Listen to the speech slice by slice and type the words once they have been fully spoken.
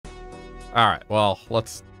Alright, well,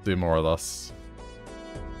 let's do more of this.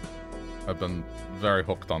 I've been very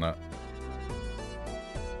hooked on it.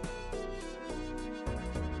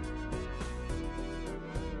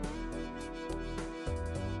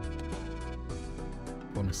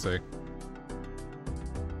 Let me see.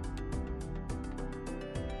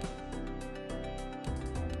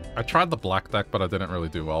 I tried the black deck, but I didn't really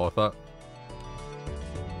do well with it.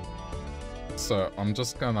 So I'm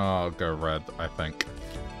just gonna go red, I think.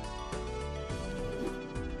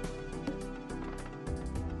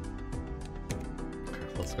 Okay,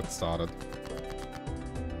 let's get started.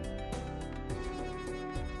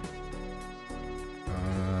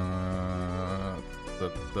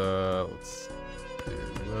 Let's do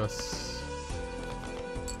this.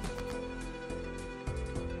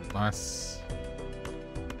 Nice.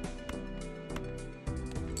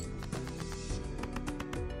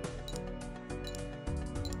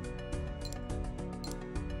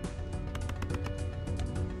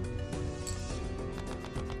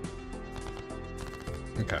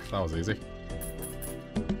 Okay, that was easy.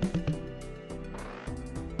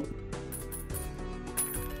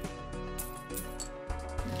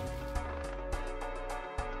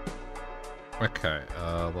 Okay,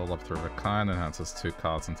 level up through a kind enhances 2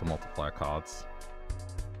 cards into multiplier cards.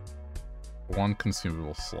 1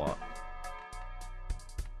 consumable slot.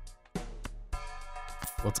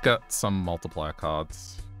 Let's get some multiplier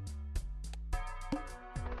cards.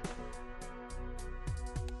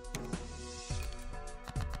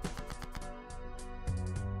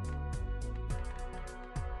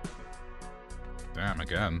 Damn,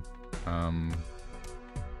 again.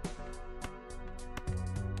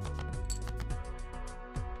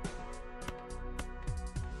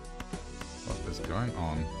 What is going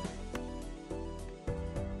on?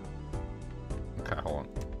 Okay, hold on.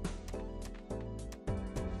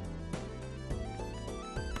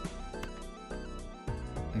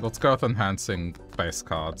 Let's go with enhancing face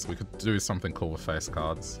cards. We could do something cool with face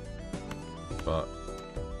cards. But,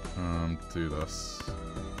 do this.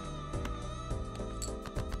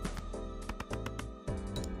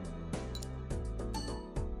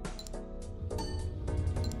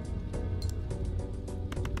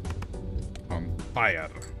 On fire.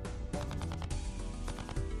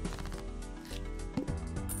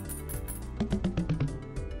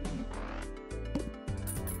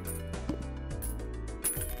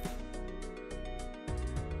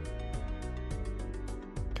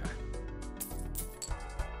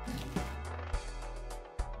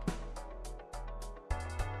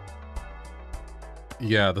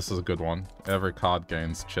 Yeah, this is a good one. Every card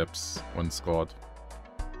gains chips when scored.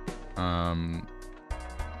 I'm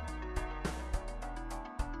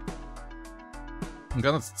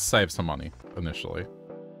gonna save some money, initially.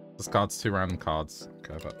 This card's 2 random cards.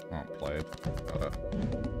 Okay, but not played. Got it.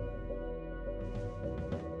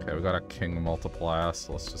 Okay, we got a king multiplier,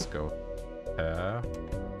 so let's just go pair.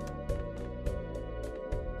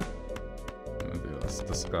 I'm gonna do this.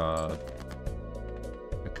 Discard.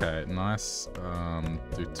 Okay, nice.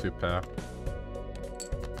 Do 2 pair.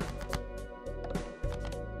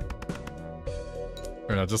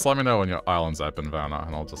 You know, just let me know when your island's open, Vanna,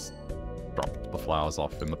 and I'll just drop the flowers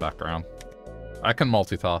off in the background. I can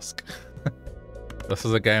multitask. This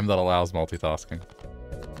is a game that allows multitasking.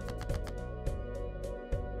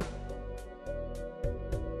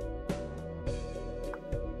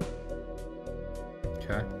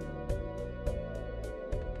 Okay.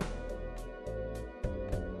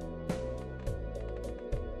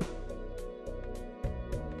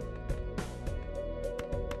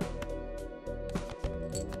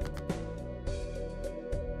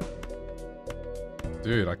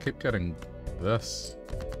 Dude, I keep getting this.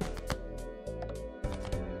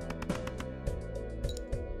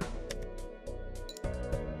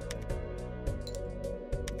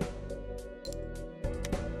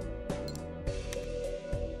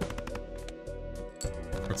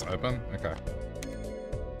 It's open? Okay.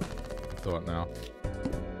 Do it now.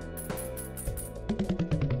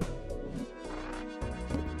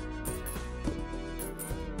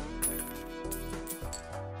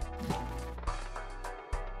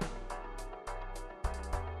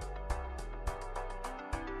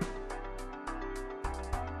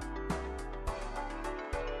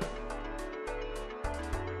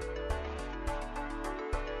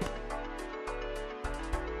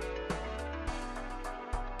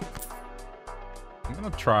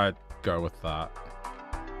 Try go with that.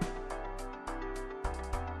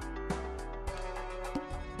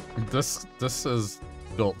 This is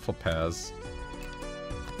built for pairs.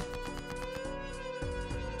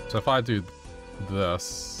 So if I do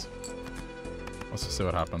this, let's just see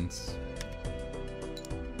what happens.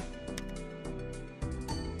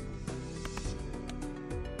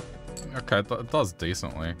 Okay, it does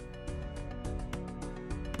decently.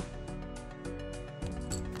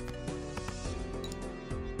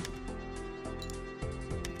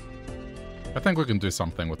 I think we can do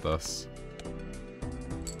something with this.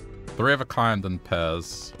 3 of a kind and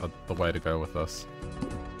pairs are the way to go with this.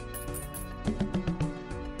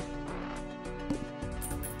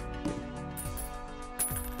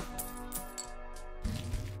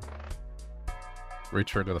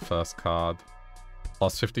 Retrigger the first card.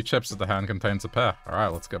 Plus 50 chips if the hand contains a pair.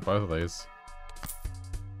 Alright, let's get both of these.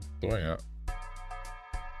 Doing it.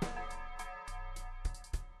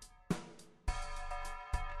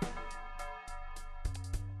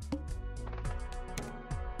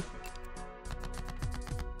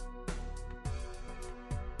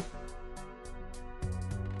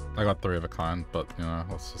 I got 3 of a kind, but, you know,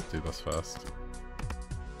 let's just do this first.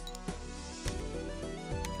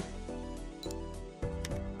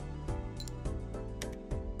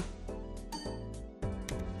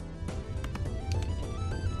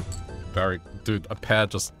 Dude, a pair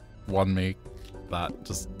just won me that.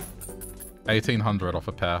 Just 1800 off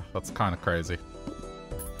a pair. That's kind of crazy.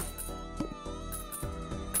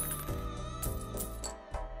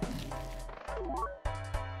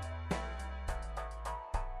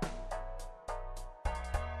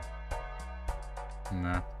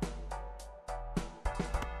 Nah.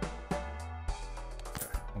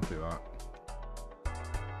 Okay, I'll do that.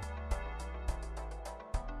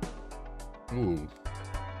 Ooh.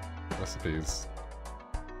 Recipes.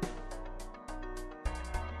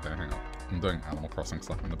 Okay, hang on. I'm doing Animal Crossing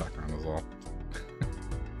stuff in the background as well.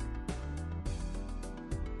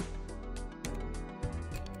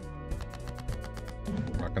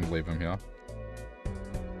 I can leave him here.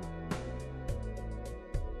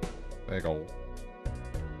 There you go.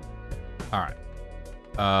 Alright.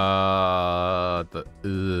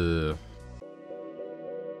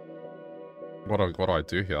 What do I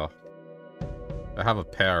do here? I have a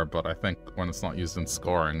pair, but I think when it's not used in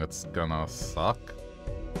scoring, it's gonna suck.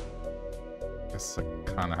 Guess I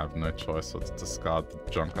kind of have no choice. Let's discard the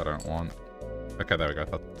junk I don't want. Okay, there we go.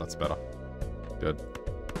 That's better. Good.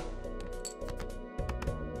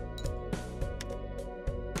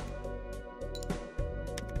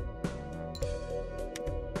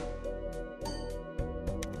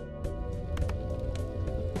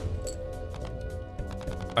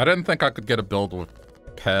 I didn't think I could get a build with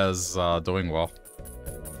pairs doing well.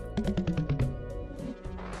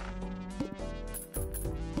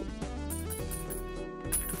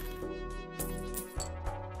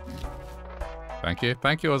 Thank you.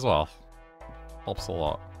 Thank you as well. Helps a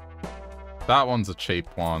lot. That one's a cheap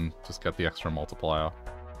one. Just get the extra multiplier.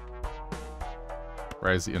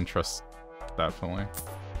 Raise the interest. Definitely.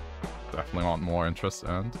 Definitely want more interest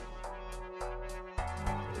earned.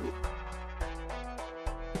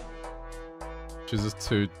 Chooses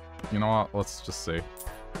 2. You know what? Let's just see.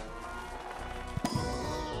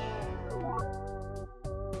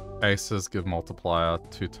 Aces give multiplier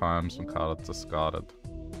 2 times when card is discarded.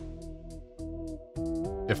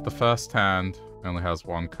 If the first hand only has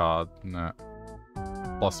 1 card, nah.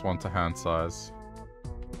 +1 to hand size.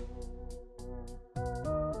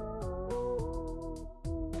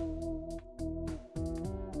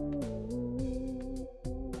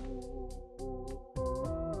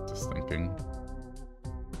 Just thinking.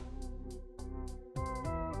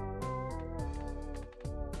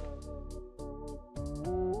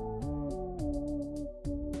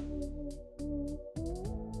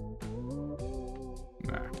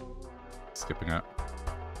 Skipping it.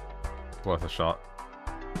 Worth a shot.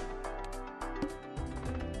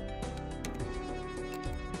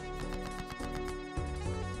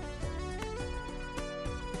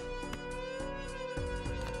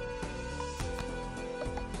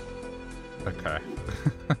 Okay.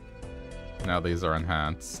 Now these are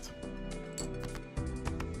enhanced.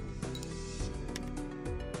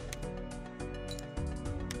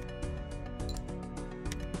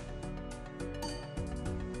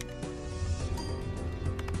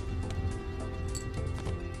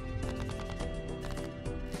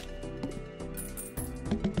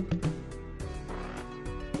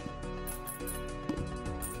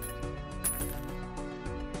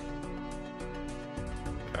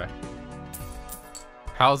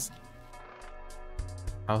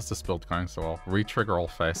 How's this build going so well? Retrigger all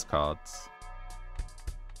face cards.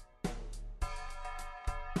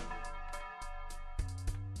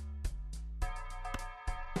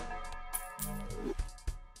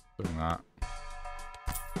 Doing that.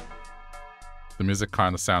 The music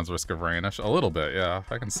kind of sounds Risk of Rainish. A little bit, yeah.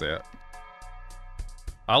 I can see it.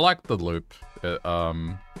 I like the loop. It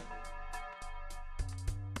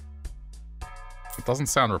It doesn't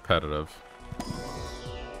sound repetitive.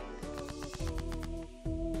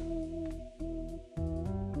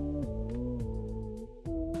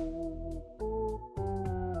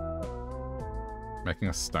 Making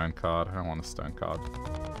a stone card. I don't want a stone card.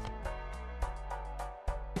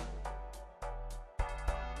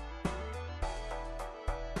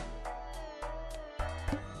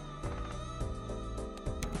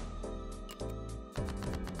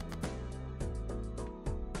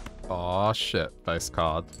 Oh shit, base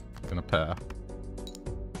card. Gonna pair.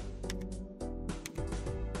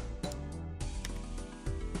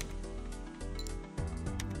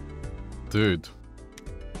 Dude.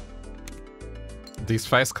 These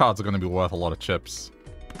face cards are gonna be worth a lot of chips.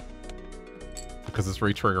 Because it's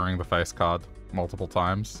re-triggering the face card multiple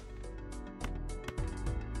times.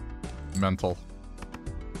 Mental.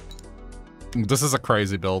 This is a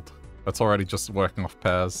crazy build. It's already just working off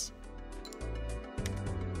pairs.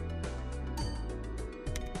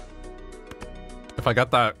 If I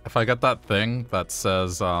get that thing that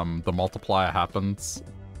says the multiplier happens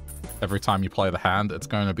every time you play the hand, it's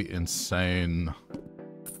going to be insane.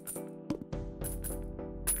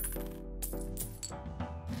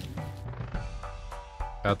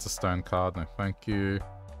 Adds a stone card, no thank you.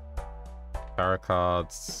 Tarot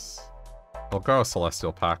cards. I'll go a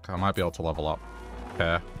Celestial Pack. I might be able to level up.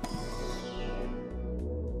 Pair.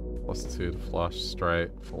 +2 to flush,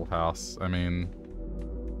 straight, full house. I mean,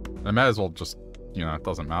 I may as well just, you know, it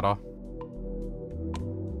doesn't matter.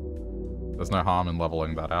 There's no harm in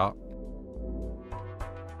leveling that out.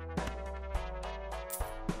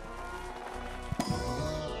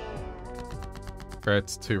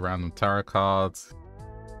 Creates 2 random tarot cards.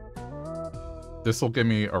 This will give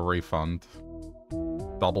me a refund.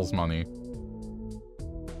 Doubles money.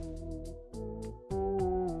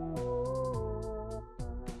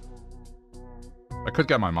 I could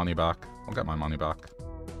get my money back. I'll get my money back.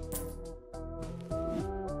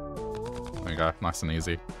 There you go. Nice and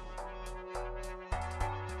easy.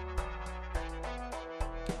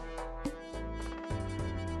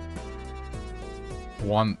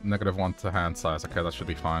 -1 to hand size. Okay, that should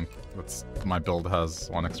be fine. My build has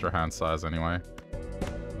 1 extra hand size anyway.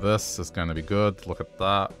 This is going to be good. Look at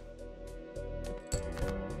that.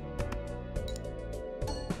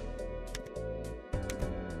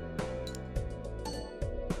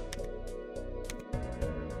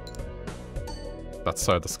 That's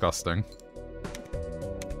so disgusting.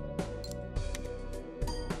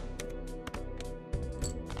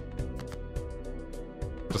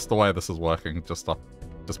 Just the way this is working, just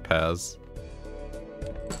pairs.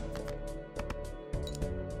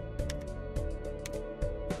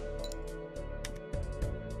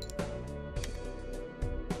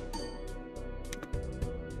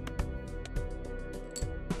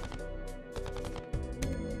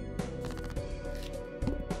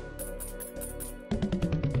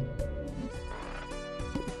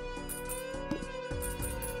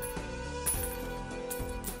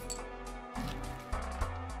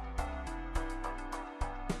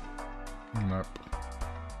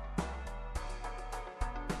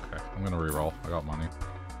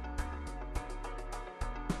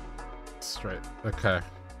 Okay.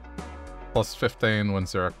 +15 when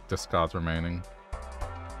 0 discards remaining.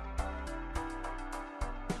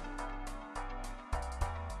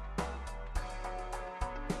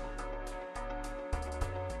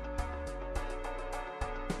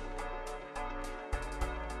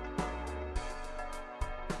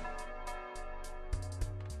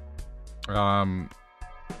 I'm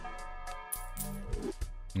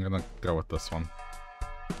gonna go with this one.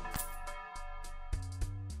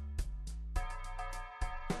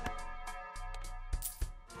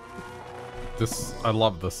 I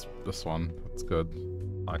love this one. It's good.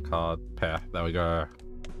 High card, pair. There we go.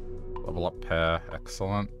 Level up pair.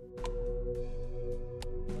 Excellent.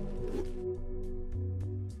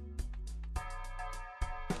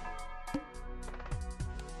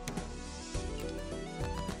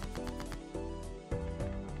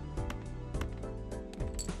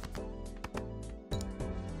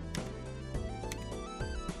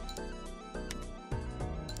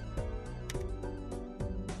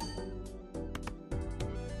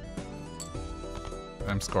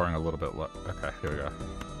 I'm scoring a little bit low. Okay, here we go.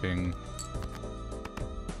 Ping.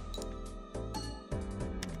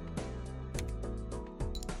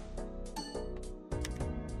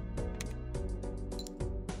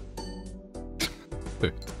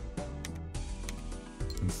 Dude.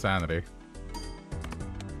 Insanity.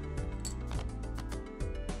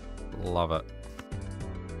 Love it.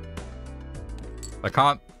 I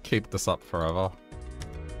can't keep this up forever.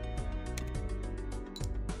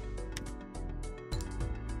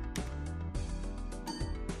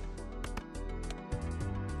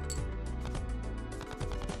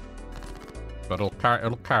 but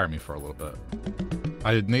it'll carry me for a little bit.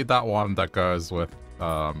 I need that one that goes with,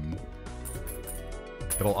 it'll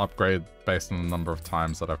upgrade based on the number of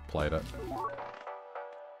times that I've played it.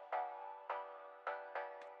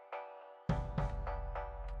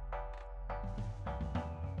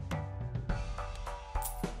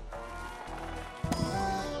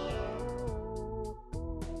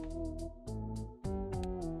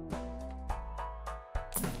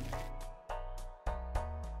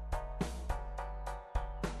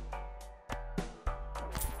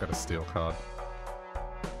 Got a steel card.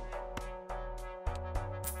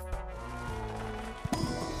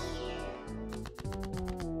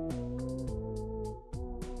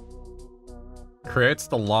 Creates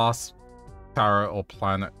the last Tarot or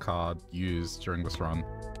planet card used during this run.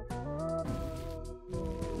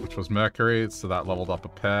 Which was Mercury, so that leveled up a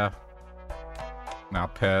pair. Now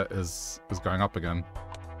pair is going up again.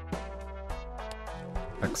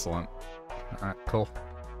 Excellent. Alright, cool.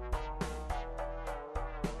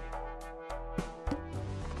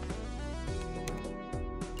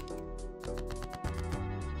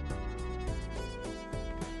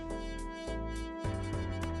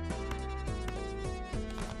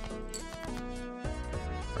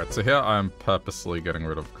 Right, so here I'm purposely getting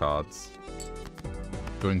rid of cards.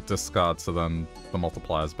 Doing discard so then the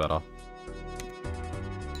multiplier's better.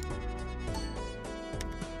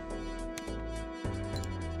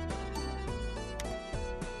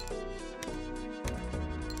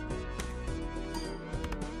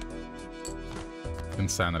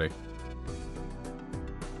 Insanity.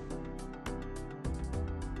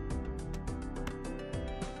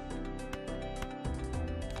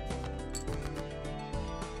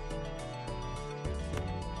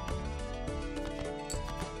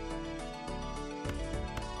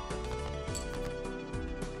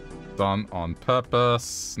 Done on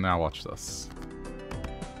purpose. Now watch this.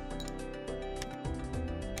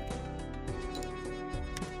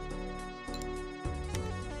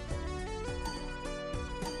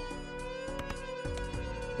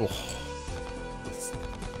 Oh,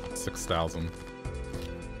 6,000.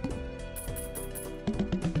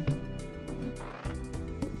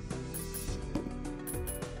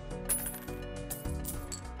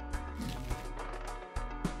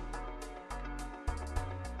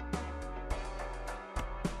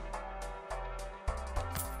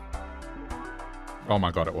 Oh my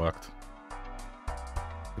god, it worked.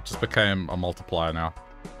 It just became a multiplier now.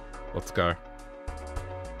 Let's go.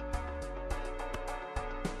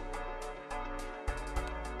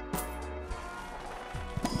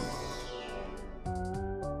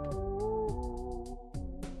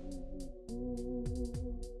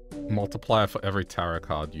 Multiplier for every tarot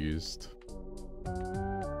card used.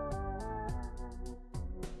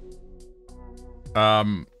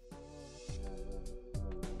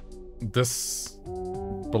 This,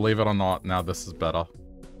 believe it or not, now this is better.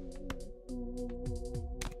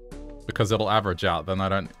 Because it'll average out, then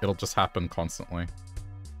it'll just happen constantly.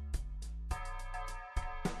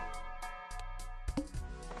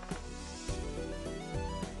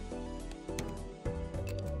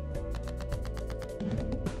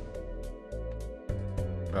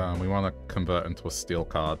 We want to convert into a steel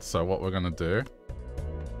card, so what we're going to do,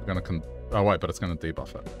 we're going to oh wait, but it's going to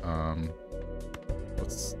debuff it.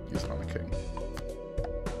 Let's use it on the king.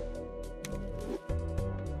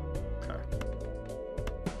 Okay.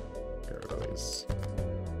 Get rid of these.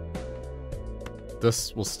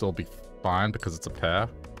 This will still be fine because it's a pair.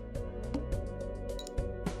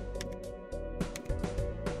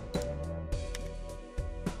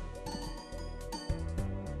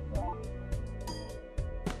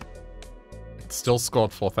 It still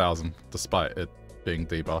scored 4,000 despite it being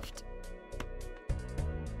debuffed.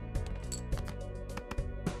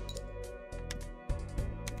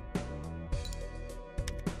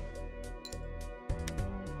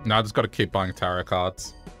 Now I just gotta keep buying tarot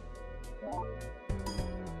cards.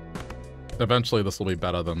 Eventually this will be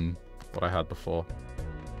better than what I had before.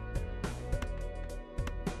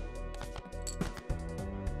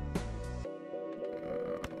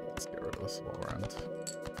 Let's get rid of this while we're at.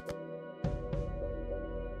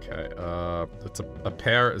 Okay, it's a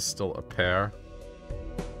pair is still a pair.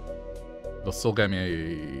 They'll still get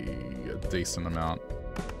me a decent amount.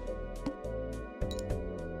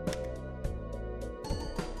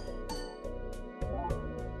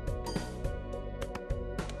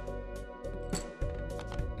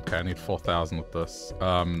 Okay, I need 4,000 with this.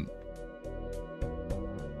 I'm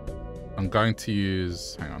going to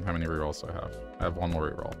use... Hang on, how many rerolls do I have? I have one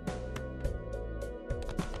more reroll.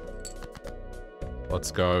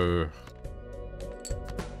 Let's go...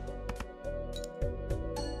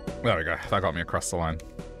 There we go. That got me across the line.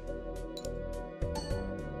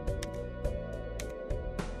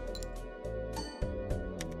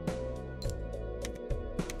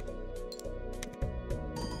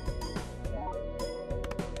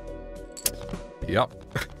 Yep.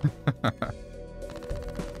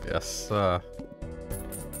 Yes,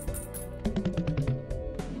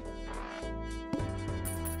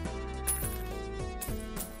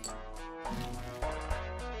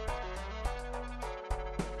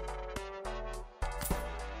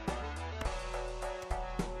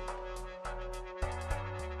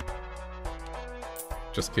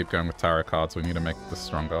 just keep going with tarot cards. We need to make this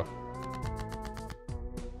stronger.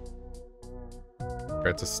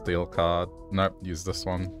 Creates a steel card. Nope, use this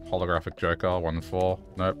one. Holographic Joker, 1-4.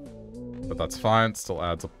 Nope. But that's fine, still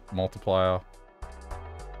adds a multiplier.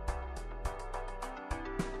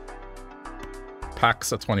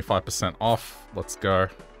 Packs are 25% off. Let's go.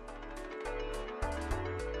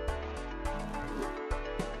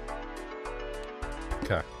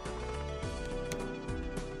 Okay.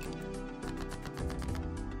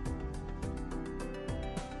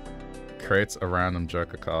 Creates a random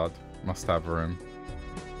Joker card. Must have room.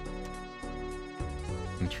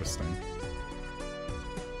 Interesting.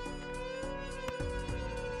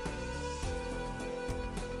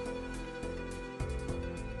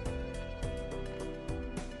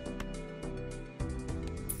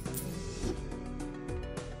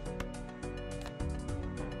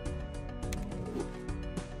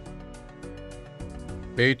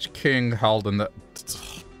 Each king held in the...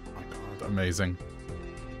 Oh my god, amazing.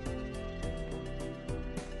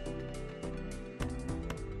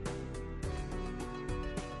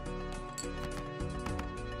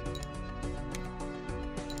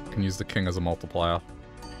 Can use the king as a multiplier.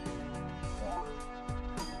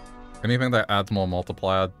 Anything that adds more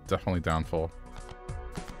multiplier, definitely down for.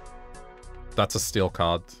 That's a steel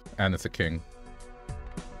card, and it's a king.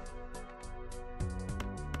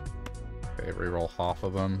 Okay, reroll half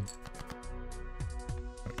of them.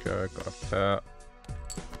 Okay, got a pet.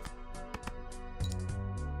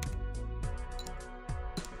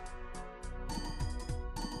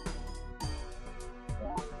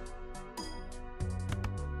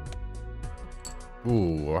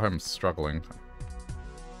 Ooh, I'm struggling.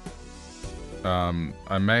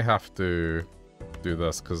 I may have to do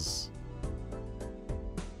this because...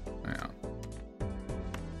 Yeah.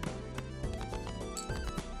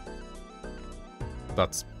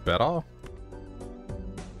 That's better?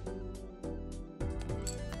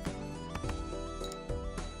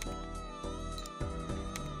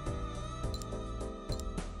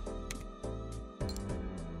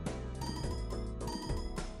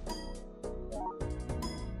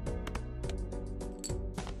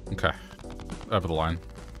 Okay. Over the line.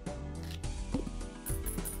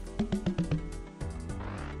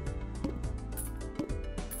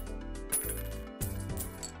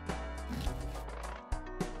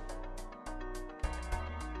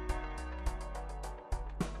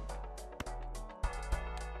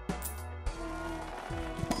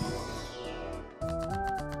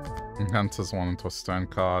 Enhances one into a stone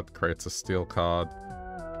card, creates a steel card.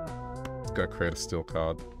 Let's go create a steel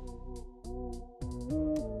card.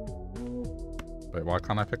 Wait, why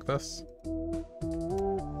can't I pick this?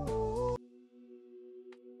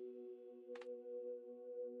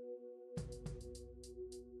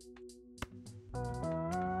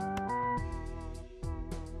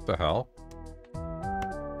 The hell?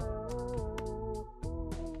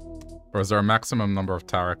 Or is there a maximum number of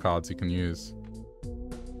tarot cards you can use?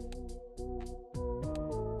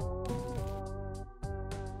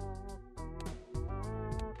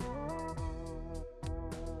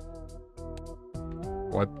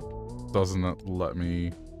 Why doesn't it let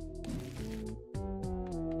me...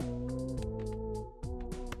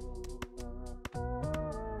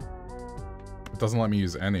 It doesn't let me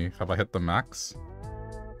use any. Have I hit the max?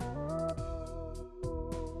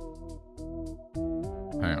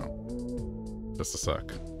 Hang on. Just a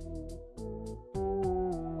sec.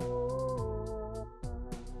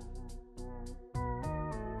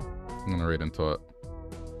 I'm gonna read into it.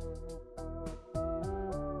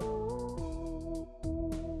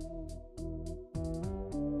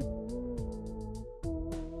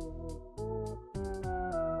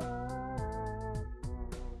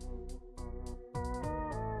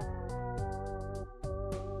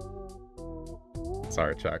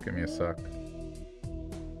 Sorry, chat, give me a sec.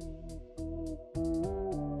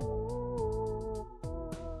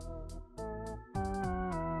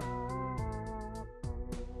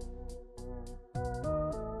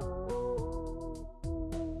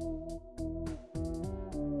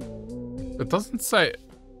 It doesn't say...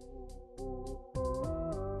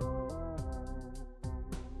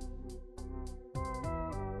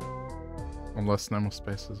 Unless no more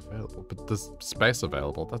space is available. But there's space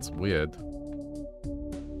available, that's weird.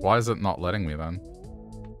 Why is it not letting me then?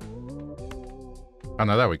 Oh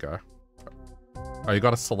no, there we go. Oh, you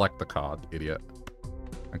gotta select the card, idiot.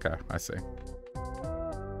 Okay, I see.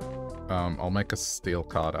 I'll make a steel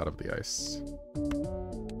card out of the ace.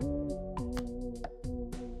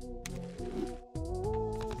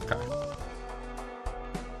 Okay.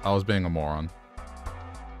 I was being a moron.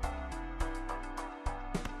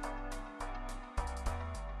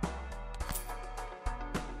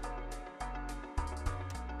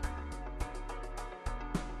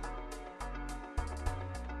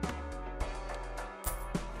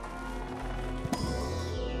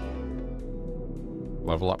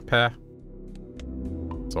 Level up pair.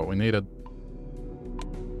 That's what we needed.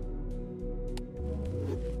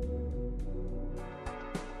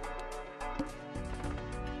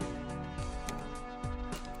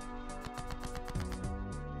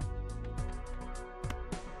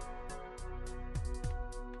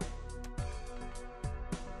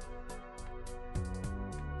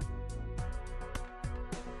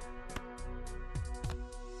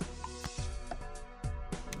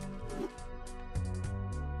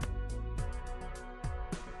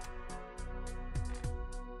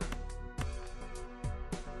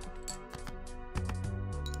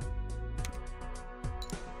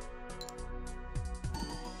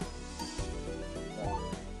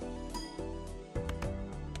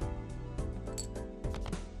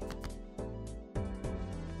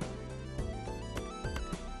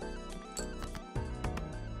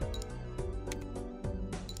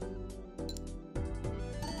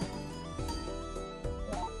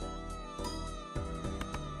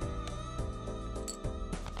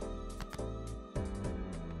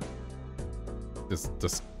 Is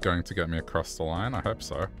this going to get me across the line? I hope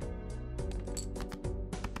so.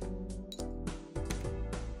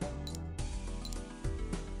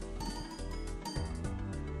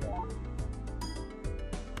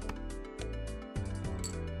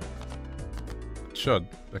 Should.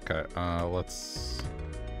 Okay, let's...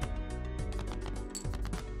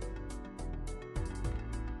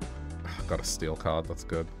 Got a steel card, that's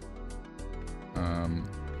good.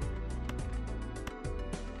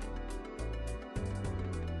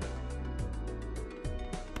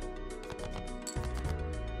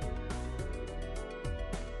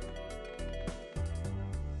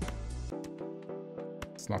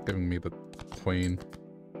 It's not giving me the queen.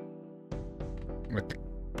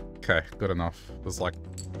 Okay, good enough. There's like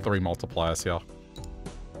 3 multipliers here.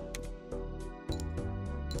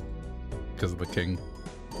 Because of the king.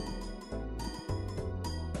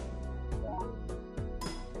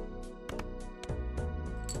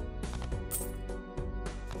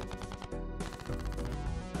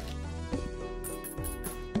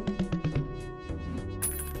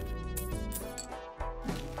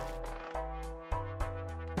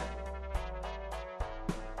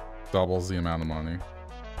 Doubles the amount of money.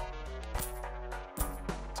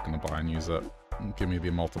 It's gonna buy and use it. Give me the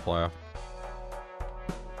multiplier.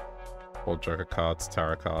 Or Joker cards,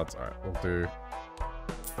 tarot cards. Alright, we'll do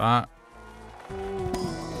that.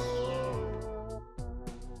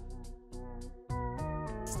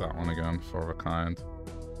 It's that one again, 4 of a kind.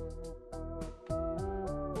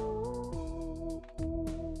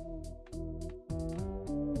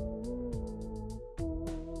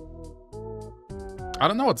 I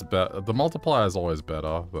don't know what's better. The multiplier is always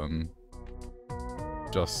better than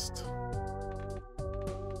just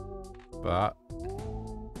that.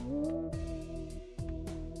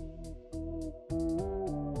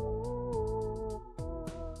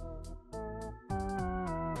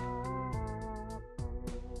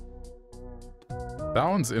 That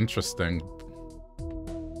one's interesting.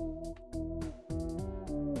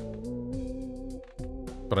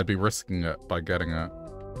 But I'd be risking it by getting it.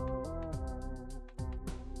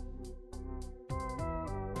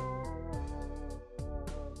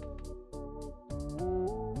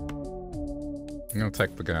 I'm gonna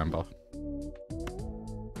take the gamble.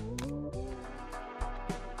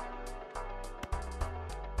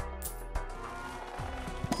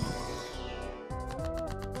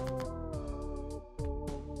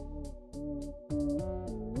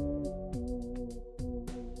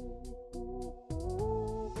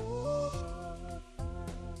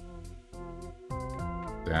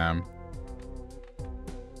 Damn.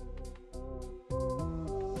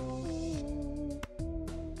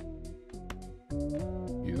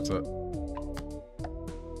 Use it.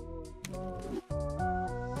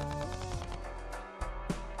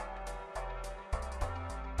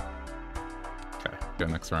 Okay, go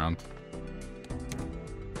next round.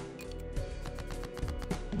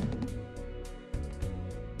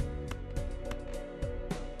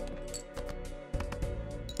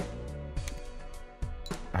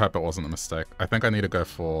 I hope it wasn't a mistake. I think I need to go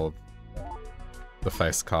for the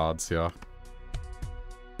face cards here.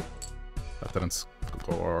 Didn't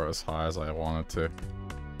score as high as I wanted to.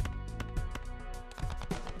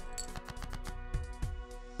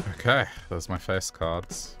 Okay, there's my face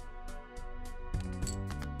cards.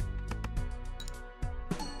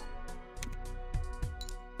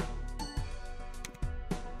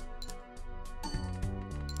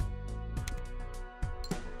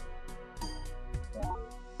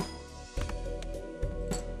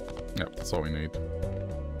 Yep, that's all we need.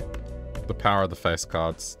 The power of the face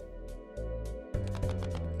cards.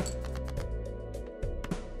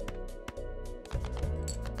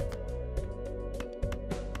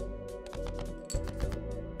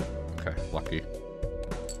 Okay, lucky.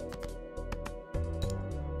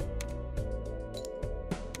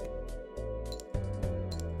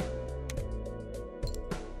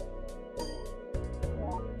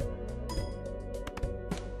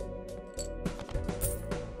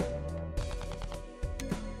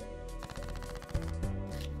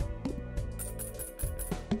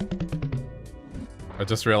 I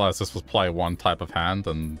just realized this was play one type of hand,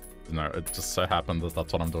 and you know, it just so happened that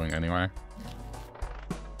that's what I'm doing anyway.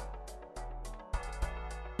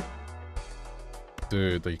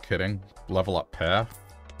 Dude, are you kidding? Level up pair?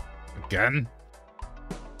 Again?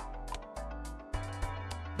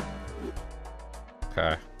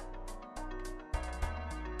 Okay.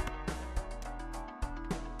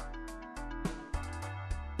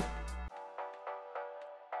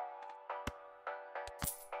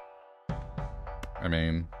 I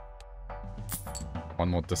mean, one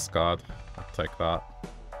more discard. I'll take that.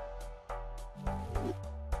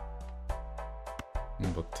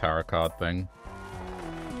 And the tarot card thing.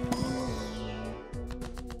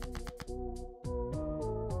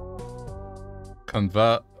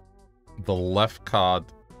 Convert the left card.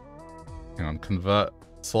 Hang on, convert.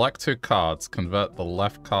 Select two cards. Convert the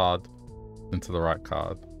left card into the right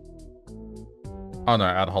card. Oh no,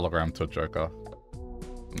 add hologram to a joker.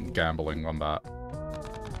 I'm gambling on that.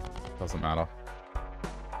 Doesn't matter.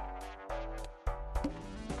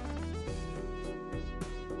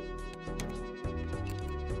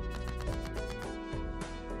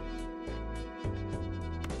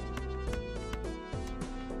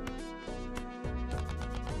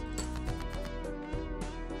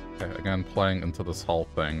 Okay, again, playing into this whole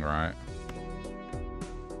thing, right?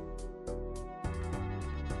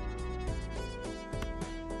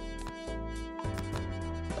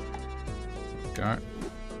 Okay.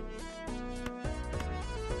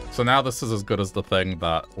 So now this is as good as the thing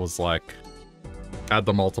that was like, add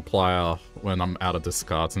the multiplier when I'm out of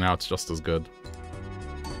discards. Now it's just as good.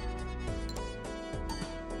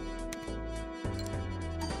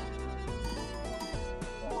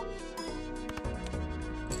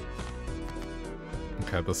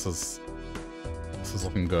 Okay, this is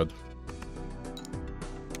looking good.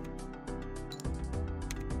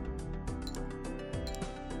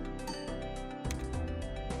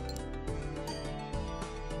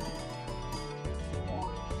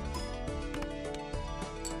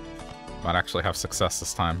 Might actually have success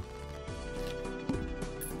this time.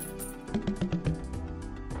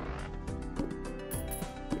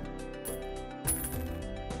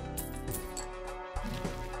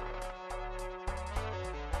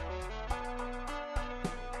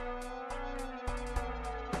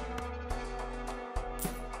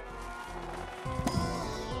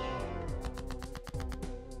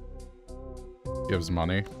 Gives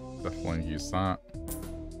money. Definitely use that.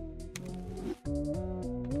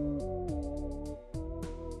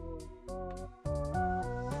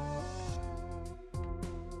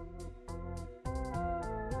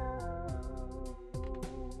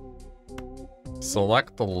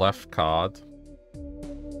 Select the left card.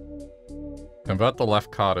 Convert the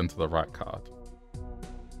left card into the right card.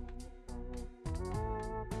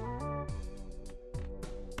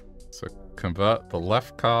 So convert the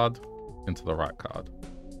left card into the right card.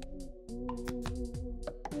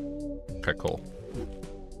 Okay, cool.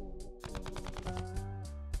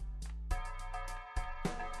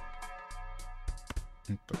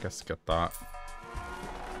 I guess get that.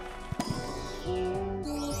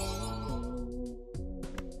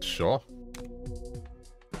 Sure.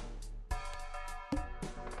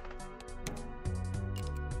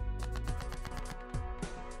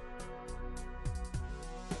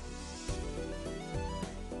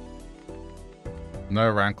 No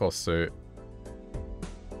rank or suit.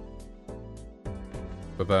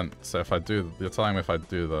 But then, so if I do, you're telling me if I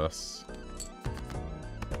do this.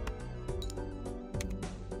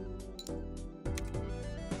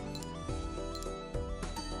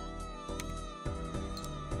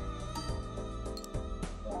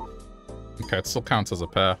 Okay, it still counts as a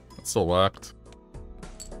pair. It still worked.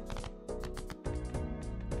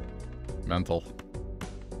 mental.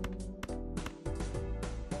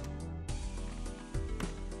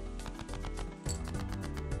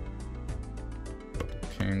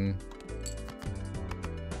 King.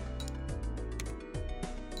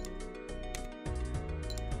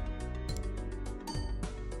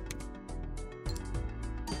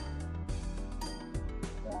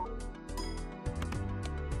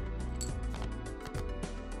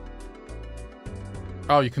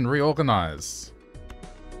 Oh, you can reorganize.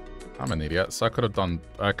 I'm an idiot, so I could have done...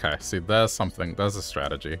 Okay, see, there's something. There's a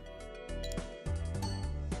strategy.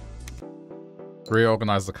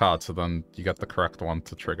 Reorganize the card so then you get the correct one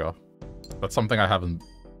to trigger. That's something I haven't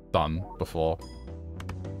done before.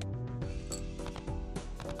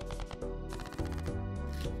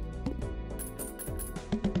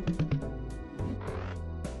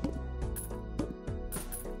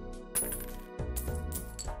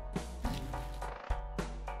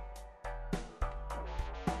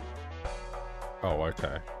 Oh,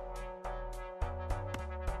 okay.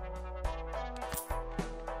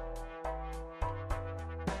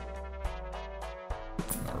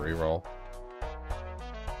 Reroll.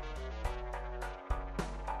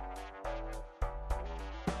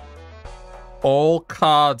 All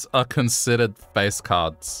cards are considered face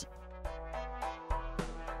cards.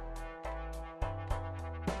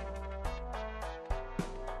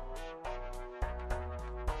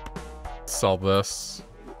 Sell this.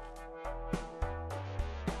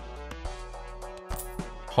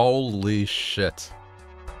 Holy shit.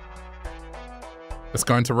 It's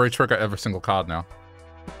going to re-trigger every single card now.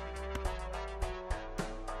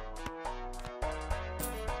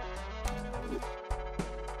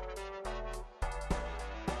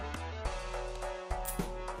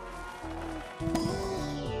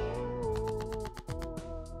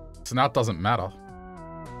 So now it doesn't matter.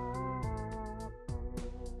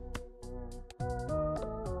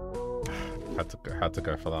 Had to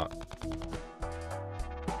go for that.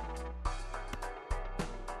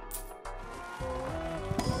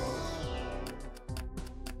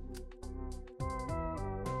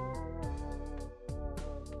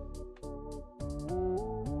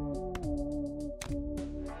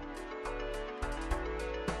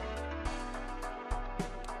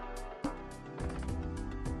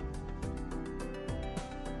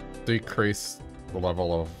 Decrease the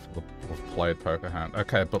level of the played poker hand.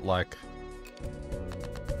 Okay, but like...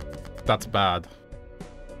 That's bad.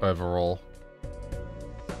 Overall.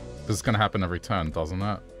 This is gonna happen every turn, doesn't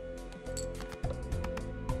it?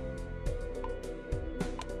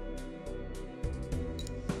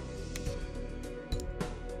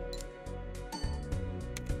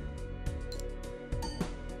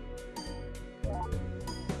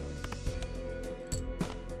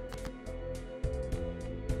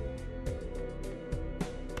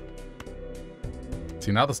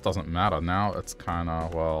 See, now this doesn't matter. Now it's kind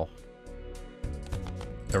of, well...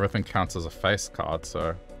 Everything counts as a face card,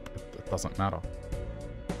 so it doesn't matter.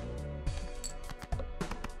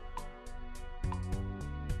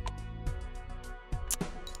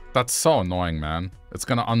 That's so annoying, man. It's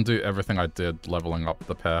gonna undo everything I did leveling up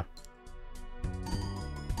the pair.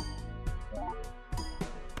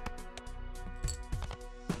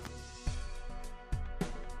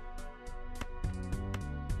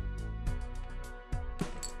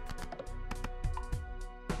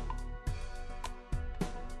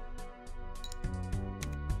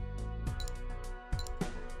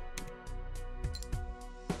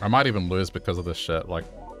 I might even lose because of this shit, like...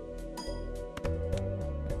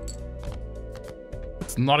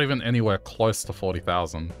 It's not even anywhere close to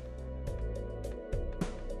 40,000.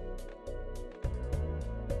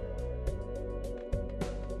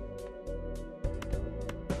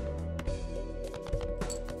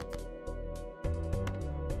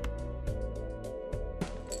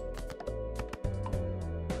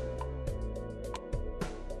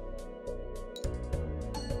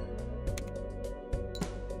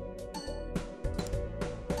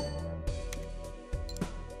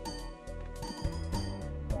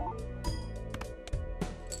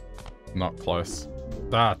 Not close.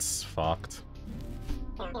 That's fucked.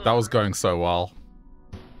 That was going so well.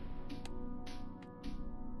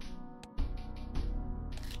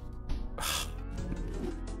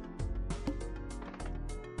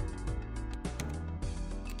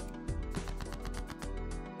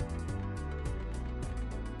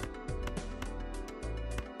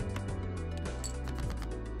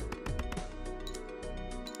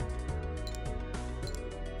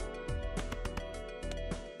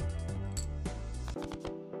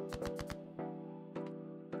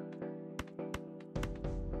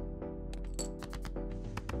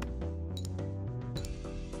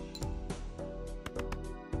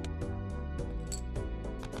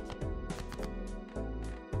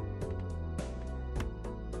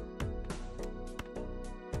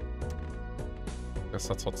 Guess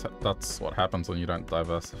that's what happens when you don't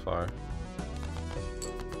diversify.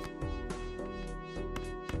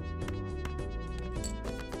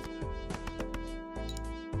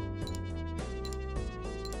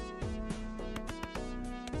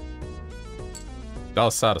 That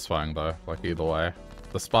was satisfying though, like either way.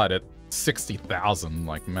 Despite it, 60,000,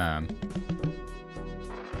 like man.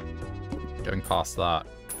 Getting past that.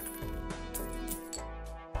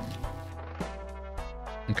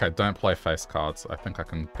 Okay, don't play face cards. I think I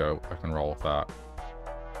can roll with that.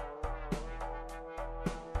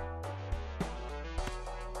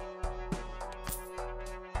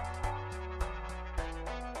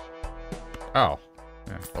 Oh.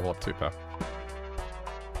 Yeah, level up 2-pair.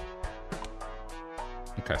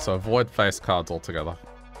 Okay, so avoid face cards altogether.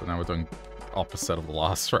 So now we're doing opposite of the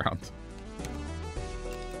last round.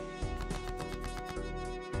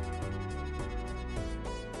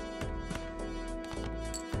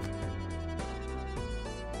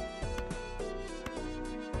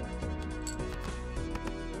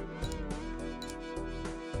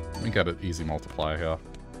 Let me get an easy multiplier here.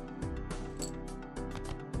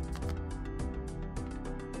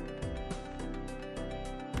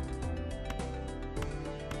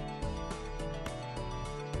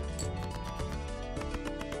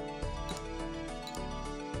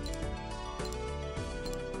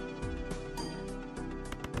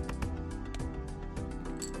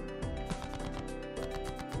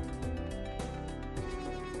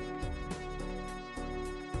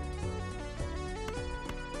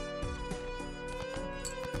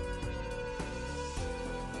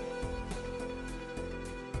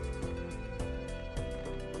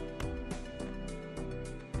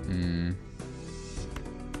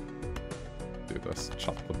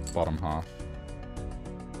 Bottom half.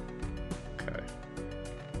 Okay.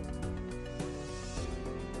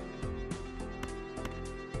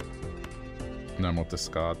 No more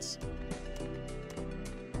discards.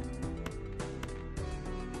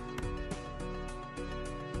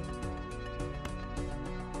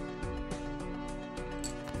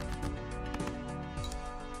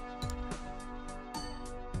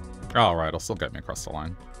 All right, it'll still get me across the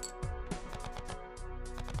line.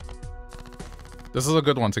 This is a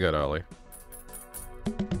good one to get early.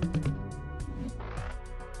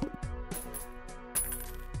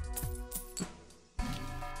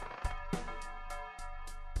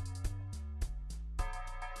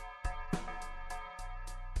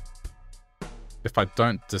 If I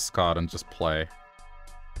don't discard and just play.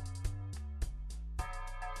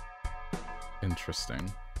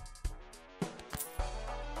 Interesting.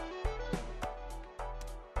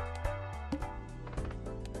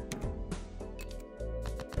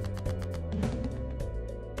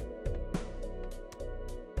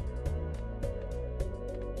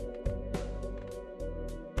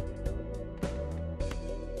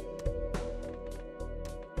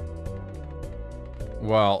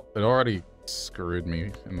 Well, it already screwed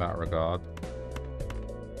me in that regard.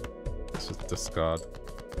 Let's just discard.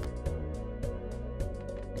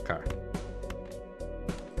 Okay.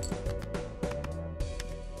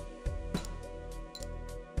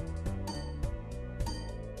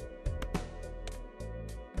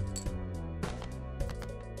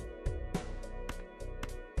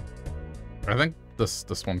 I think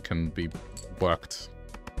this one can be worked.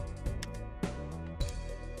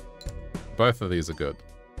 Both of these are good.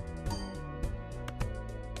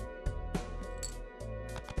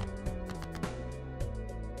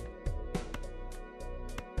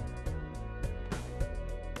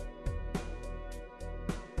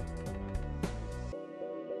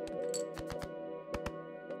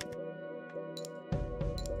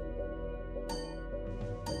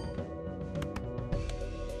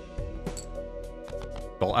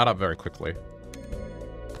 They'll add up very quickly.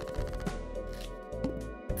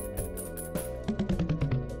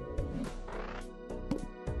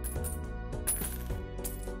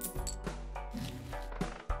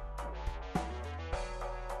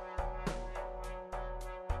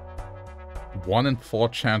 One in 4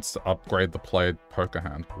 chance to upgrade the played poker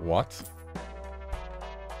hand. What?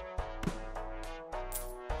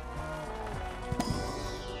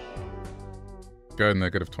 Go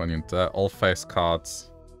 -20 in debt. All face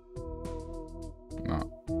cards. No.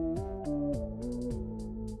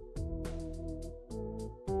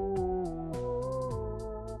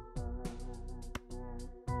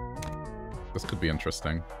 This could be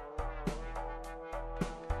interesting.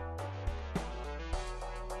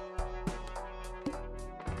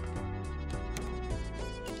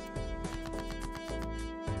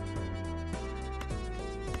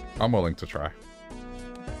 I'm willing to try.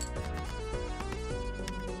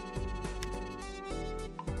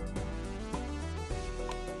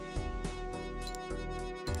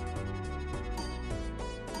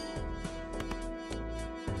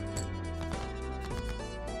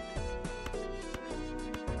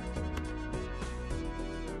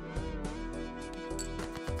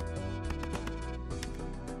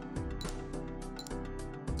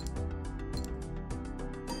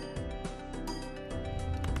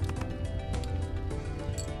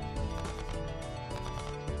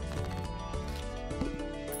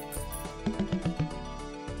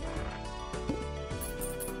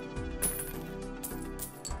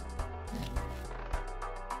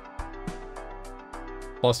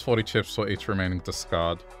 Plus 40 chips for each remaining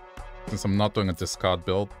discard. Since I'm not doing a discard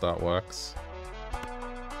build, that works.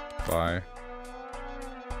 Bye.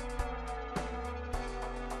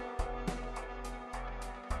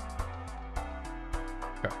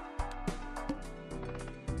 Okay.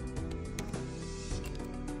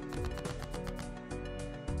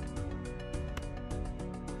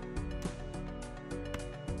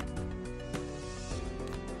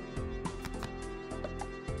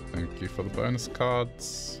 Thank you for the bonus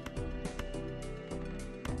cards.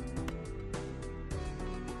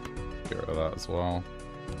 Get rid of that as well.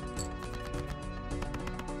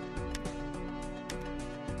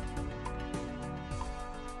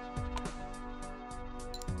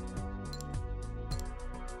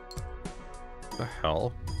 The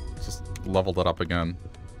hell? Just leveled it up again.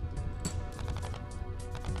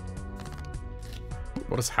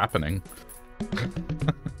 What is happening?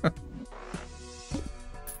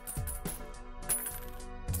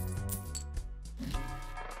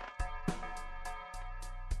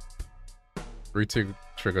 3-2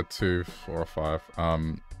 trigger 2, 4 or 5.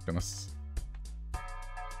 Gonna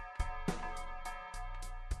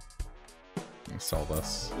sell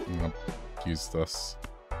this. I'm gonna use this.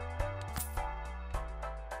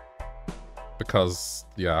 Because,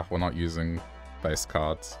 yeah, we're not using base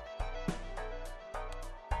cards.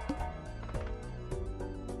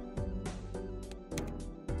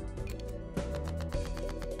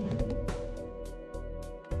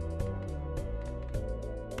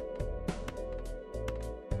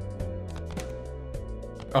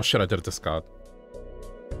 Oh shit, I did a discard.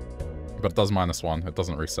 But it does -1. It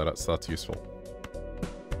doesn't reset it, so that's useful.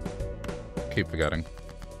 Keep forgetting.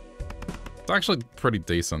 It's actually pretty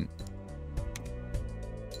decent.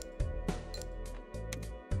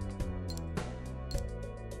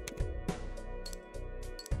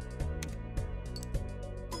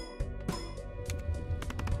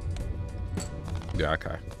 Yeah,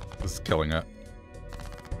 okay. This is killing it.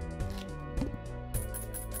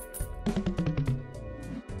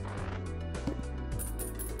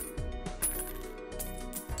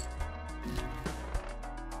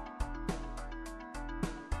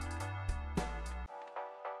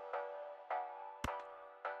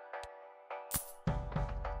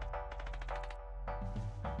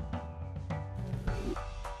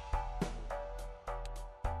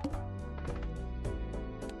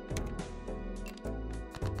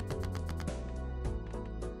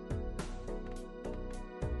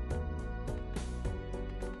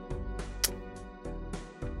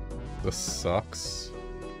 This sucks.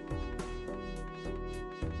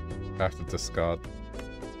 I have to discard.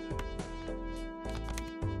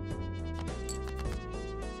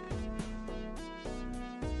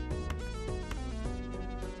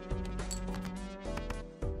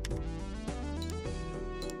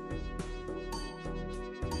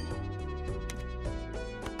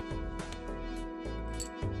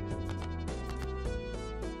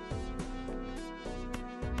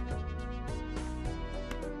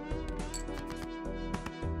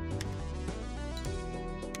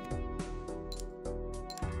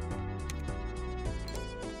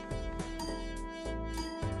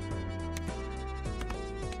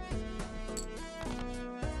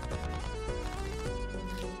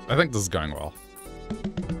 I think this is going well.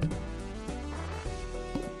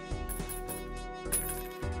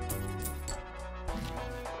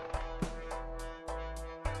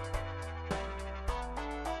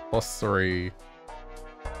 +3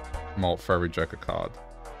 malt for every Joker card.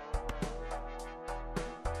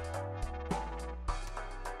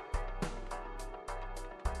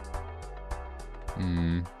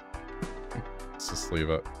 Let's just leave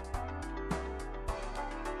it.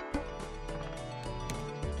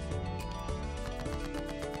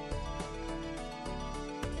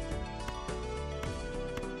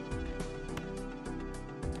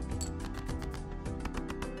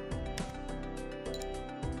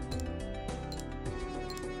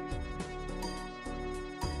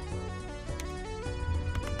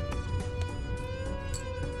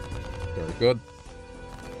 Good.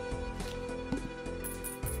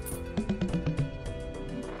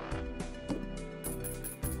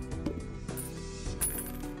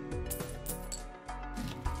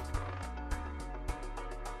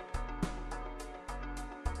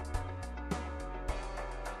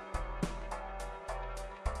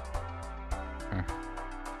 Okay.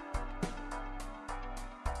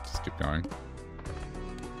 Just keep going.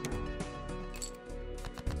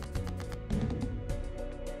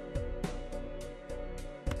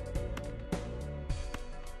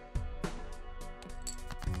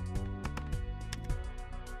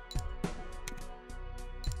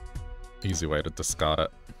 Easy way to discard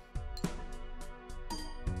it.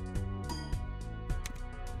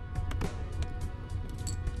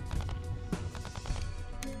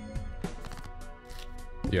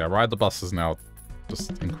 Yeah, Ride the Bus is now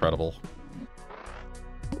just incredible.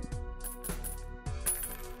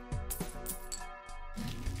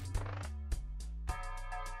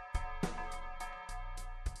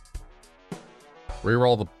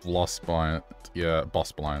 Reroll the boss blind. Yeah,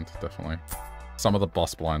 boss blind, definitely. Some of the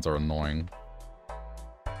boss blinds are annoying.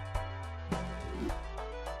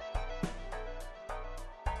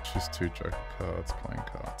 Choose 2 Joker cards, playing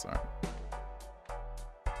cards. Alright.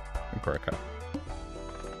 I think we're okay.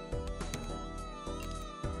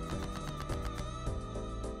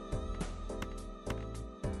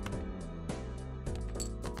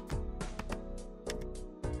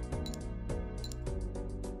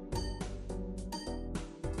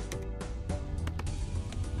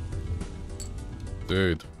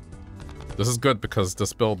 Dude. This is good because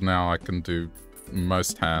this build now I can do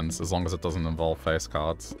most hands as long as it doesn't involve face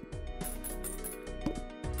cards.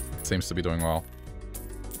 It seems to be doing well.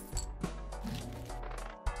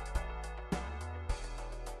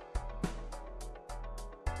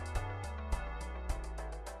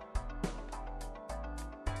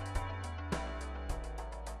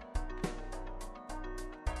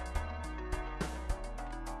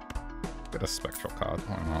 Get a spectral card,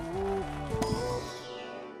 why not?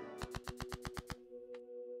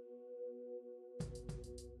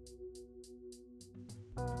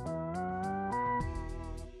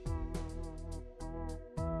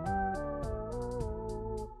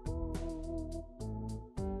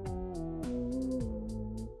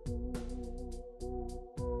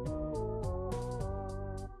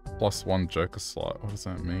 +1 Joker slot. What does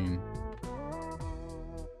that mean?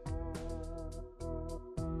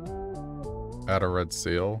 Add a red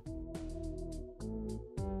seal.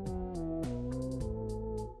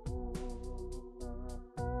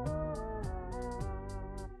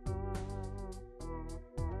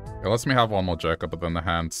 It lets me have one more Joker, but then the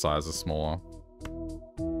hand size is smaller.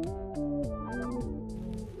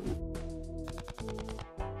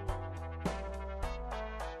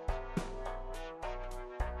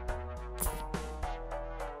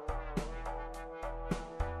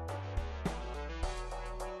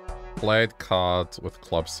 Played cards with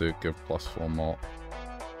club suit give +4 more.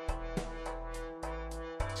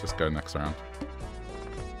 Let's just go next round.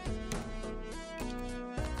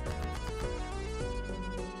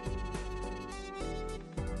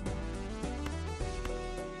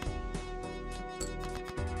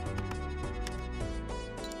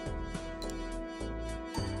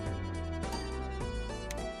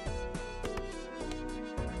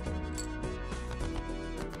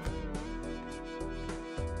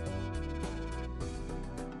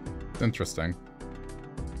 Interesting.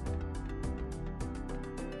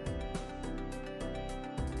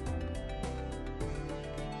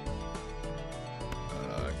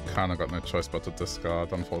 Kinda got no choice but to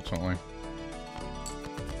discard, unfortunately.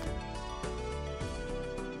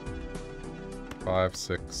 5,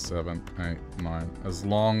 6, 7, 8, 9. As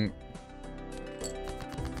long...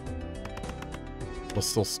 we'll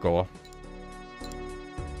still score.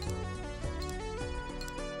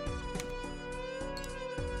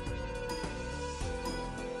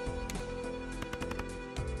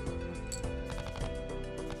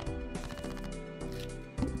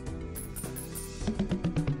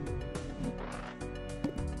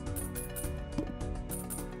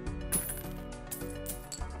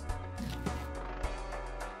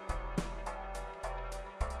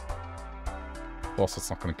 Plus, it's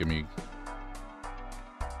not going to give me...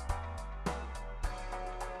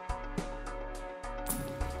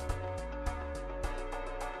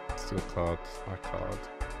 Steal card, high card.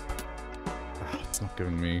 It's not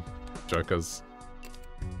giving me Jokers.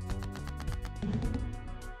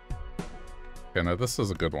 Okay, no, this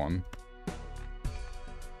is a good one.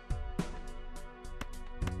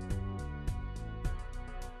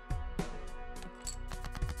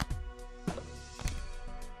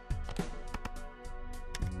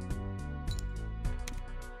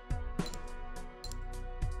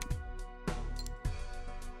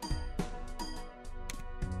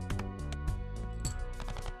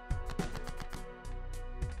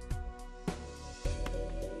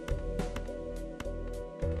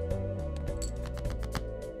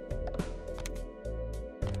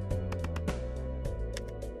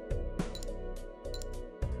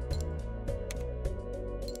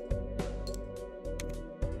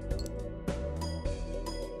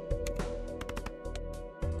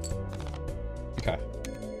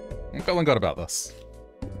 Feeling good about this.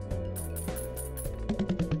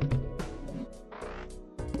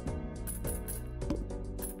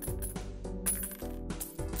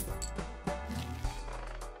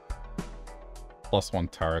 +1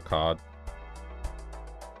 tarot card.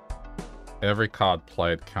 Every card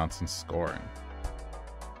played counts in scoring.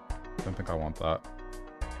 Don't think I want that.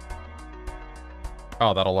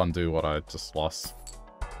 Oh, that'll undo what I just lost.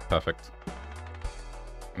 Perfect.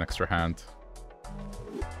 An extra hand.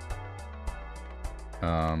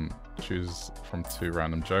 Choose from 2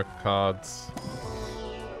 random joker cards.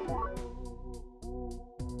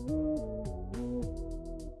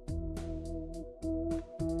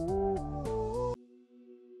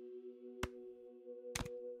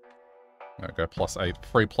 There we go, +8,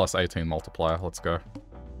 free +18 multiplier, let's go.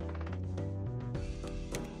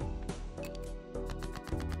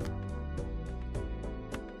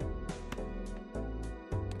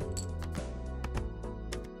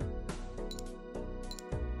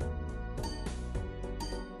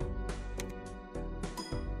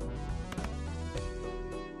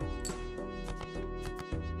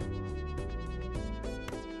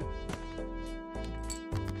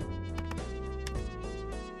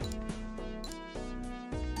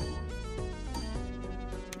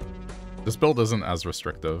 This build isn't as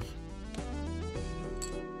restrictive.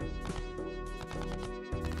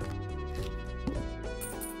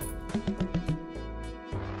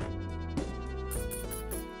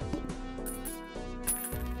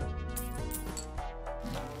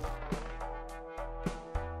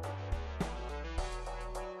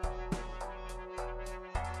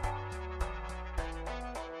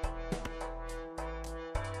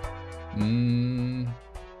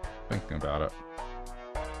 Thinking about it.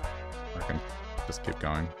 I can just keep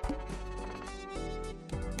going.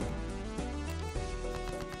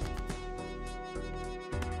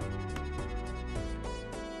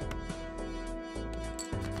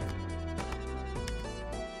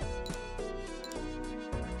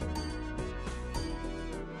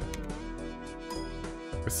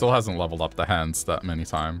 It still hasn't leveled up the hands that many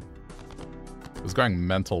times. It was going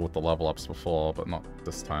mental with the level ups before, but not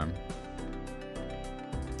this time.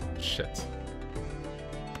 Shit.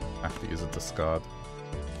 I have to use a discard.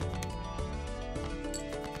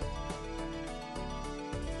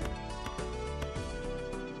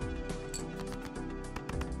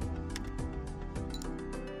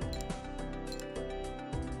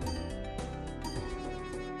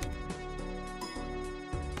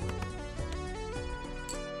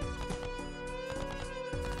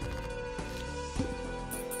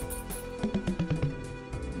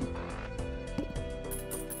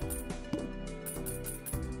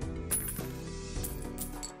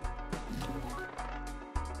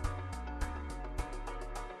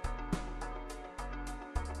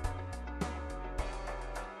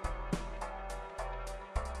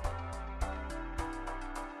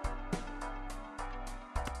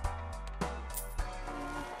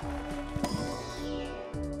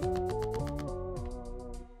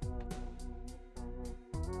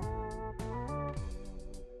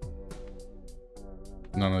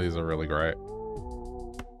 None of these are really great.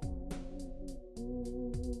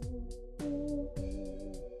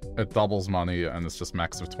 It doubles money and it's just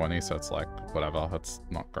max of 20, so it's like, whatever, that's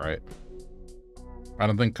not great. I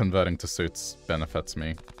don't think converting to suits benefits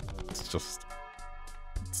me. It's just,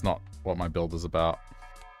 it's not what my build is about.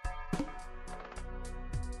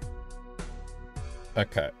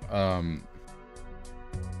 Okay, how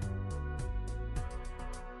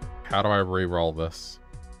do I re-roll this?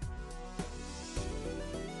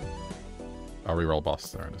 I'll re-roll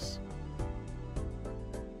boss, there it is.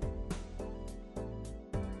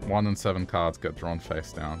 1 and 7 cards get drawn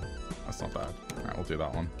face down. That's not bad. Alright, we'll do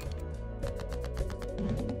that one.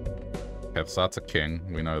 Okay, so that's a king.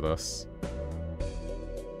 We know this.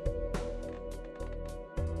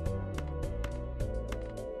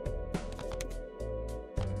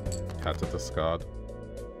 Had to discard.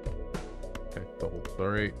 Okay, double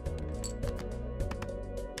 3.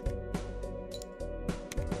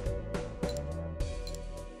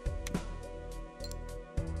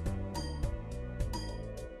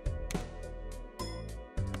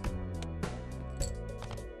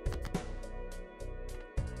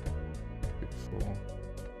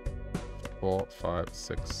 Four, 5,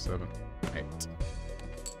 6, 7, 8.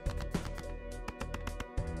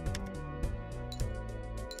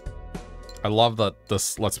 I love that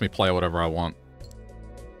this lets me play whatever I want.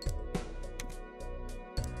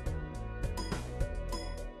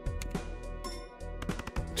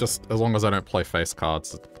 Just as long as I don't play face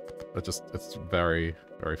cards, it's very,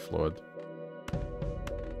 very fluid.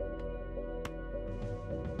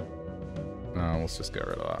 Let's just get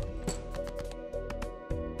rid of that.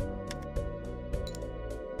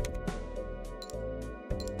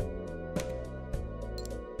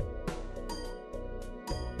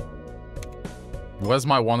 Where's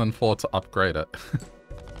my 1 and 4 to upgrade it?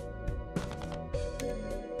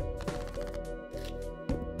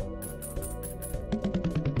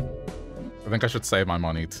 think I should save my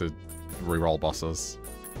money to reroll bosses.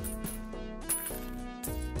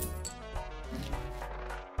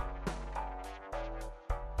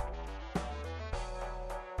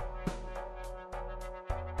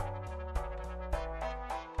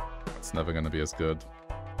 It's never going to be as good.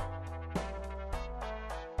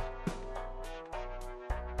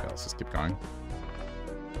 Okay, let's just keep going.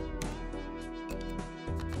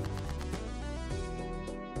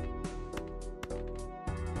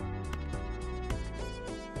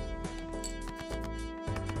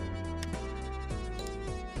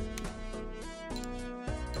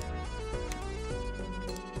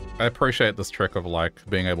 I appreciate this trick of, like,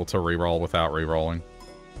 being able to reroll without rerolling.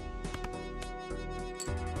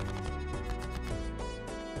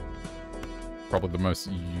 Probably the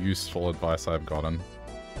most useful advice I've gotten.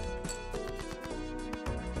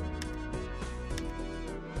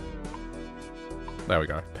 There we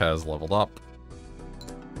go. Pear's leveled up.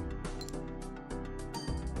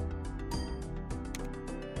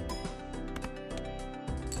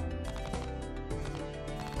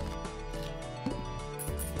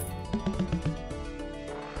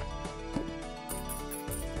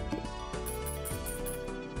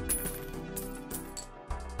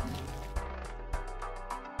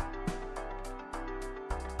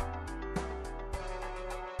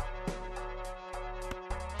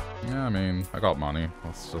 Yeah, I mean, I got money.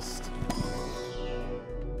 Let's just...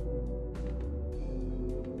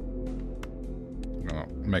 I'm gonna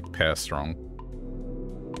make Pear strong.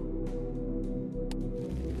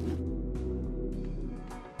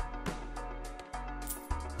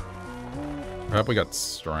 I hope we got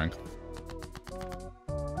strength.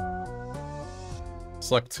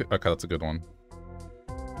 Select two. Okay, that's a good one.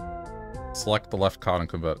 Select the left card and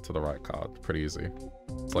convert it to the right card. Pretty easy.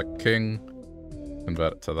 Select king.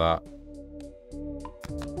 Convert it to that.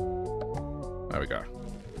 There we go.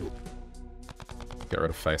 Get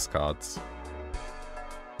rid of face cards.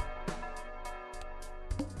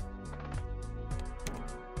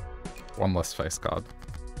 One less face card.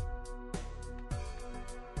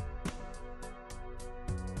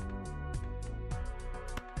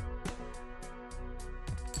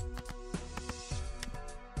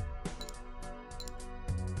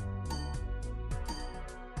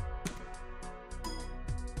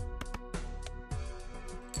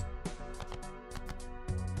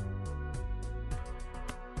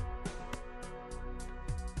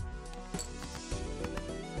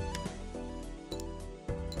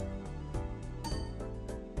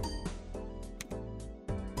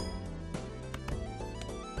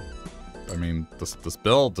 I mean, this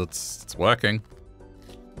build, it's working.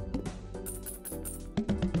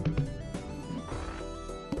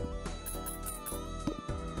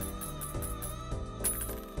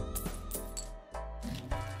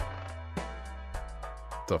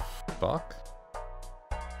 The fuck?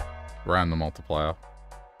 Random multiplier.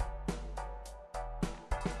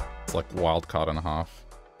 It's like wild card and a half.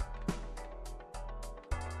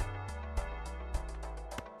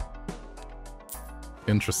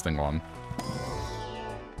 Interesting one.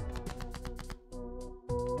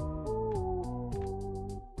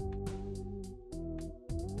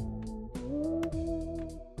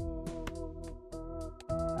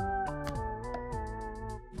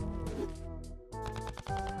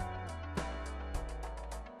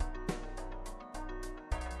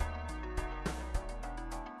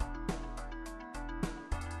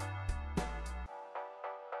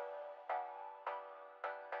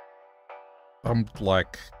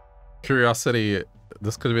 Like, curiosity,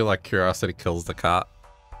 this could be like curiosity kills the cat.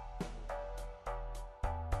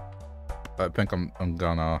 I think I'm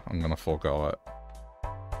gonna forego it.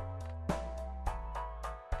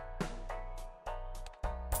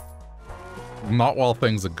 Not while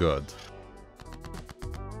things are good.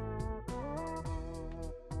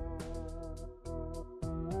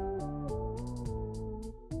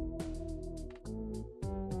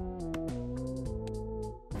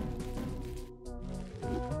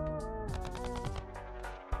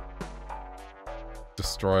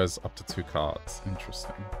 Destroys up to 2 cards.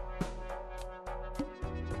 Interesting.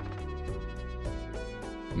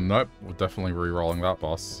 Nope, we're definitely re-rolling that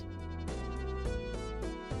boss.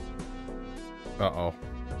 Uh-oh.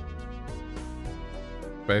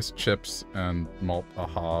 Base chips and malt are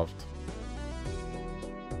halved.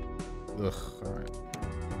 Ugh, alright.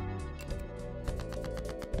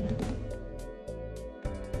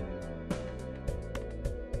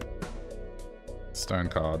 Stone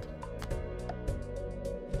card.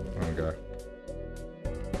 Okay.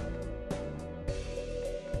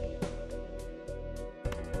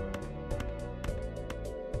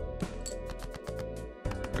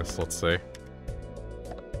 Guess let's see.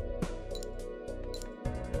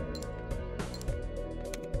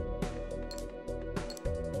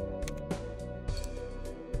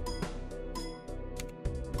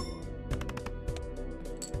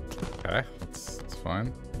 Okay, that's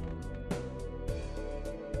fine.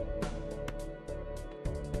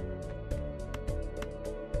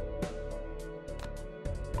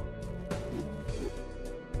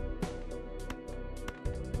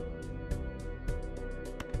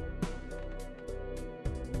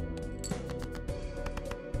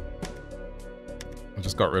 I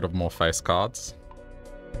just got rid of more face cards.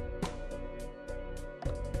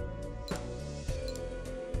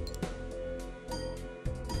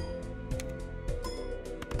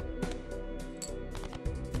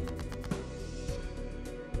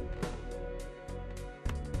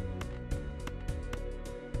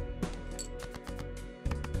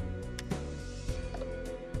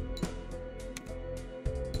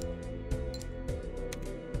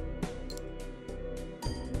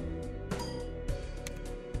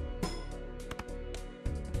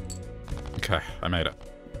 Okay, I made it.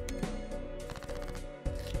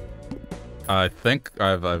 I think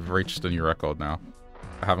I've reached a new record now.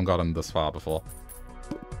 I haven't gotten this far before.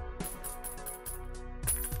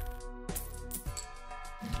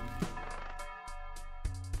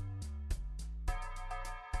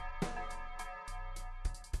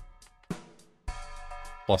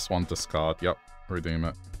 +1 discard, yep, redeem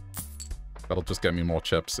it. That'll just get me more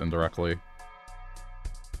chips indirectly.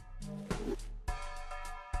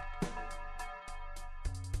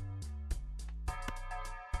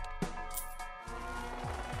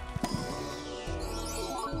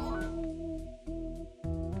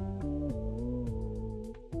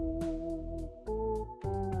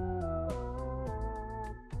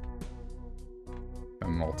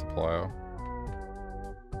 And multiplier.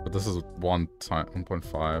 But this is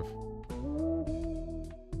 1.5.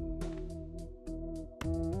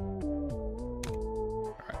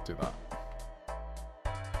 Alright, do that.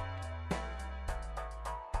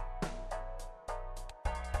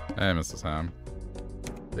 Hey, Mrs. Ham.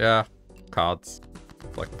 Yeah, cards.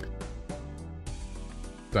 Like,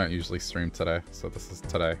 don't usually stream today, so this is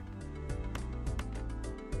today.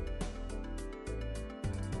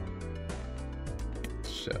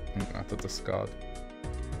 Shit, I'm gonna have to discard.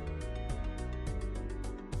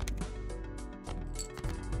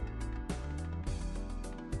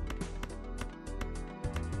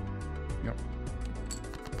 Yep.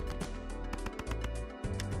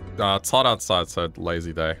 It's hot outside, so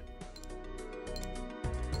lazy day.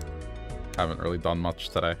 Haven't really done much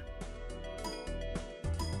today.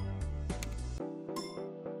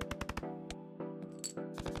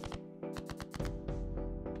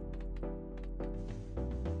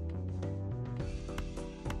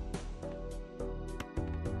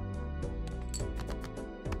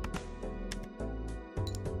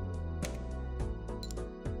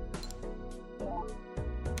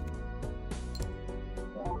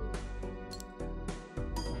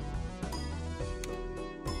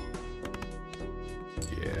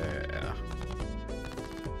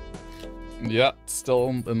 Yeah, still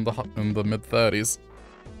in the mid-30s.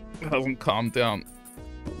 It hasn't calmed down.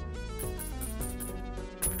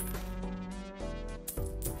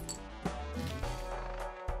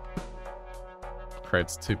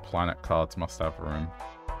 Creates 2 planet cards, must have room.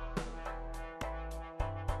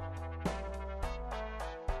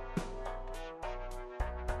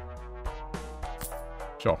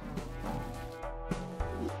 Sure.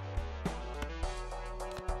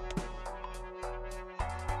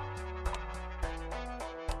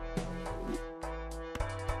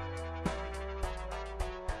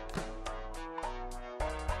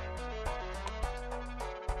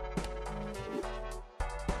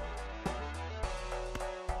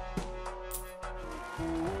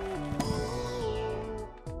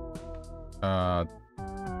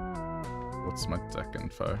 What's my deck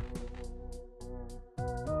info?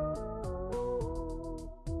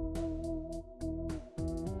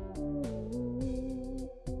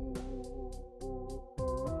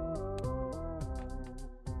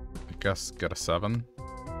 I guess get a 7.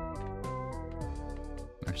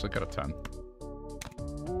 Actually get a 10.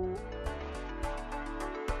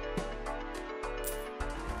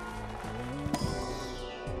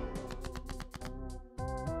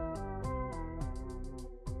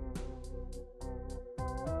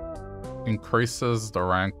 Increases the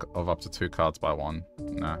rank of up to 2 cards by 1.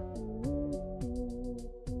 Nah.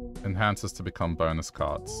 Enhances to become bonus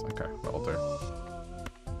cards. Okay, that'll do.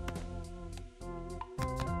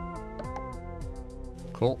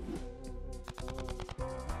 Cool.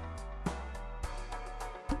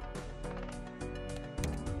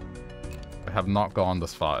 I have not gone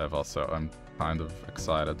this far ever, so I'm kind of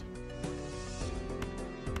excited.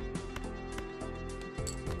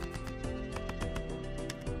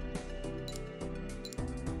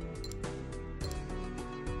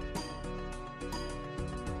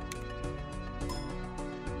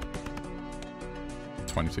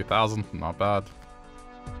 22,000, not bad.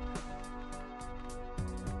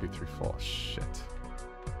 2, 3, 4, shit.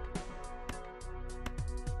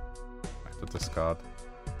 I have to discard.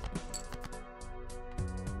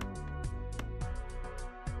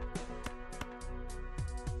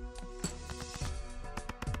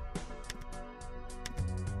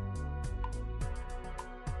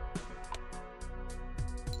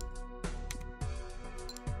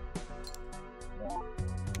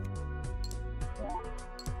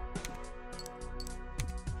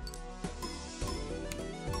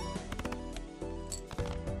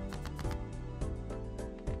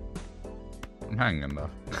 Hanging though.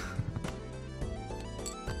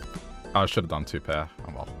 Oh, I should have done 2 pair.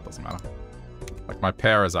 Oh well, doesn't matter. Like my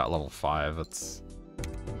pair is at level 5. It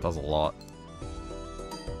does a lot.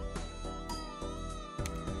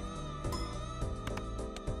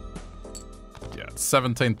 Yeah, it's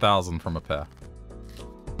 17,000 from a pair.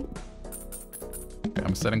 Okay,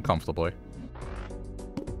 I'm sitting comfortably.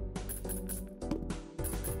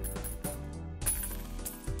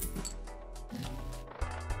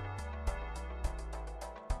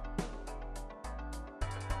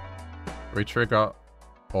 Retrigger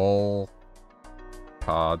all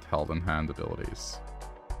card held in hand abilities.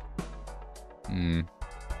 Okay,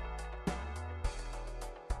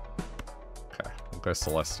 we'll go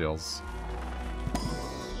Celestials.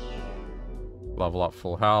 Level up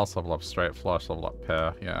full house, level up straight flush, level up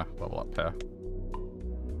pair. Yeah, level up pair.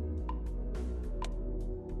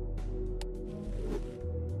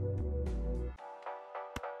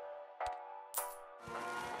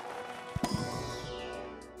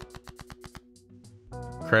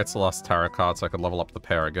 Creates a last tarot card so I could level up the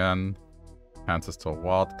pair again. Answers to a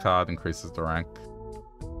wild card, increases the rank.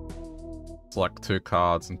 Select 2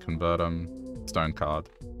 cards and convert them. Stone card.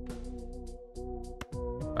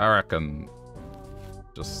 I reckon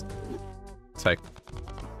just take...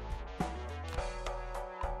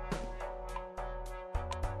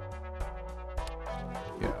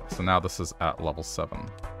 Yeah, so now this is at level 7.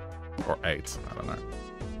 Or 8, I don't know.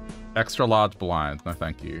 Extra large blind, no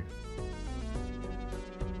thank you.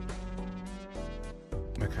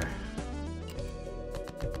 Okay.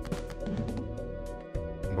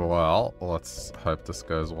 Well, let's hope this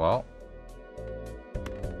goes well.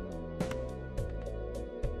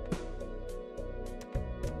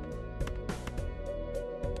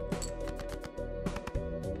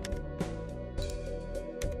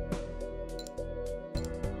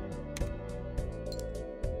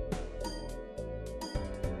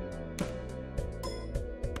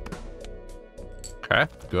 Okay,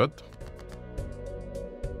 good.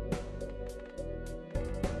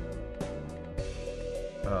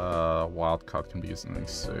 Wild card can be used in any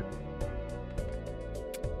suit.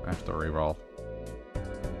 I have to reroll.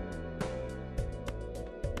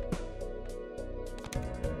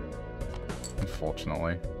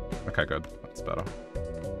 Unfortunately. Okay, good. That's better.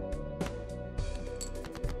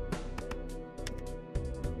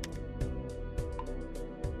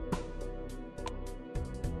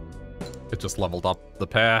 It just leveled up the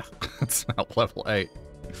pair. It's now level 8.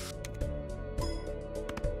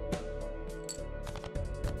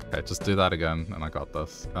 Okay, just do that again, and I got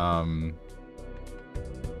this. Oh,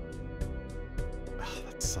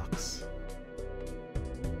 that sucks.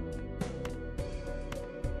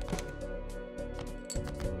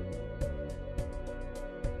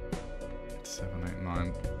 Seven, 8,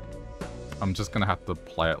 9. I'm just gonna have to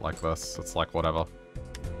play it like this. It's like whatever.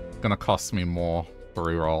 It's gonna cost me more to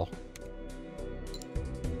reroll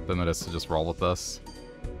than it is to just roll with this.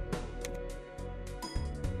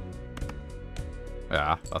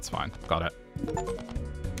 Yeah, that's fine. Got it.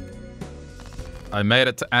 I made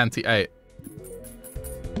it to anti-8.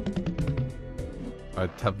 I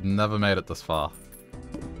have never made it this far.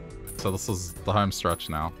 So this is the home stretch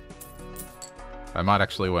now. I might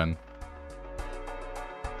actually win.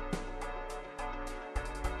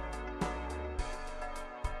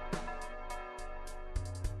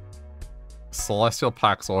 Celestial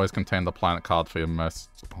packs always contain the planet card for your most...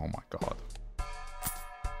 Oh my god.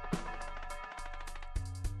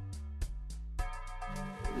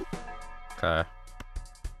 Okay.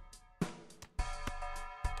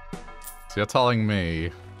 So you're telling me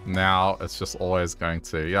now it's just always going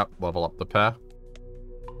to, yep, level up the pair.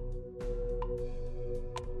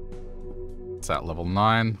 It's at level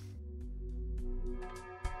 9.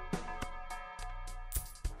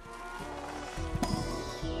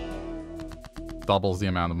 Doubles the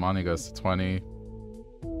amount of money, goes to 20.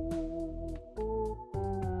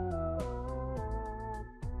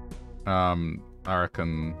 I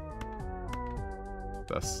reckon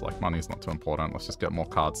this, like, money's not too important. Let's just get more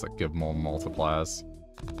cards that give more multipliers.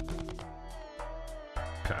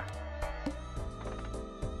 Okay.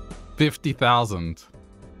 50,000.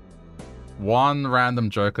 One random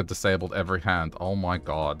joker disabled every hand. Oh my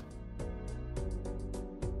god.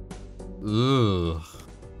 Ugh.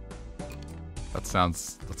 That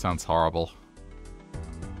sounds horrible.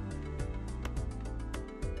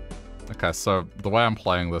 Okay, so the way I'm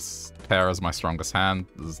playing this, pair is my strongest hand.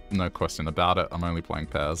 There's no question about it. I'm only playing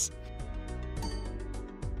pairs.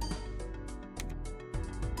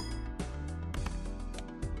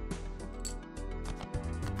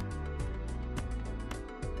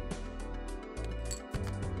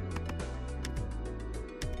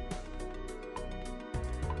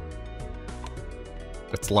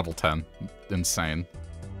 It's level 10. Insane.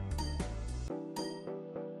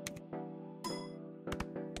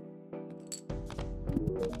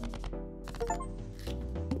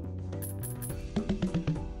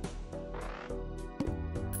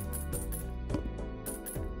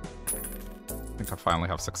 I think I finally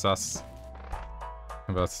have success.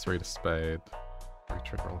 Converts 3 to spade. 3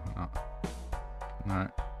 trick roll. No. No.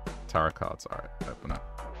 Tarot cards. Alright, open it.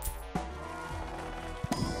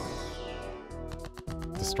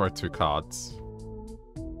 Destroy 2 cards.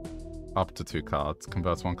 Up to 2 cards.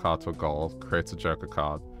 Converts 1 card to a gold. Creates a joker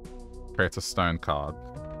card. Creates a stone card.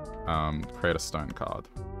 Create a stone card.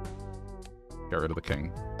 Get rid of the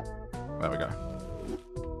king. There we go.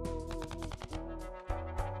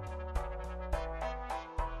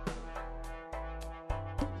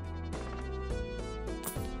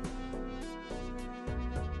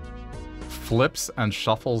 Flips and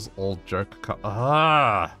shuffles all joker cards.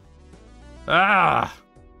 Ah! Ah!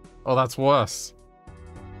 Oh, that's worse.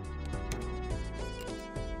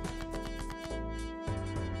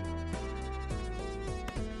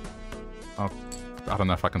 Oh, I don't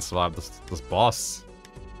know if I can survive this boss.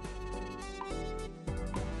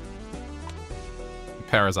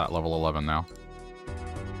 Pair is at level 11 now.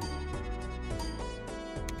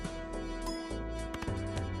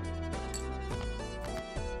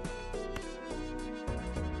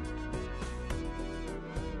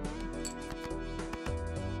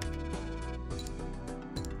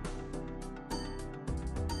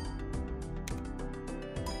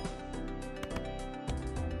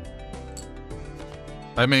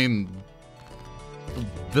 I mean,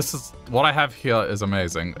 this is what I have here is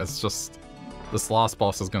amazing. It's just this last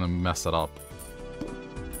boss is gonna mess it up.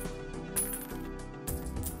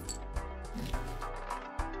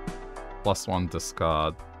 +1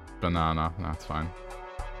 discard banana. That's fine.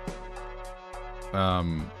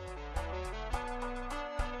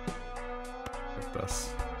 Get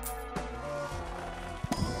this.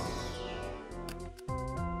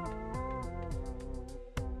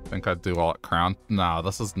 Think I'd do all at crown. Nah,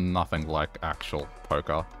 this is nothing like actual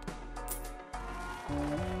poker.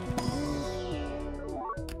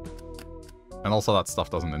 And also that stuff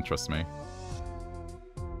doesn't interest me.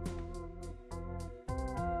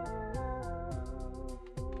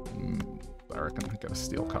 I reckon I get a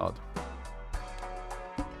steel card.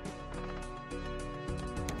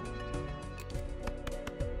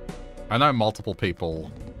 I know multiple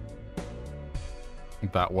people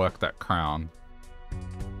that worked at Crown.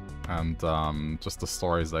 And just the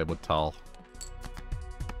stories they would tell.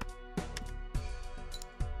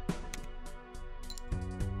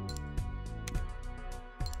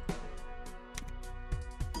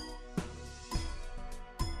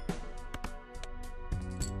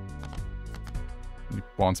 You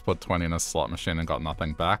once put 20 in a slot machine and got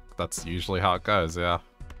nothing back. That's usually how it goes, yeah.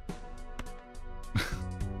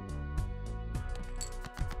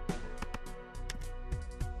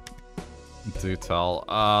 Do tell.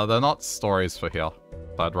 They're not stories for here.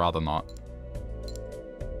 But I'd rather not.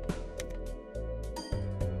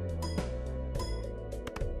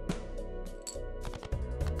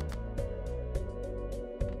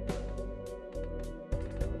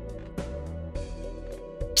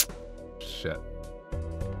 Shit.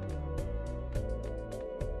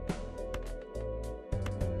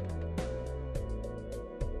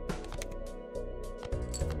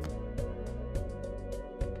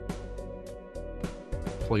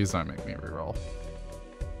 Please don't make me reroll.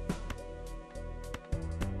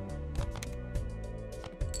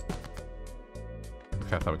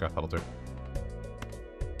 Okay, there we go. That'll do.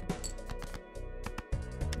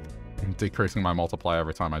 I'm decreasing my multiplier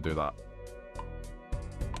every time I do that.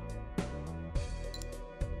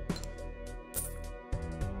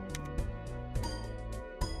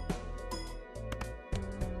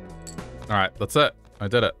 Alright, that's it. I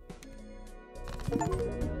did it.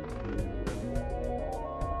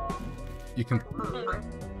 You can...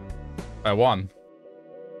 I won.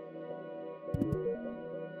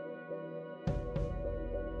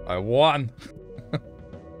 I won!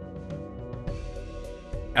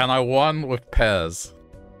 And I won with pairs.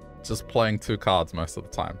 Just playing 2 cards most of the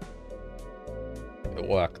time. It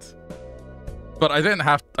worked. But I didn't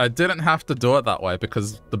have to do it that way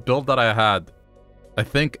because the build that I had, I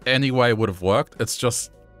think any way would have worked. It's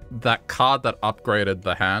just that card that upgraded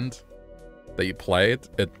the hand that you played,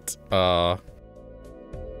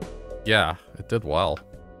 yeah, it did well.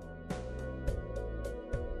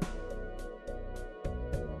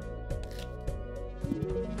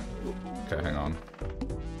 Okay, hang on.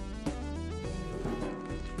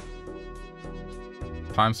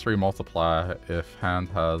 ×3 multiplier if hand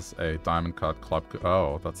has a diamond card, club.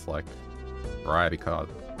 Oh, that's like variety card.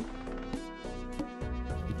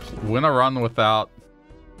 Win a run without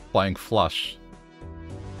playing flush.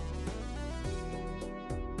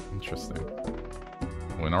 Interesting.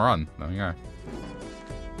 Win a run. There you go.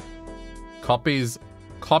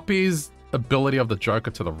 Copies ability of the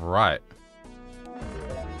Joker to the right.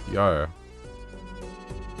 Yo.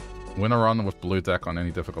 Win a run with blue deck on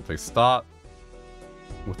any difficulty. Start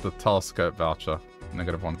with the telescope voucher.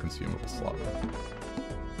 -1 consumable slot.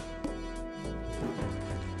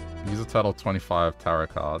 Use a total of 25 tarot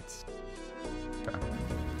cards. Okay.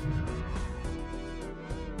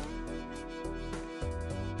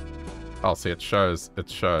 Oh, see, it shows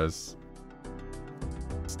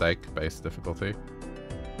stake-based difficulty.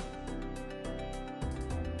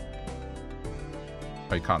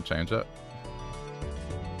 Oh, you can't change it?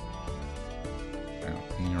 Hang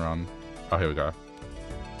on, new run. Oh, here we go.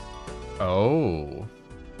 Oh.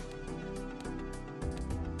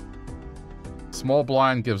 Small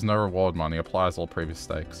blind gives no reward money, applies all previous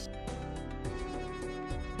stakes.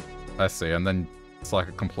 I see, and then it's like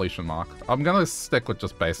a completion mark. I'm gonna stick with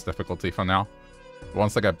just base difficulty for now.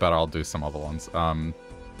 Once I get better, I'll do some other ones.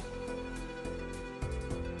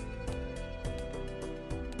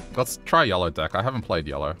 Let's try yellow deck. I haven't played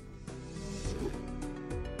yellow.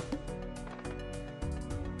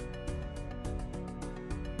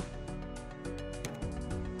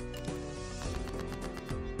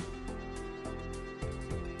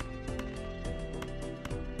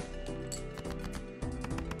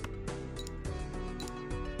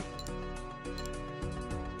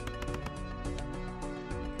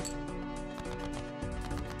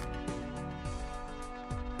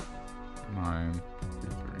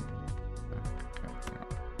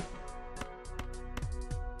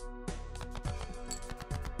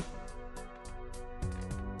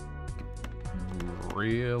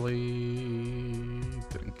 Really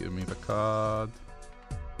didn't give me the card.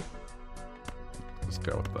 Just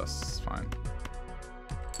go with this, it's fine.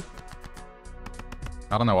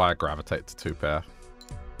 I don't know why I gravitate to 2 pair.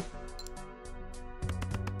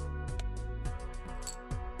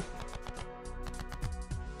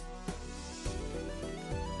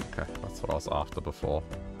 Okay, that's what I was after before.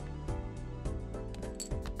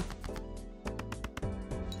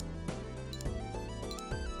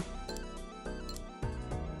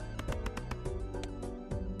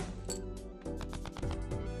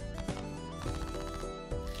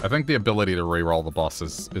 I think the ability to reroll the boss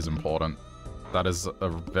is important. That is a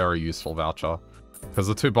very useful voucher. Because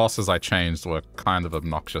the 2 bosses I changed were kind of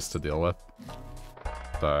obnoxious to deal with.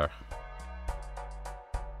 So...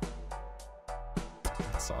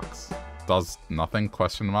 it sucks. Does nothing?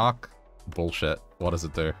 Question mark? Bullshit. What does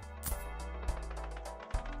it do?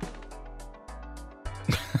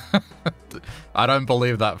 I don't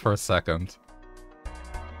believe that for a second.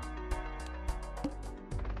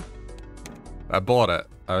 I bought it.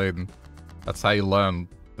 I mean, that's how you learn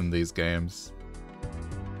in these games.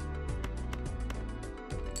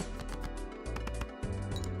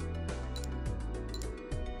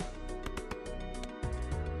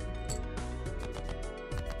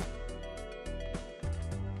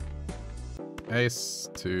 Ace,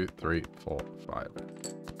 2, 3, 4, 5.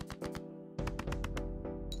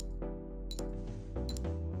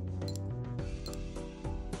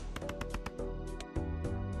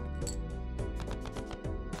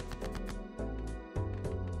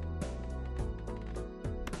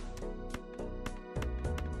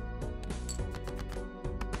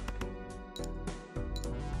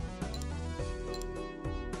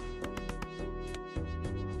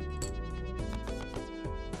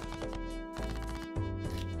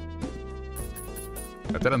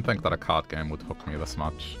 I didn't think that a card game would hook me this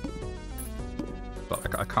much.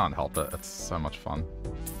 But I can't help it, it's so much fun.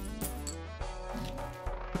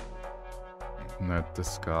 No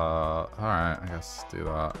discard. Alright, I guess do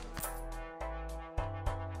that.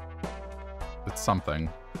 It's something.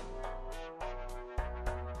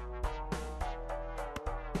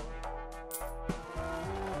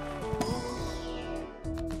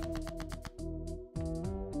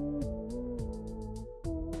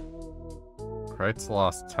 Creates the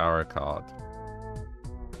last tarot card.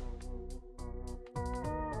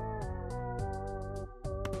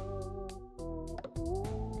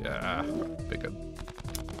 Yeah, figured.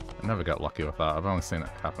 I never get lucky with that. I've only seen it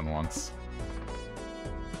happen once.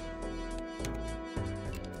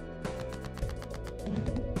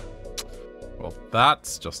 Well,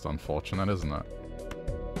 that's just unfortunate, isn't it?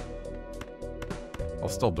 I'll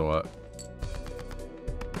still do it.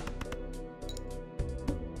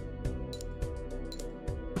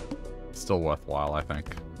 Still worthwhile, I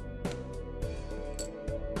think.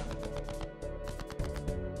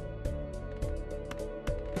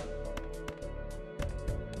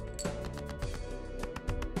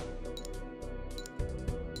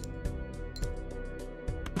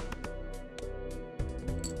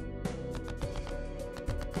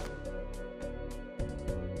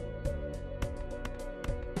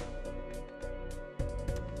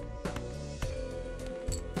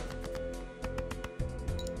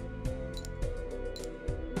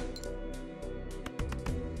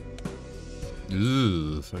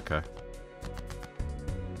 Okay.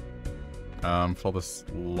 For this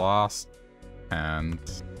last hand...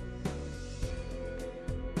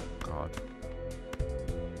 God.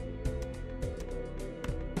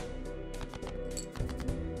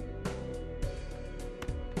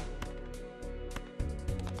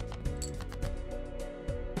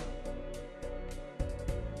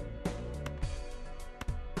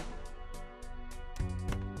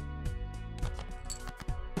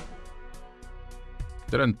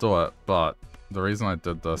 Didn't do it, but the reason I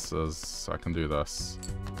did this is so I can do this.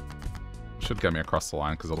 Should get me across the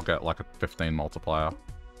line because it'll get like a 15 multiplier.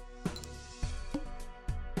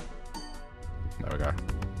 There we go.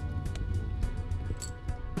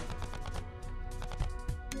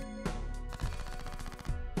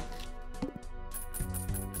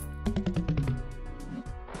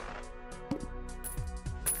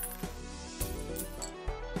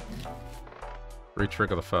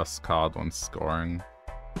 Re-trigger the first card when scoring.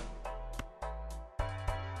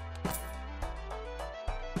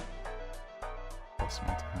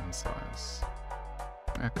 Size.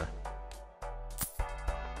 Okay.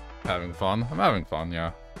 Having fun. I'm having fun,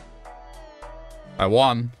 yeah. I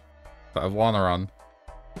won. But I've won a run.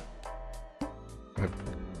 I've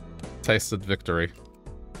tasted victory.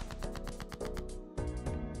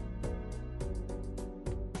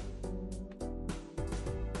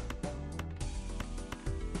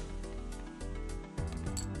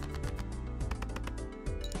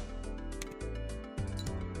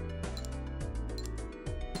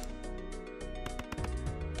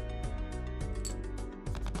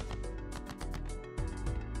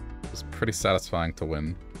 Pretty satisfying to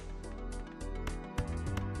win.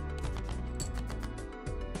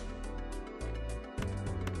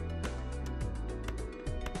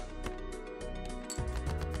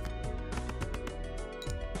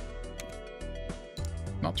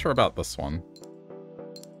 Not sure about this one.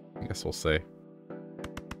 I guess we'll see.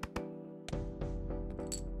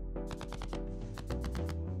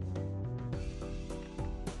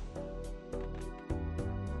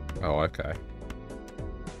 Oh, okay.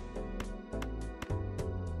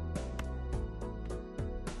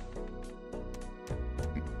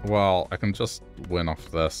 Well, I can just win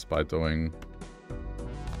off this by doing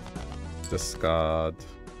discard,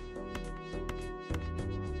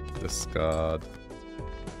 discard.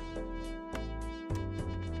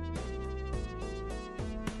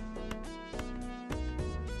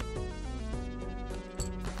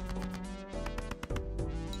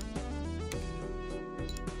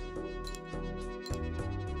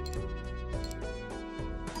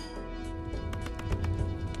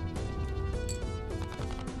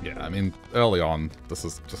 I mean, early on, this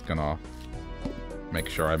is just gonna make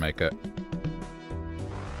sure I make it.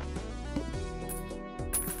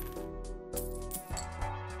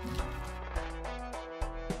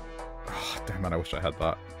 Oh, damn it, I wish I had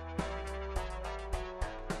that.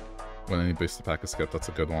 When any booster pack is skipped, that's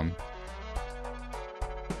a good one.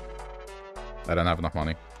 I don't have enough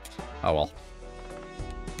money. Oh well.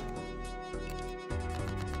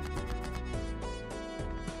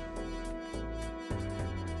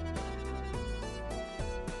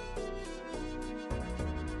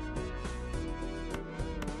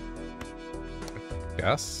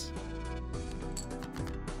 Guess.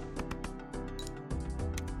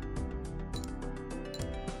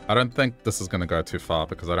 I don't think this is going to go too far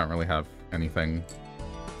because I don't really have anything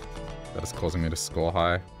that is causing me to score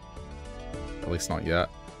high. At least not yet.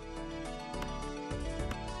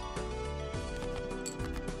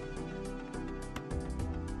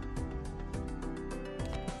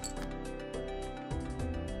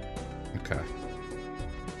 Okay.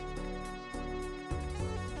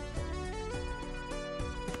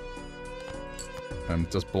 I'm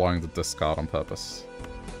just blowing the discard on purpose.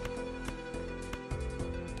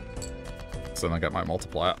 So then I get my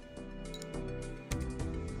multiplier.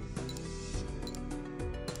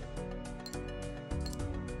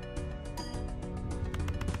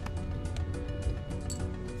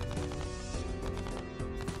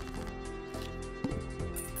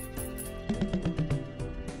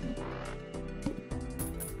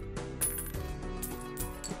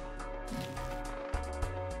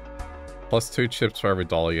 Plus 2 chips for every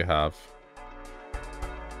dollar you have.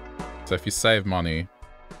 So if you save money...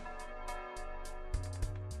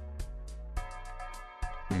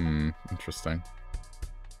 interesting.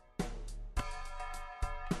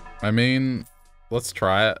 I mean, let's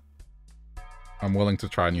try it. I'm willing to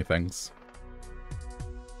try new things.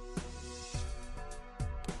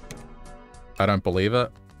 I don't believe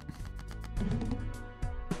it.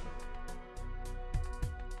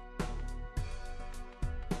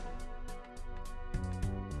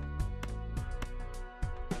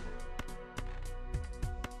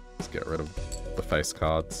 Let's get rid of the face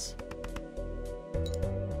cards.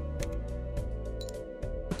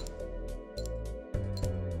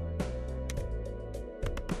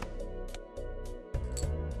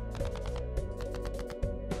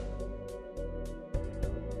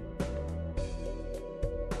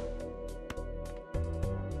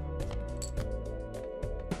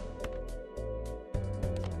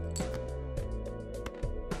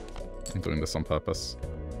 Doing this on purpose.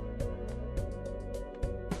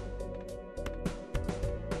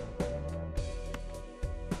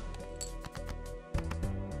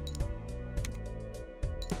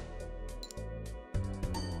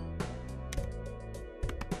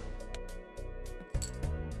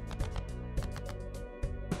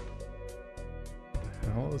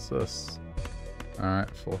 The hell is this?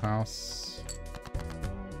 Alright, full house.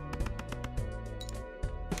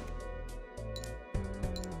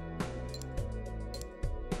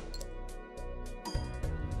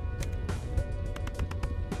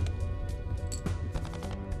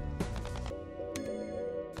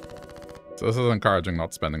 So this is encouraging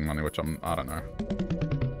not spending money, which I don't know.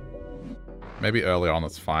 Maybe early on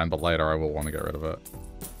it's fine, but later I will want to get rid of it.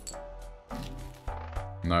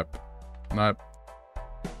 Nope. Nope.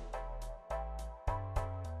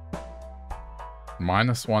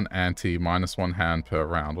 -1 ante, -1 hand per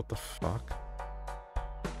round. What the fuck?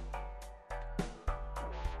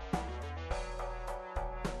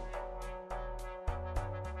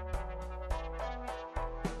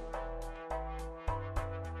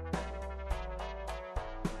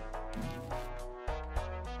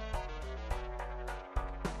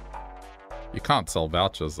 Can't sell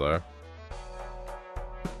vouchers though.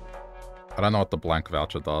 I don't know what the blank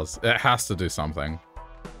voucher does. It has to do something.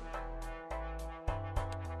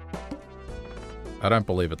 I don't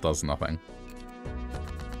believe it does nothing.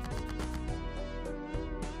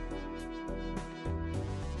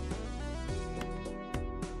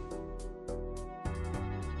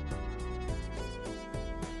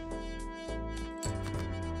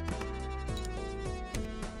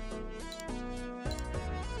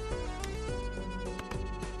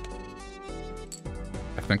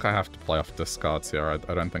 I think I have to play off discards here. I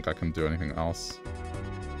don't think I can do anything else.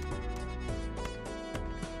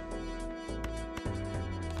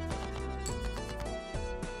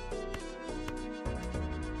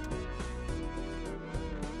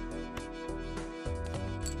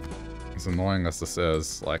 As annoying as this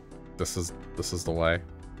is, like, this is the way.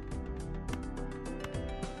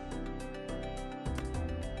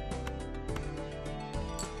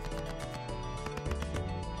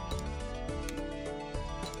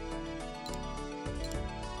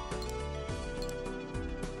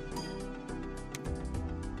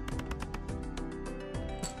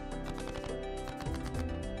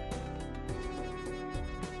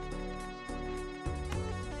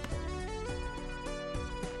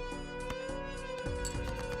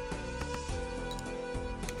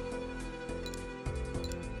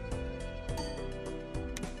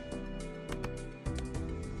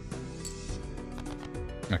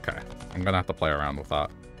 Okay, I'm gonna have to play around with that.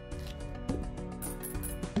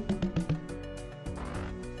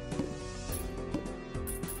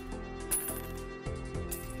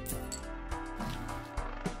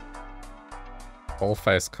 All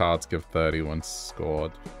face cards give 30 when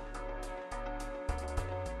scored.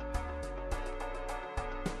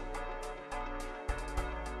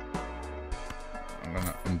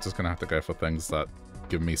 I'm just gonna have to go for things that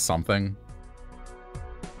give me something.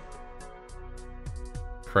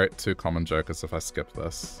 Create 2 common jokers if I skip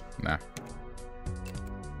this. Nah.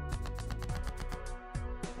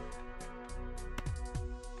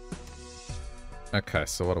 Okay,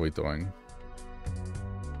 so what are we doing?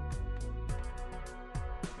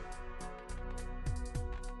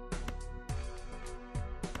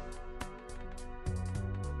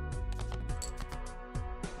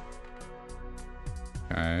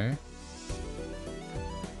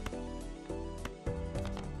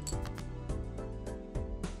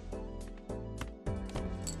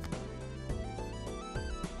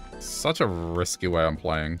 such a risky way I'm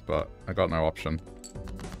playing, but I got no option.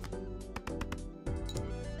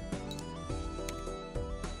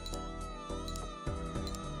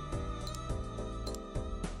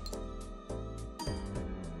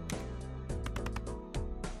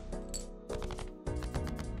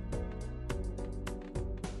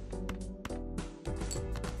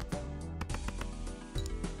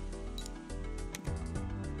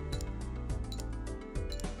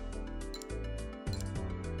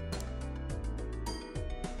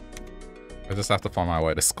 I just have to find my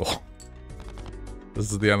way to score.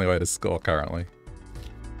 This is the only way to score currently.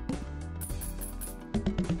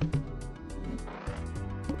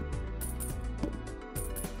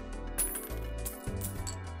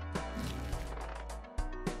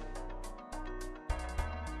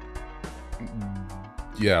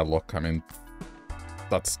 Yeah, look, I mean,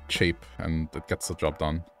 that's cheap and it gets the job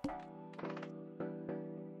done.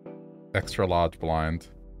 Extra large blind.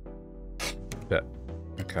 Yeah,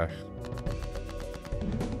 okay.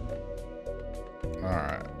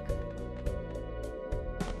 Alright.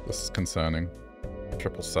 This is concerning.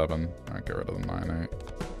 777. Alright, get rid of the 9-8.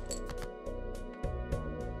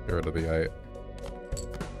 Get rid of the 8.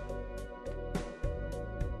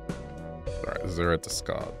 Alright, 0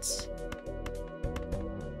 discards.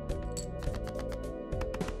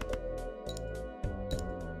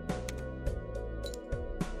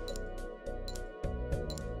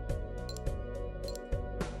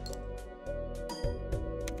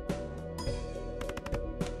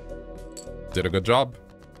 Did a good job.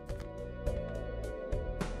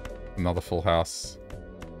 Another full house.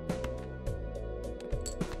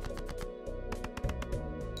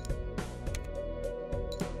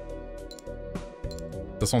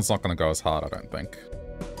 This one's not going to go as hard, I don't think.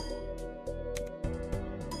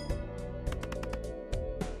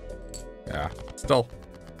 Yeah, still.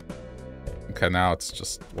 Okay, now it's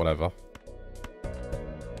just whatever.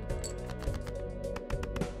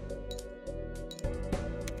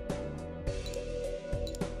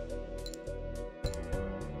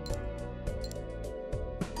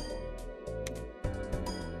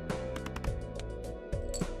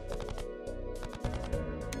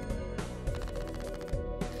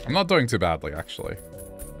 I'm not doing too badly, actually.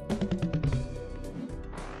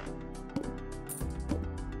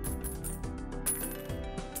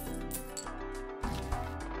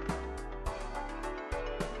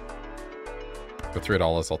 For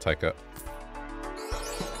 $3, I'll take it.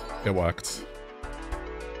 It worked.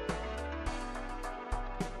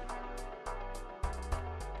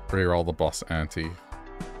 Reroll the boss ante.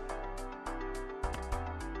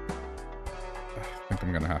 I think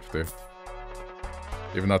I'm gonna have to.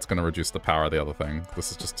 Even though it's going to reduce the power of the other thing.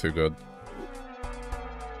 This is just too good.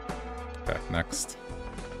 Okay, next.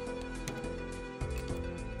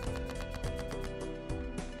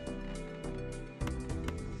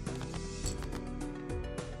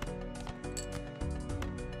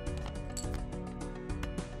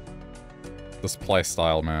 This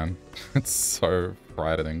playstyle, man. It's so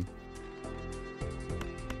frightening.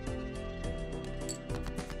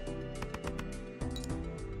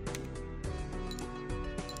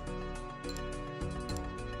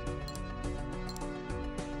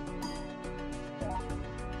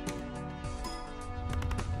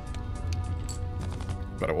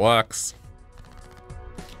 But it works.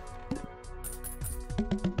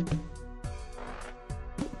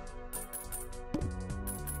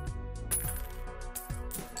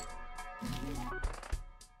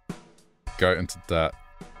 Go into debt.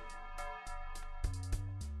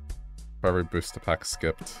 For every booster pack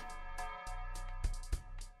skipped.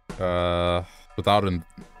 Without an...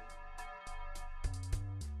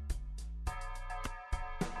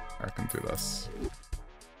 I can do this.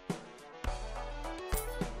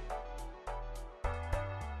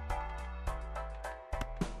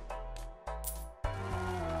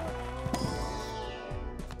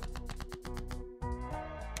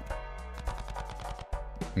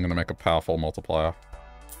 I'm gonna make a powerful multiplier.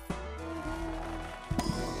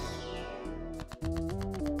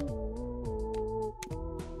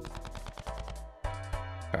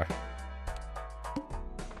 Okay.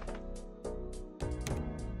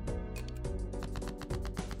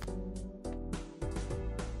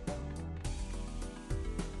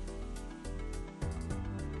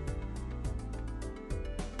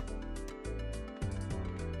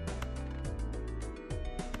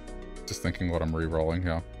 Just thinking what I'm re-rolling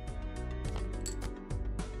here.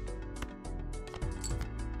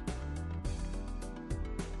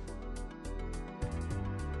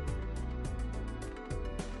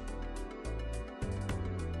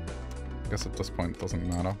 Guess at this point it doesn't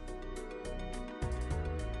matter.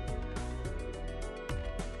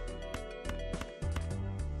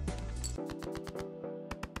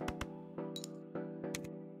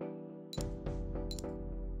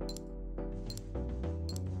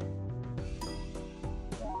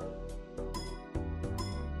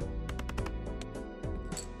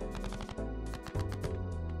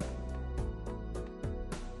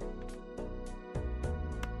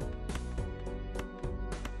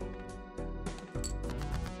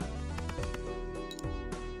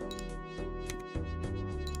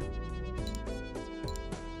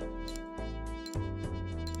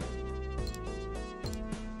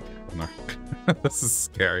 This is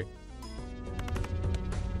scary.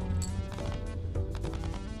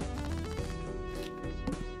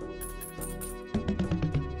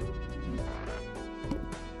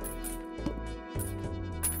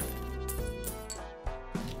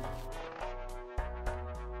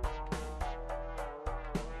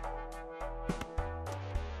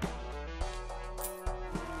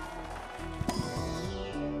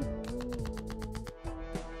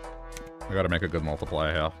 I gotta make a good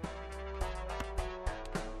multiplier here.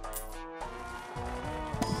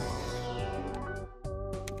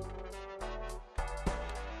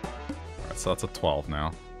 Alright, so that's a 12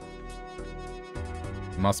 now.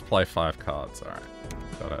 Must play 5 cards. Alright,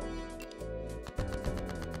 got it.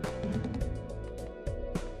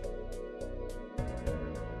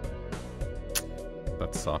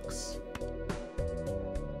 That sucks.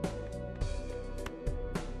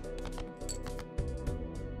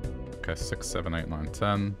 Okay, 6, 7, 8, 9,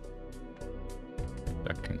 10.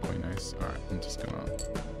 Jack, king, queen, ace. Alright, I'm just gonna...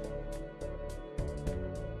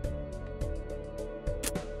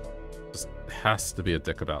 Just has to be a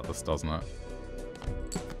dick about this, doesn't it?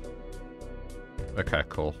 Okay,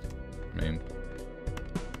 cool. I mean...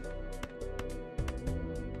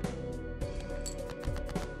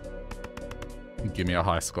 Give me a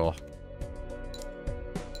high score.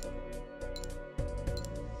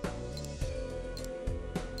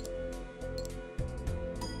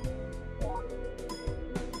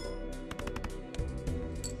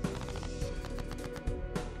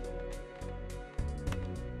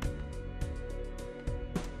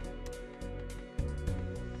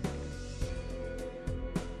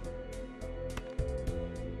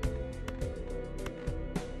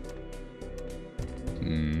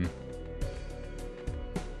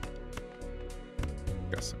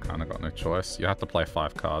 Choice. You have to play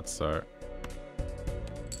 5 cards, so...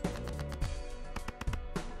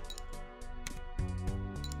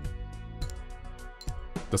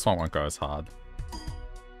 This one won't go as hard.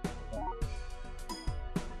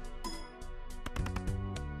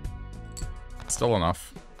 Still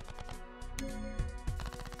enough.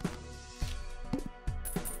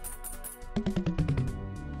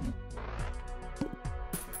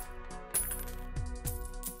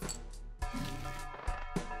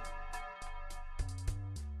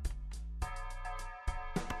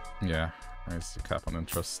 Yeah, raise the cap on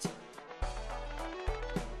interest.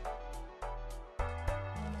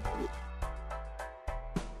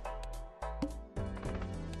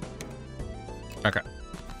 Okay.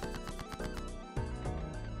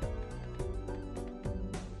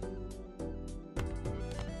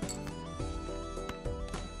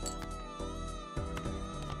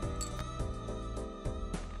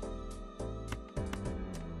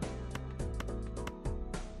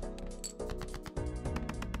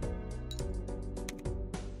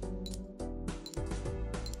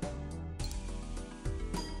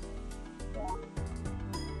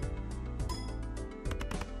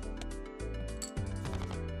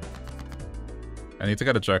 I need to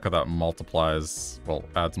get a joker that multiplies, well,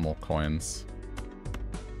 adds more coins.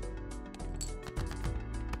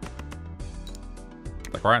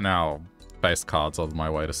 Like right now, base cards are my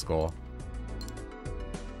way to score.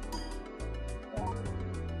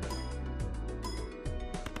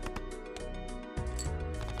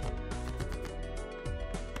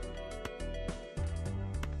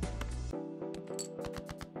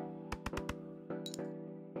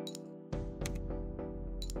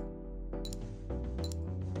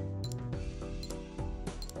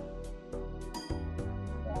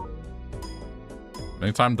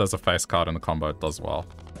 Anytime there's a face card in the combo, it does well.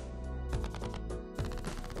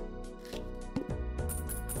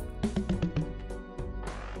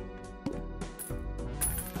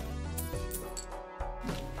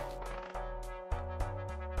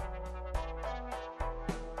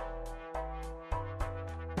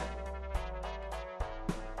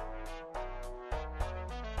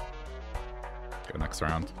 Go next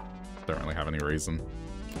round. Don't really have any reason.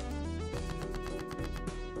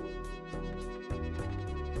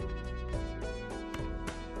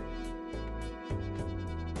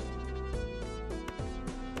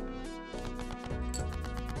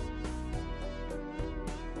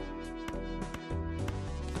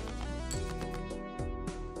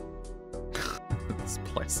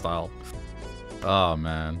 Style. Oh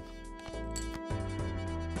man.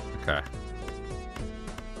 Okay.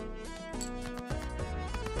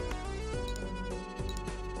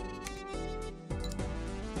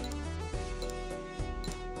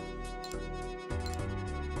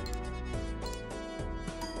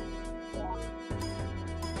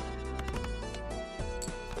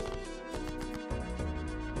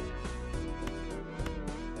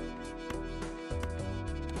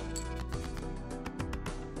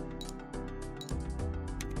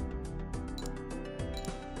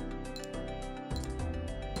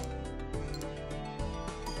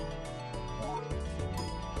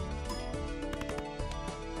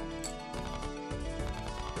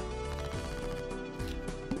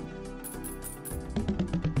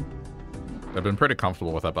 They've been pretty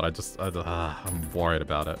comfortable with it, but I'm worried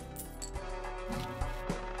about it.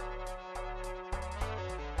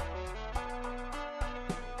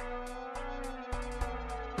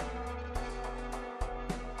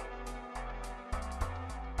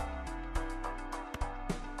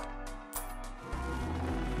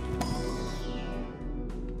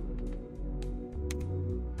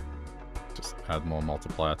 Just add more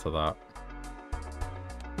multiplier to that.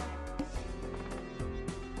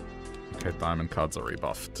 Okay, diamond cards are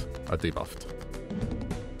debuffed.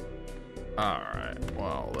 Alright,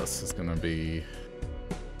 well, this is gonna be...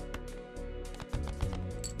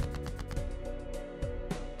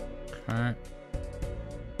 Okay.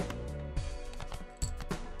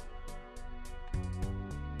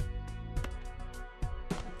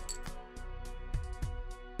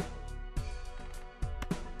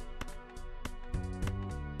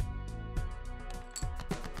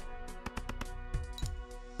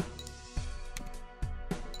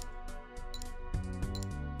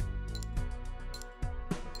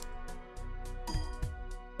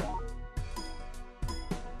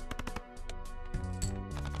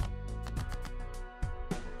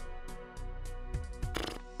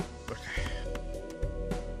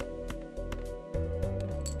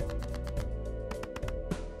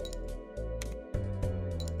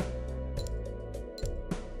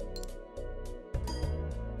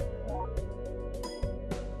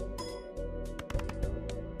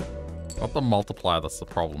 Not the multiplier that's the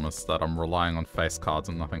problem, is that I'm relying on face cards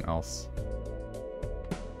and nothing else.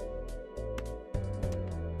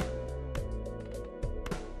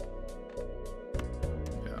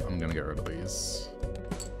 Yeah, I'm gonna get rid of these.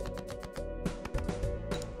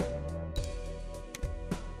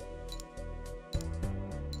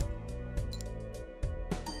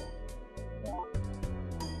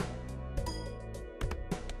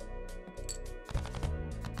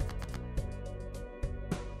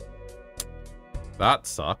 That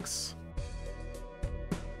sucks.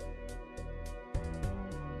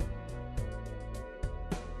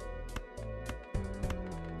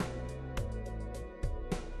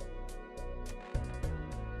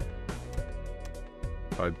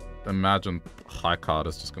 I imagine high card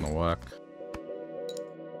is just gonna work.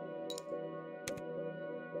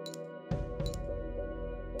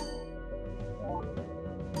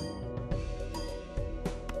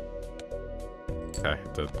 Okay,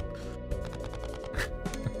 it did.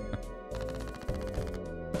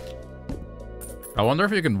 I wonder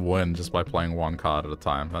if you can win just by playing one card at a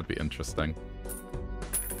time. That'd be interesting.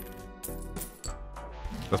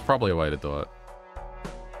 There's probably a way to do it.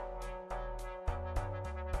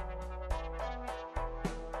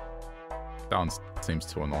 That one seems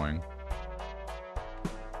too annoying.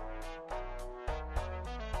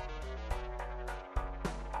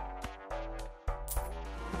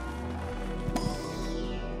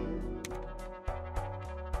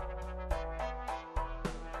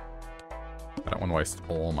 Waste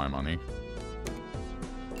all my money.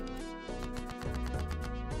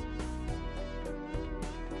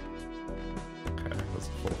 Okay, there's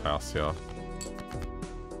a full house here.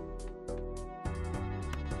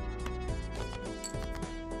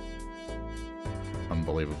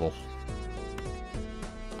 Unbelievable.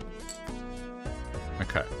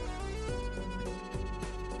 Okay.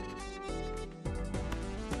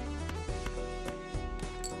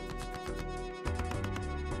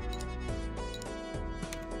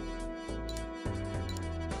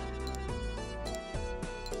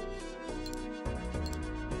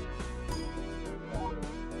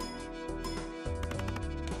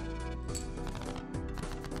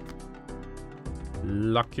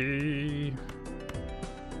 Lucky.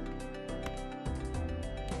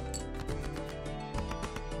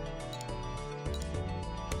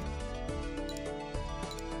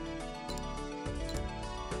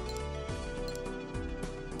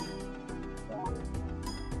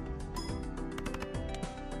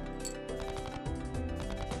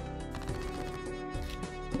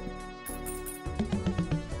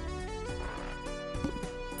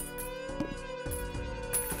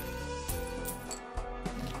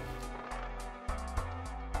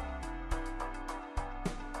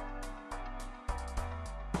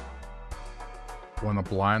 When a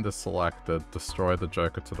blind is selected, destroy the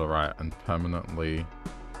joker to the right and permanently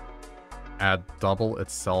add double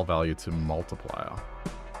its cell value to multiplier.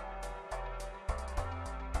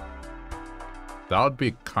 That would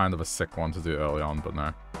be kind of a sick one to do early on, but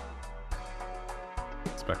no.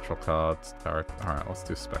 Spectral cards, tarot. Alright, let's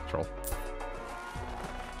do spectral.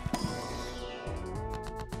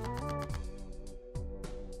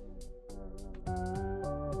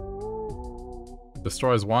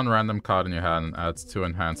 Destroys one random card in your hand and adds 2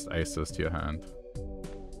 enhanced aces to your hand.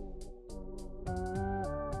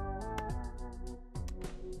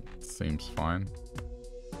 Seems fine.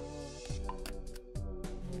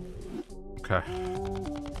 Okay.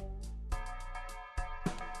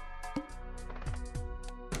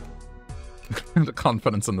 The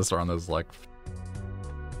confidence in this run is like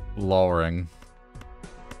lowering.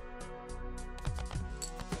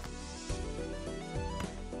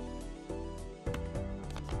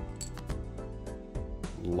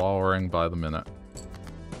 Lowering by the minute.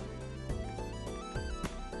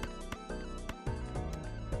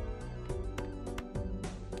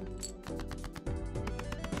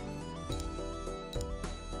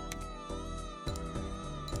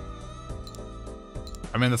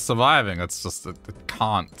 I mean, it's surviving, it's just, it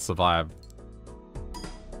can't survive.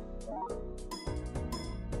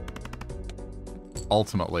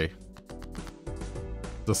 Ultimately.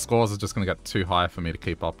 The scores are just gonna get too high for me to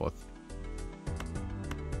keep up with.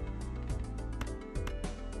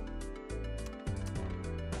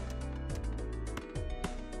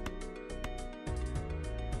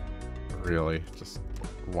 Really, just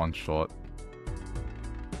one short.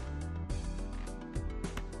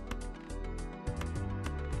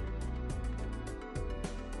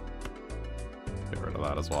 Get rid of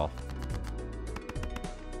that as well.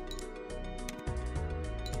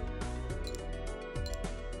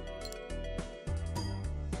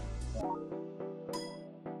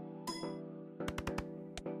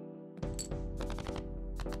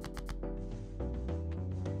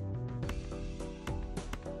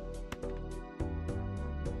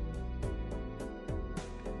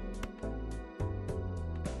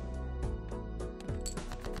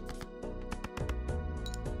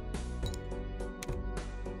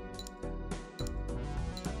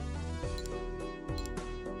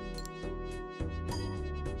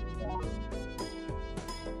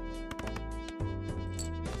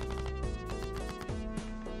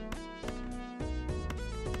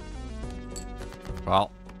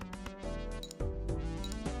 Well,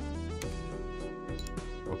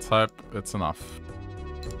 let's hope it's enough.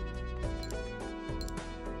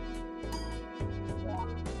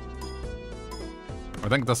 I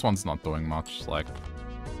think this one's not doing much, like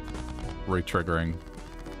re-triggering.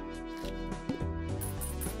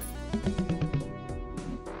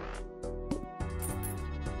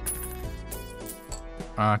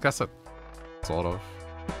 I guess it sort of.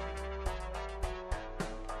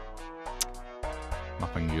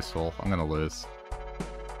 Nothing useful. I'm gonna lose.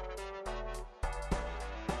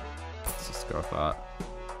 Let's just go with that.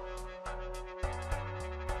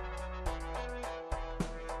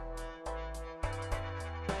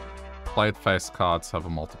 Played face cards have a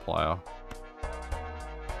multiplier.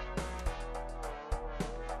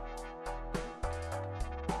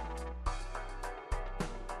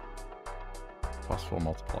 +4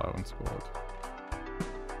 multiplier when scored.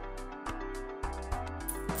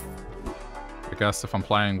 I guess if I'm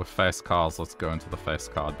playing with face cards, let's go into the face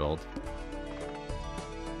card build.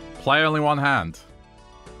 Play only one hand.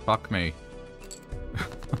 Fuck me.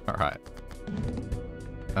 Alright.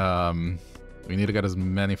 We need to get as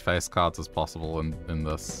many face cards as possible in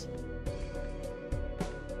this.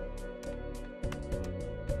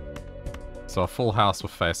 So a full house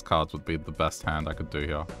with face cards would be the best hand I could do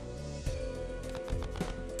here.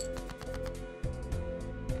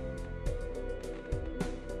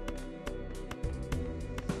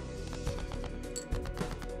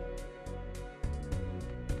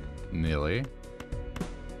 Nearly.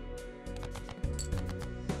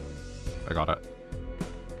 I got it.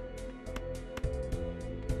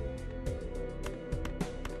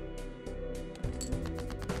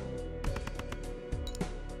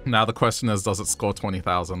 Now the question is, does it score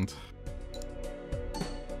 20,000?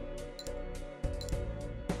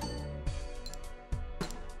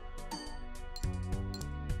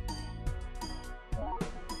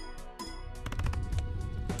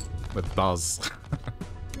 It does.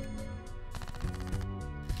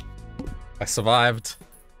 I survived.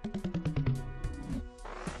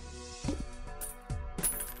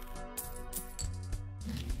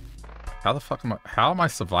 How the fuck am I? How am I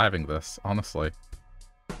surviving this, honestly?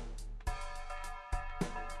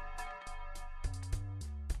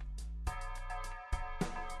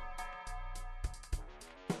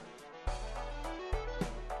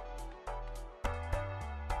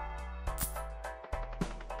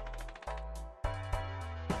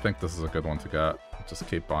 I think this is a good one to get. Just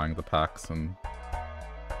keep buying the packs and...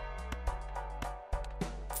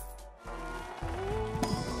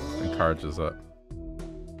 encourages it.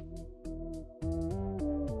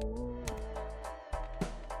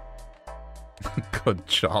 Good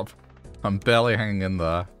job. I'm barely hanging in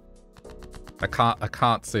there. I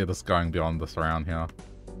can't see this going beyond this round here.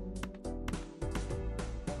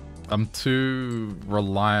 I'm too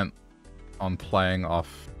reliant on playing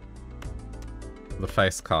off the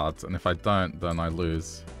face cards, and if I don't, then I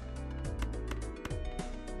lose.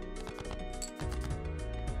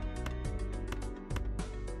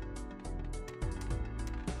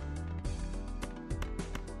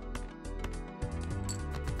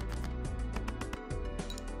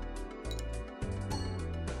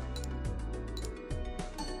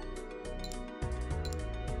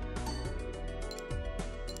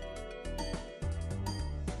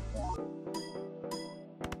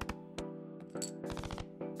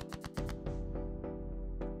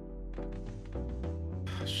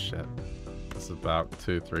 Shit. This is about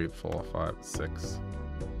 2, 3, 4, 5, 6.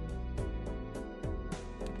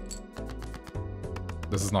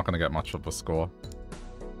 This is not going to get much of a score.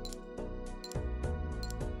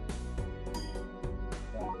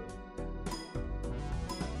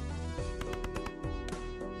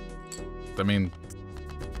 I mean,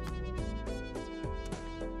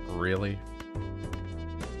 really?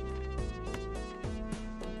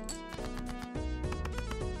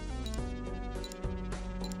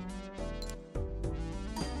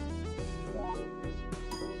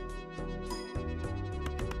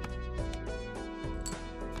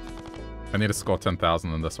 I need to score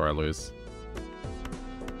 10,000 in this or I lose.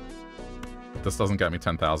 If this doesn't get me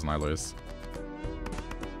 10,000, I lose.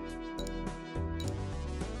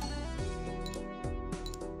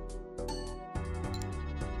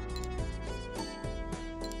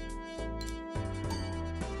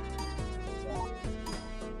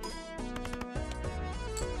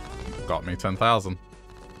 Got me 10,000.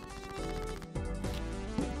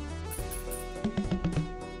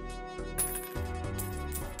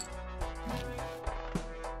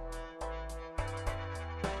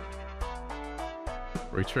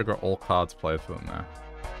 Retrigger all cards played for them now.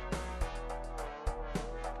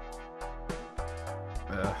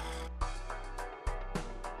 Ugh.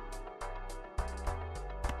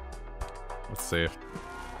 Let's see if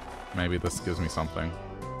maybe this gives me something.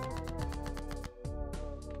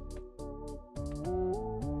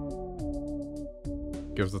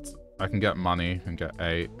 Gives it. I can get money and get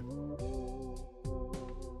 8.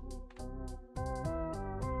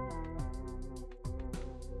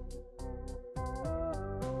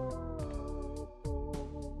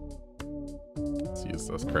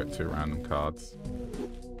 Let's create 2 random cards.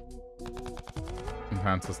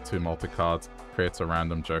 Enhances 2 multi-cards. Creates a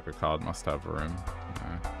random joker card. Must have room.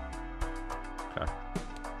 Okay.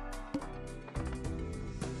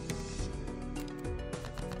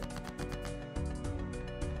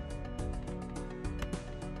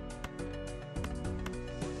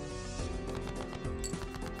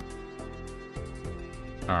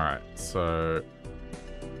 Alright, so...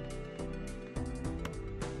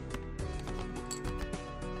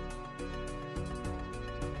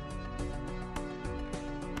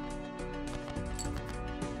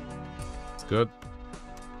 Good.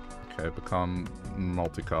 Okay, become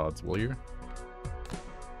multi-cards, will you?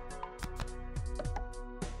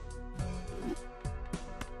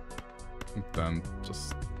 Then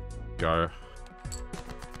just go.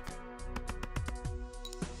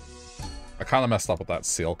 I kind of messed up with that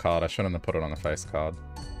seal card. I shouldn't have put it on a face card.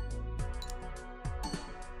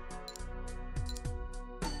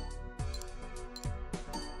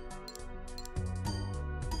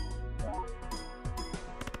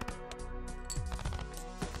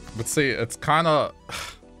 But see, it's kind of...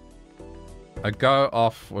 I go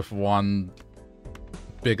off with one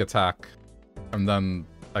big attack, and then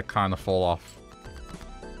I kind of fall off.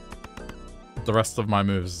 The rest of my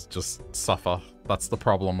moves just suffer. That's the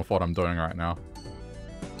problem with what I'm doing right now.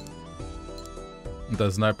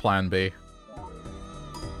 There's no plan B.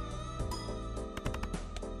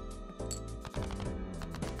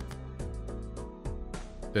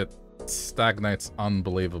 It stagnates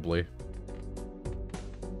unbelievably.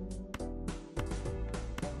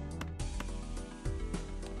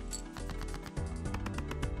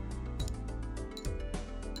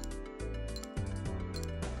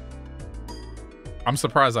 I'm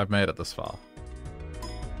surprised I've made it this far.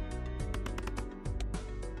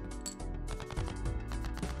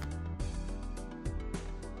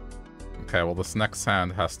 Okay, well this next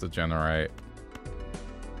hand has to generate...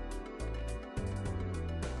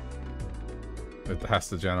 It has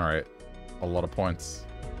to generate a lot of points.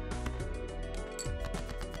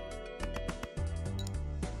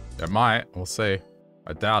 It might, we'll see.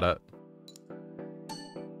 I doubt it.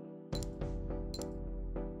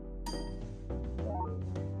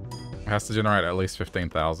 It has to generate at least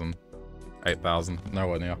 15,000. 8,000.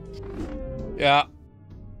 Nowhere near. Yeah.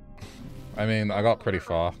 I mean, I got pretty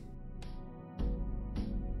far.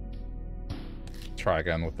 Try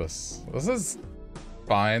again with this. This is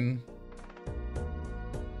fine.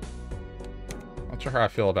 Not sure how I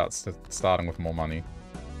feel about starting with more money.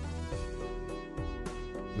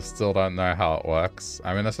 Just still don't know how it works.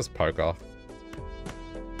 I mean, this is poker.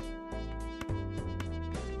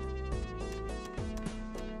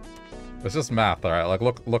 It's just math, alright? Like,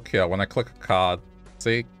 look here. When I click a card,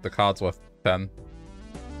 see? The card's worth 10.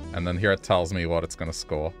 And then here it tells me what it's gonna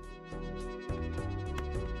score.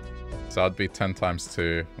 So that'd be 10 times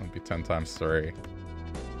 2. That'd be 10 times 3.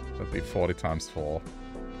 That'd be 40 times 4.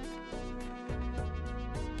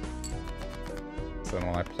 So then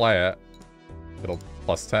when I play it, it'll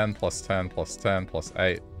plus 10, plus 10, plus 10, plus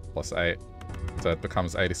 8, plus 8. So it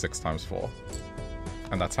becomes 86 times 4.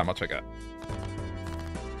 And that's how much I get.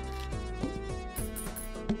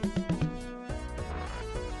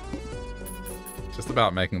 Just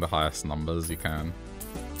about making the highest numbers you can.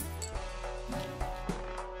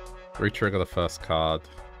 Re-trigger the first card.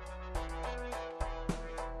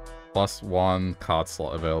 Plus 1 card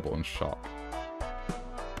slot available in shop.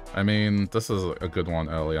 I mean, this is a good one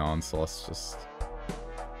early on, so let's just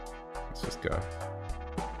go.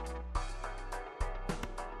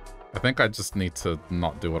 I think I just need to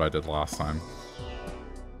not do what I did last time.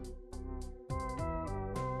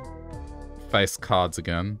 Face cards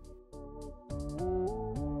again.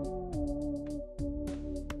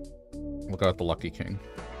 We'll go with the Lucky King.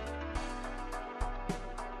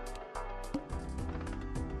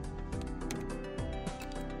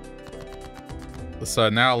 So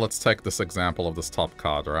now let's take this example of this top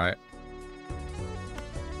card, right?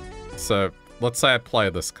 So let's say I play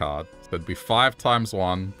this card. So it'd be 5 times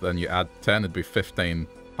 1, then you add 10, it'd be 15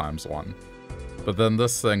 times 1. But then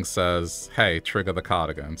this thing says, hey, trigger the card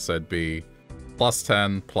again. So it'd be plus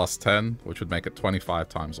 10, which would make it 25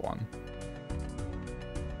 times 1.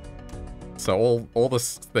 So all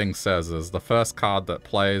this thing says is the first card that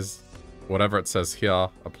plays, whatever it says here,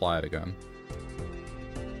 apply it again.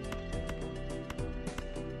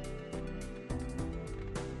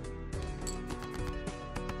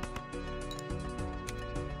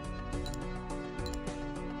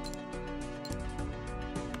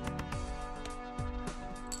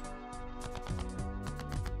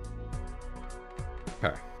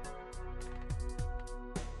 Okay.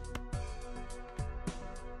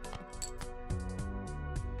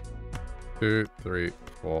 Two, 3,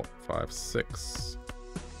 4, 5, 6.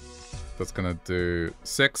 That's gonna do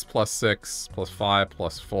 6 plus 6 plus 5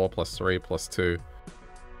 plus 4 plus 3 plus 2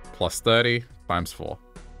 plus 30 times 4.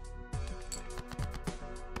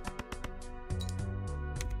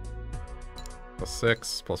 Plus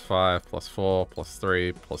 6 plus 5 plus 4 plus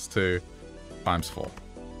 3 plus 2 times 4.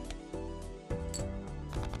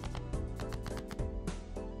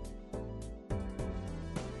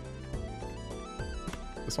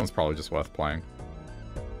 This one's probably just worth playing.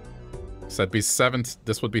 So it'd be 7.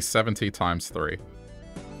 This would be 70 times 3.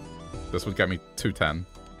 This would get me 210.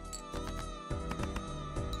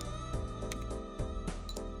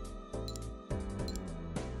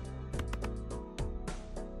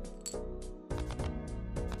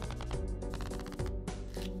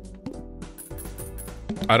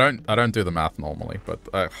 I don't do the math normally, but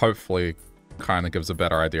hopefully kind of gives a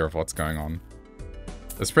better idea of what's going on.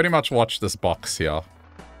 Let's pretty much watch this box here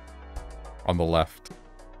on the left.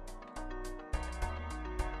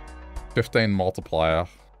 15 multiplier.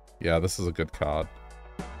 Yeah, this is a good card.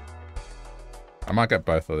 I might get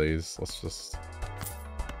both of these. Let's just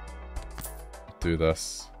do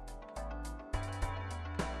this.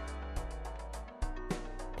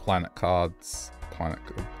 Planet cards.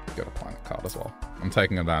 Get a planet card as well. I'm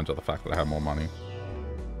taking advantage of the fact that I have more money.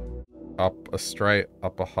 Up a straight,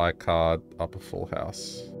 up a high card, up a full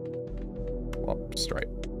house. Up straight.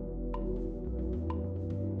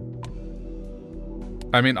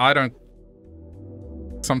 I mean, I don't...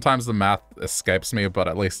 Sometimes the math escapes me, but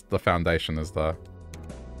at least the foundation is there.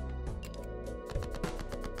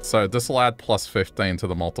 So this will add plus 15 to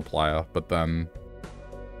the multiplier, but then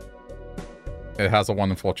it has a 1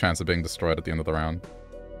 in 4 chance of being destroyed at the end of the round.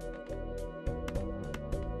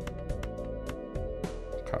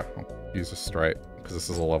 Okay, I'll use a straight, because this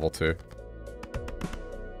is a level 2.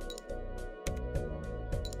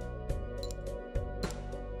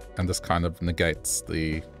 And this kind of negates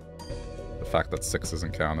the fact that 6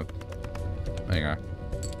 isn't counted. There you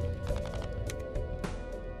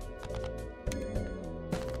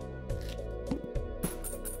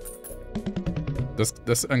go.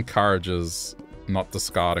 This encourages not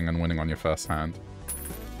discarding and winning on your first hand.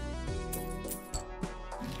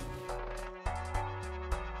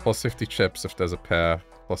 Plus 50 chips if there's a pair.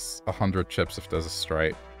 Plus 100 chips if there's a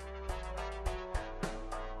straight.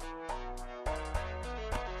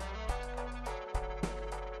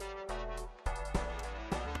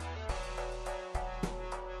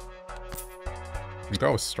 We'll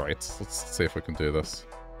go with straights. Let's see if we can do this.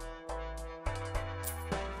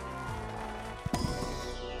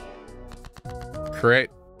 Create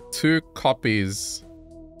 2 copies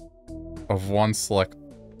of one select...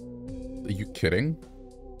 Are you kidding?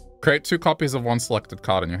 Create 2 copies of one selected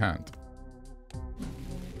card in your hand.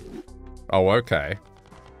 Oh, okay.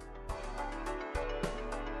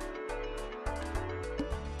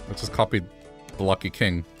 I just copied the Lucky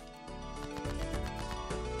King.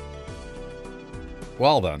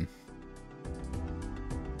 Well then.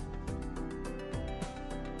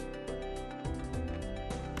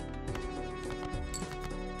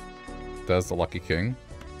 There's the Lucky King.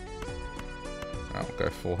 I'll go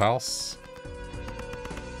full house.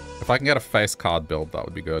 If I can get a face card build, that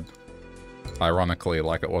would be good. Ironically,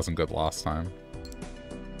 like it wasn't good last time.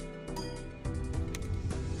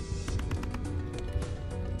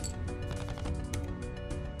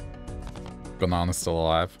 Banana's still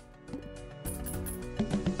alive.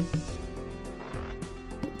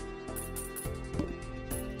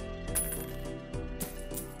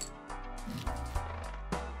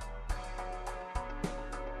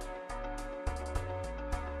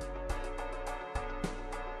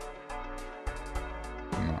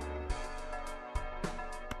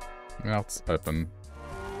 It's open.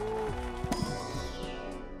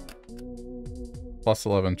 Plus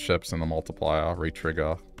 11 chips in the multiplier.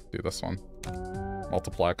 Retrigger. Do this one.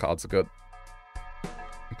 Multiplier cards are good.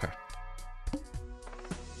 Okay.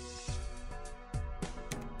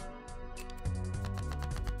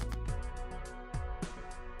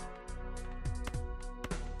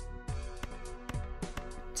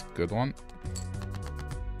 It's a good one.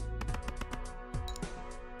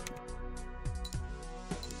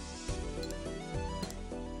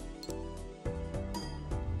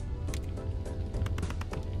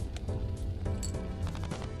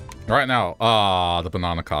 Right now, the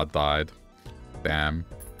banana card died. Damn.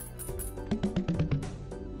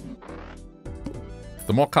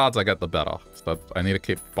 The more cards I get, the better. So I need to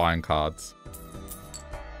keep buying cards.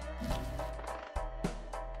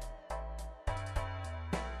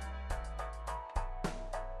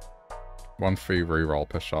 One free reroll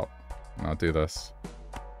per shot. And I'll do this.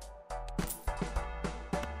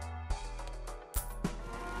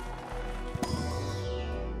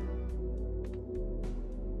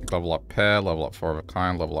 Level up pair, level up 4 of a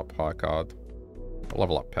kind, level up high card.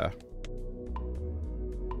 Level up pair.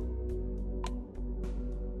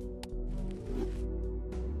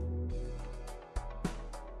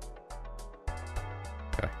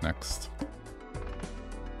 Okay, next.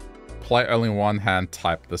 Play only one hand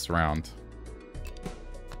type this round.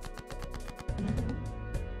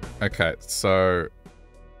 Okay, so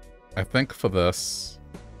I think for this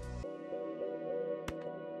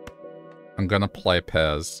I'm gonna play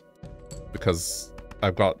pairs, because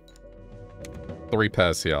I've got 3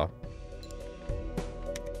 pairs here.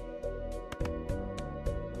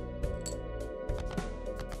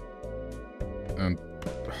 And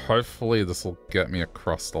hopefully this will get me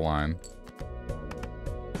across the line.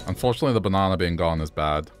 Unfortunately, the banana being gone is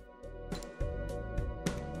bad.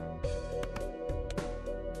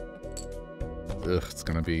 Ugh, it's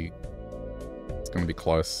gonna be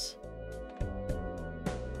close.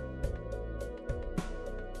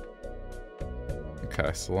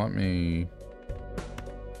 Okay, so let me...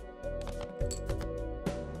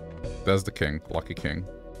 There's the king, Lucky King.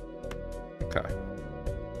 Okay.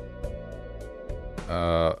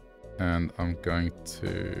 And I'm going to...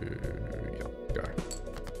 Yeah, go.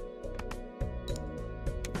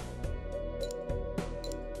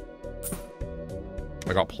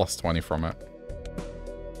 I got plus 20 from it.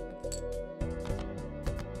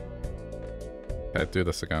 Okay, do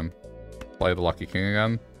this again. Play the Lucky King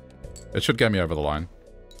again. It should get me over the line.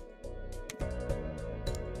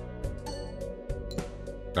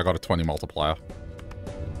 I got a 20 multiplier.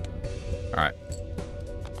 Alright.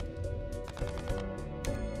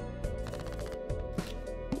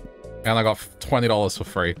 And I got $20 for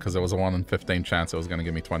free, because it was a 1 in 15 chance it was going to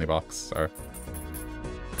give me 20 bucks, so...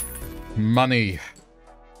 Money!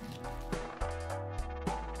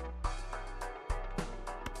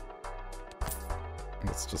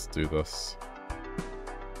 Let's just do this.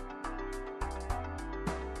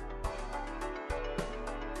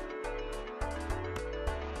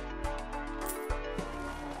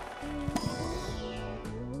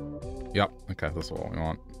 Yep, okay, this is what we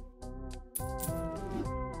want.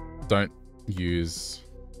 Don't use...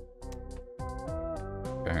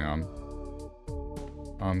 Okay, Okay, hang on.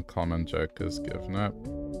 Uncommon jokers give. Nope.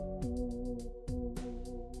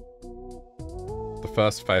 The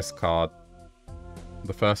first face card.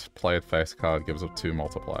 The first played face card gives a 2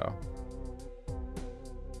 multiplier.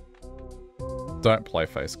 Don't play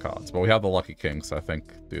face cards. But we have the Lucky King, so I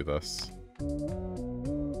think do this.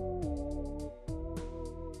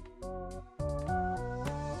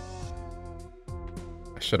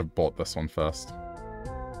 I should have bought this one first.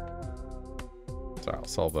 So I'll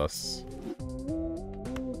sell this.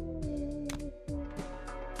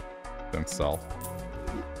 Then sell.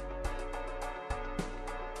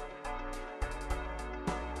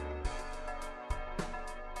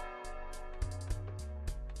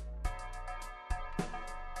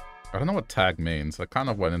 I don't know what tag means. I kind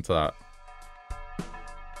of went into that.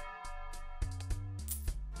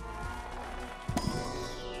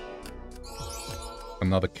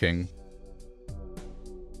 Another king.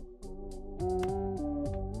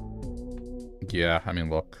 Yeah, I mean,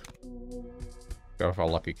 look. Go with our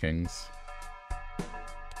lucky kings.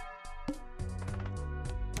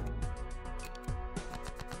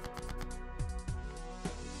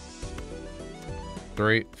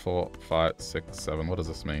 Three, 4, 5, 6, 7. What does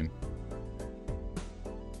this mean?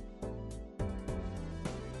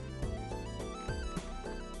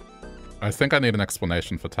 I think I need an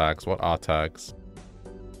explanation for tags. What are tags?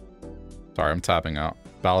 Sorry, I'm tabbing out.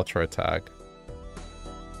 Balatro tag.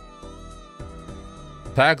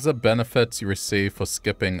 Tags are benefits you receive for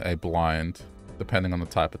skipping a blind, depending on the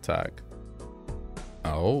type of tag.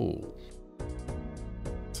 Oh.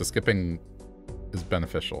 So skipping is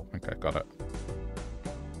beneficial. Okay, got it.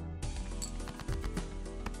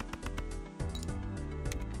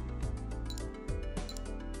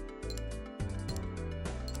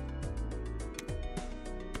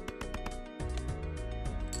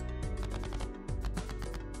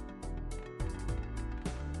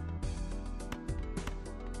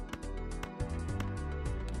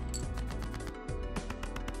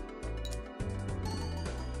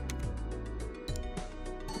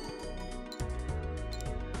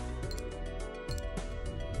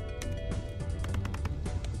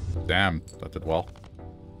 Damn, that did well.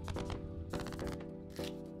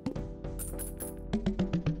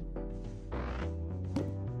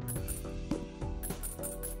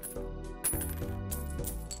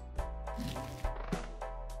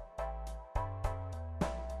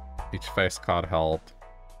 Each face card held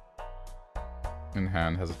in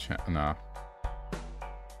hand has a chance. No.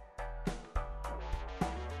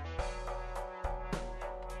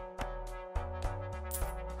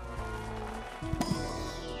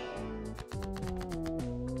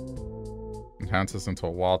 Enhances into a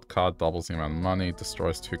wild card, doubles the amount of money,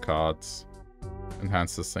 destroys 2 cards.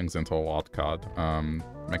 Enhances things into a wild card.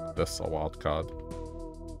 Make this a wild card.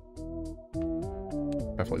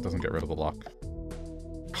 Hopefully it doesn't get rid of the luck.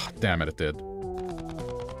 Oh, damn it, it did.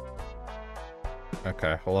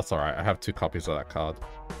 Okay, well that's alright. I have 2 copies of that card.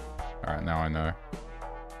 Alright, now I know.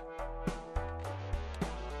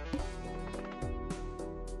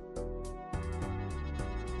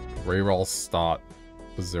 Rerolls start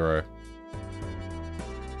for 0.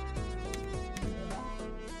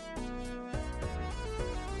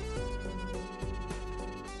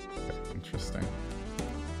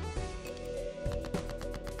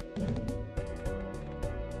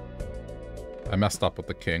 I messed up with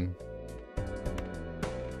the king.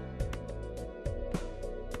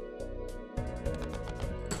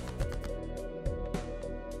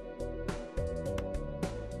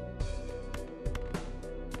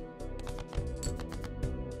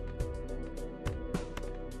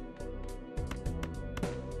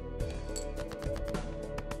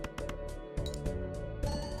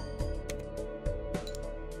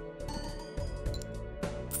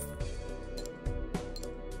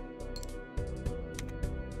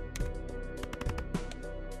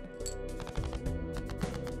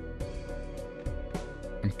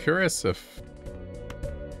 Curious if,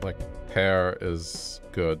 like, pair is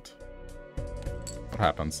good. What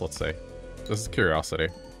happens? Let's see. This is curiosity.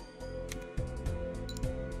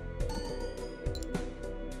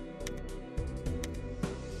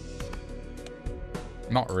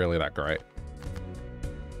 Not really that great.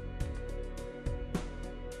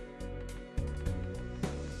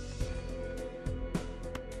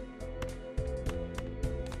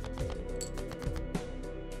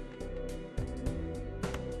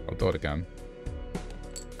 Do it again.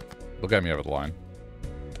 They'll get me over the line.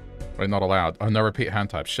 Wait, not allowed. Oh, no repeat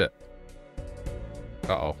hand type. Shit.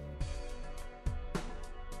 Uh-oh.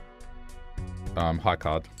 High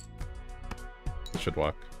card. Should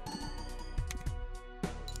work.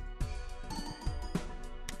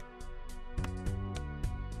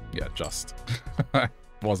 Yeah, just. I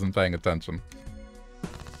wasn't paying attention.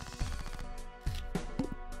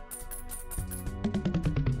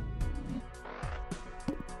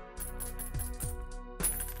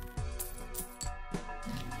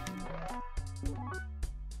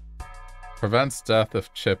 Prevents death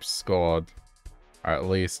if chips scored are at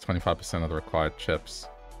least 25% of the required chips.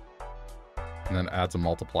 And then adds a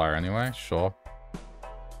multiplier anyway, sure.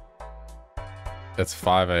 It's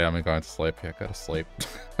 5 AM and going to sleep. Yeah, go to sleep.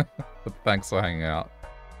 But thanks for hanging out.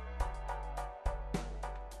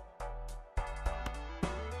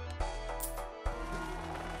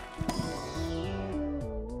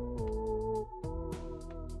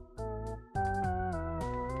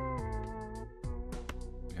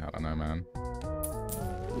 Yeah, I don't know, man.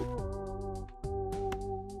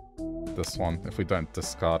 This one, if we don't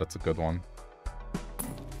discard, it's a good one.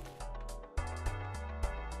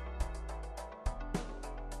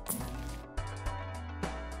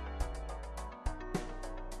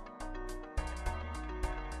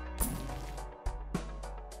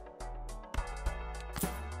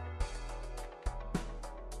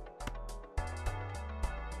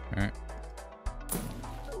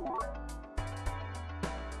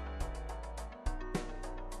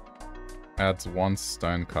 Adds 1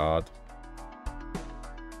 stone card.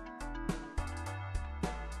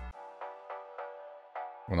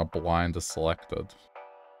 When a blind is selected.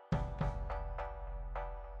 I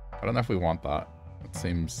don't know if we want that. It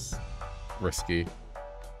seems risky.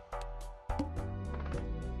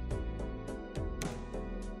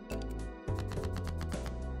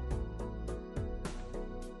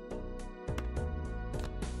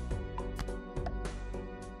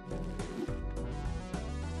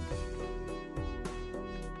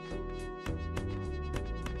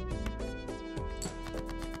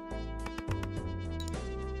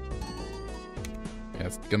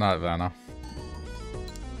 Good night, Vanna.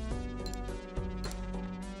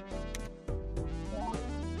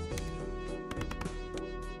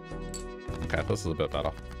 Okay, this is a bit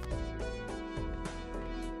better.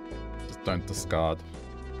 Just don't discard.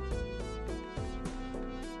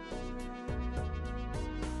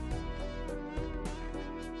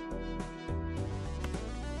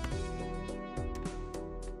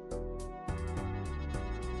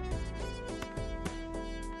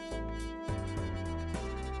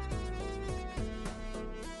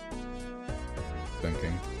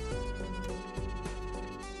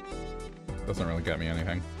 Get me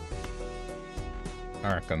anything.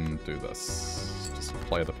 I reckon do this. Just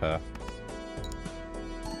play the pair.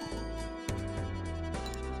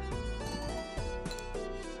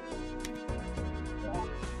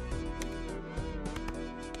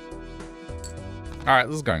 Alright,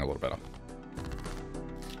 this is going a little better.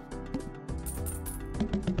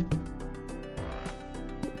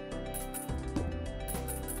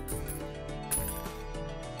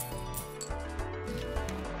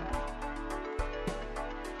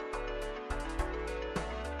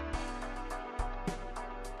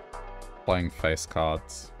 Playing face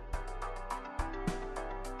cards.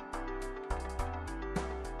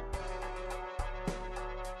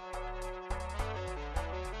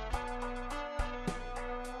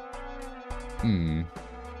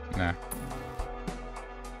 Nah.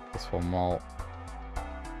 This for malt.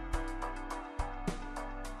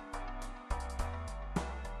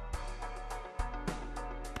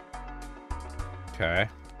 Okay.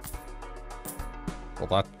 Well,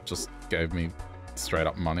 that just gave me straight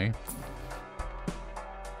up money.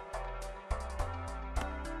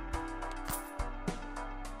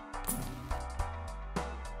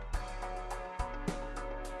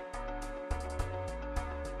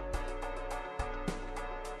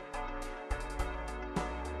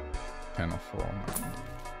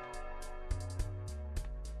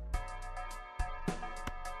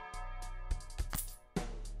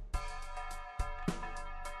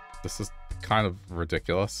 This is kind of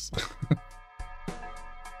ridiculous.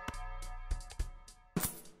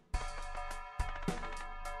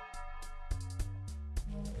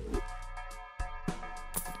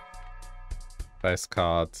 Face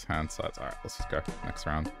cards, hand sides. Alright, let's just go. Next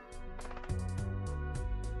round.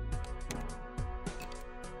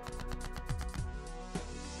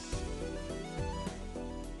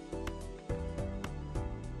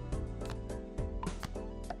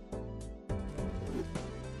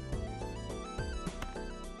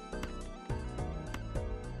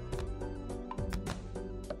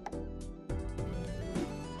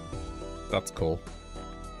 That's cool.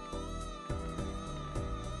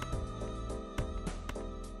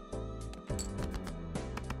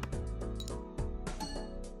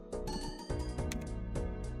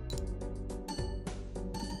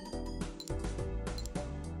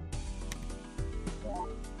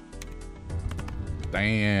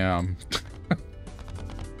 Damn.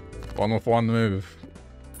 One with one move.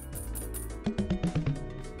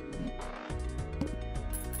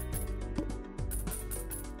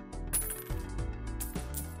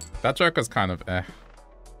 That Joker's kind of eh.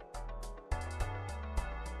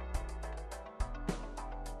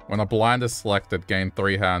 When a blind is selected, gain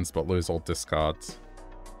 3 hands but lose all discards.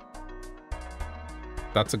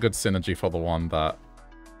 That's a good synergy for the one that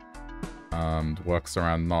works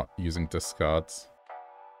around not using discards.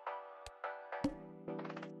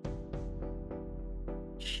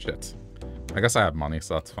 Shit. I guess I have money,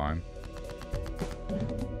 so that's fine.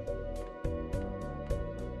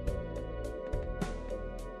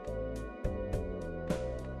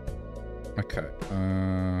 Okay,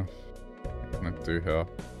 what can I do here?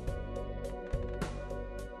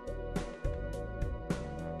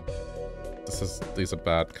 These are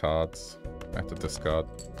bad cards. I have to discard.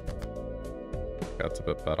 That's a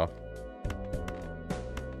bit better.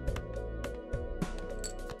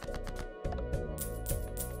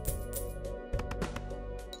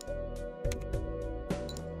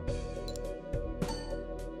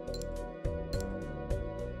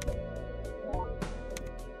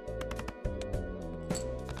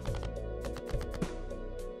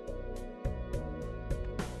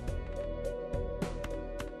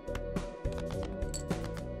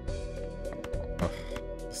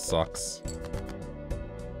 Sucks.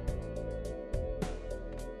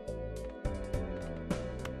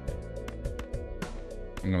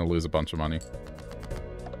 I'm gonna lose a bunch of money.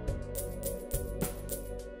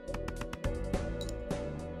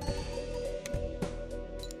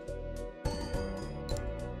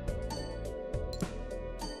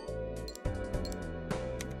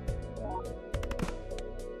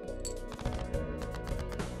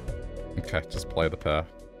 Okay, just play the pair.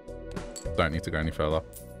 Don't need to go any further.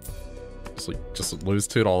 Just lose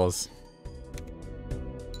 $2.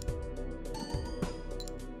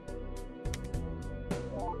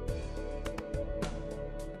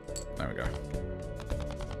 There we go.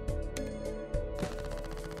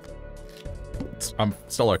 I'm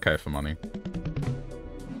still okay for money.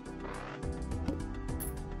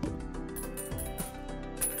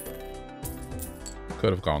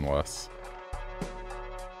 Could have gone worse.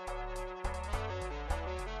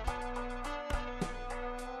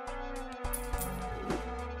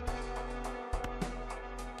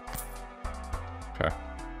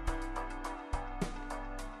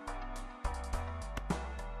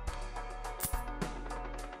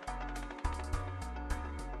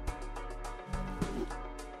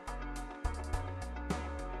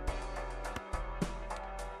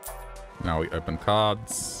 Now we open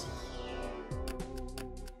cards.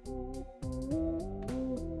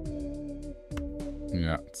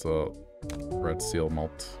 Yeah, it's a red seal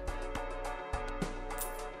malt.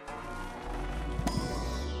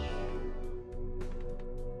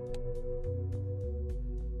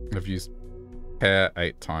 I've used pair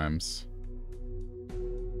 8 times.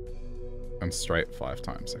 And straight 5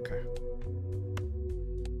 times, okay.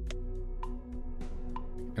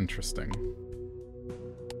 Interesting.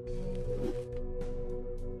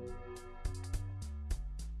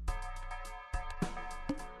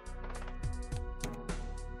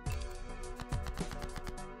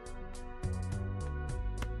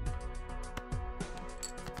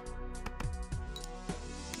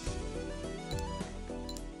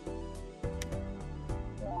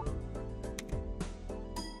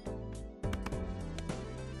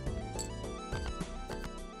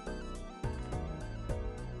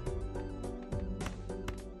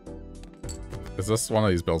 Is this one of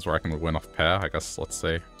these builds where I can win off pair? I guess, let's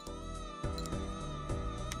see.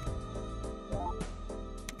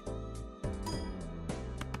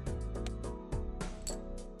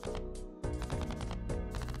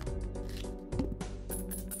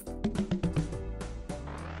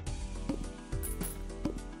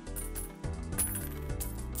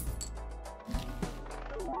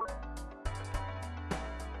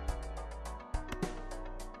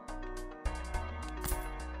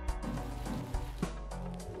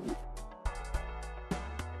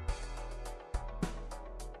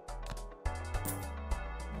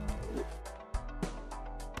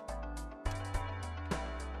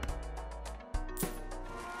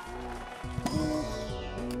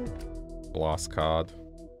 Lost card.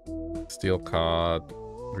 Steal card.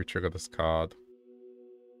 Retrigger this card.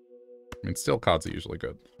 I mean, steal cards are usually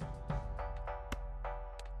good.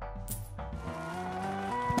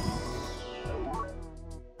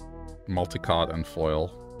 Multi-card and foil.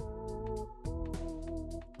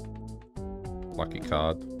 Lucky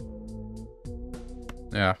card.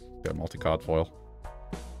 Yeah, get multi-card foil.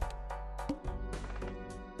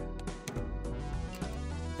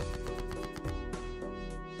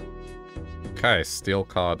 Okay, steel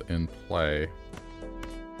card in play.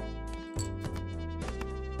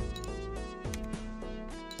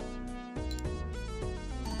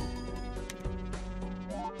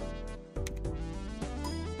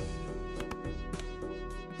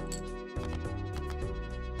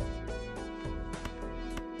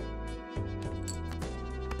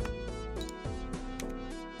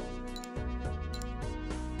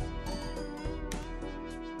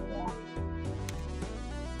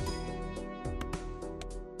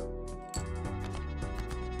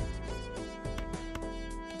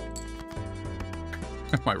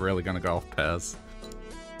 Am I really gonna go off pairs?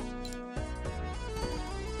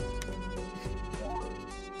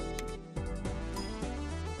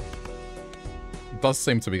 It does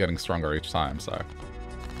seem to be getting stronger each time, so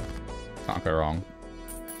can't go wrong.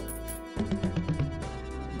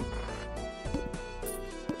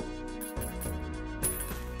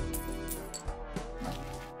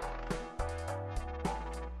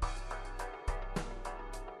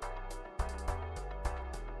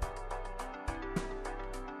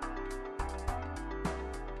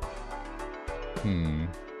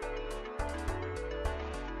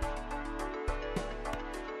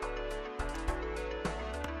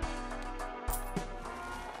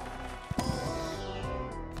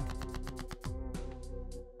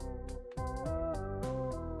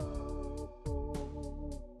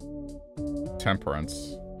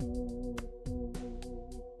 Temperance.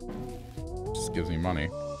 Just gives me money.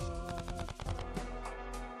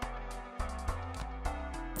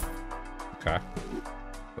 Okay.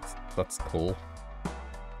 That's cool.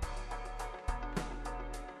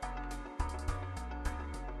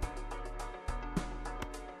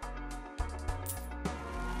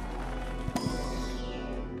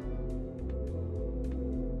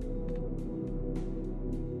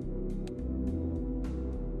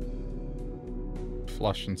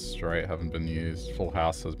 Flush and straight haven't been used. Full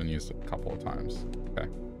house has been used a couple of times. Okay.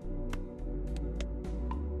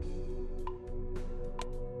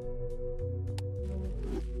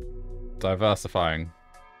 Diversifying.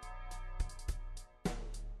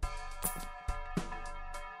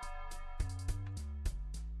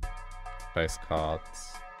 Base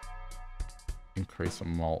cards. Increase a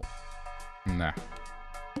mult. Nah.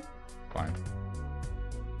 Fine.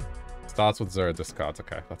 Starts with 0 discards.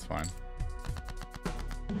 Okay, that's fine.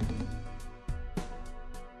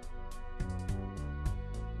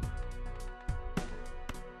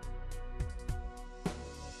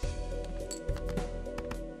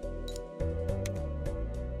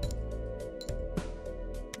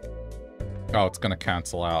 Oh, it's gonna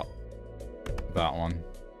cancel out that one.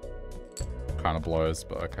 Kind of blows,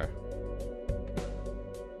 but okay.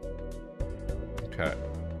 Okay.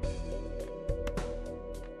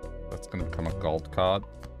 That's gonna become a gold card.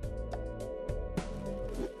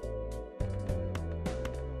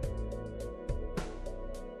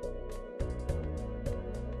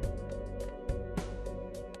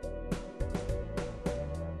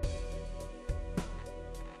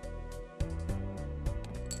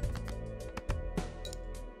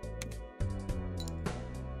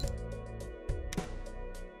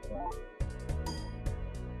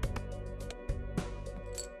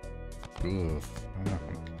 Oof. I don't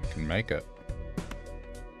know if I can make it.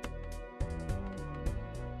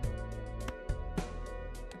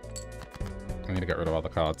 I need to get rid of other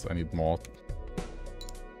cards. I need more.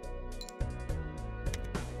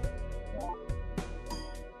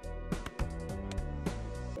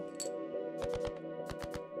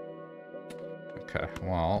 Okay,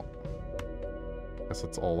 well, I guess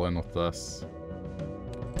it's all in with this.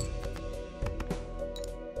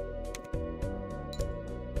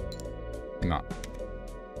 No.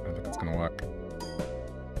 I don't think it's gonna work.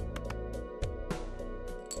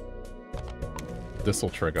 This'll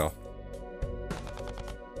trigger.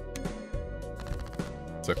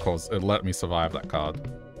 So it let me survive that card.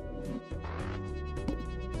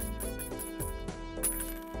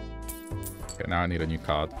 Okay, now I need a new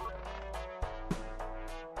card.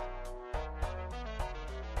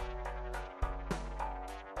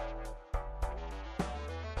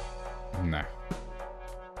 Nah.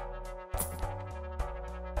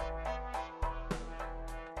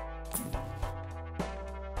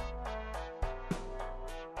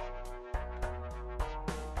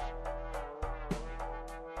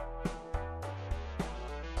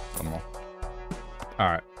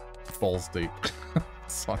 Alright. Balls deep.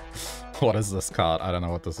 It's like, what is this card? I don't know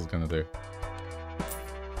what this is gonna do.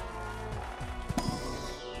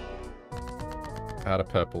 Add a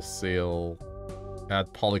purple seal.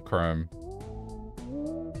 Add polychrome.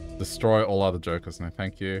 Destroy all other jokers. No,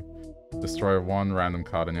 thank you. Destroy one random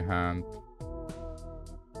card in your hand.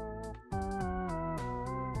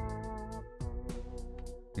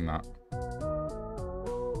 not?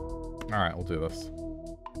 Alright, we'll do this.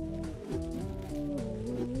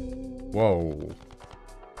 Whoa.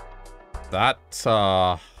 That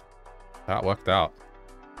worked out.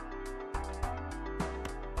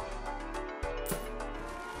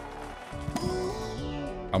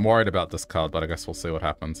 I'm worried about this card, but I guess we'll see what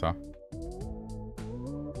happens, huh?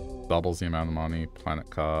 Doubles the amount of money, planet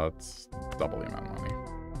cards, double the amount of money.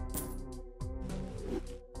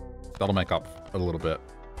 That'll make up a little bit.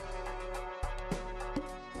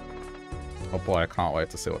 Oh boy, I can't wait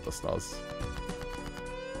to see what this does.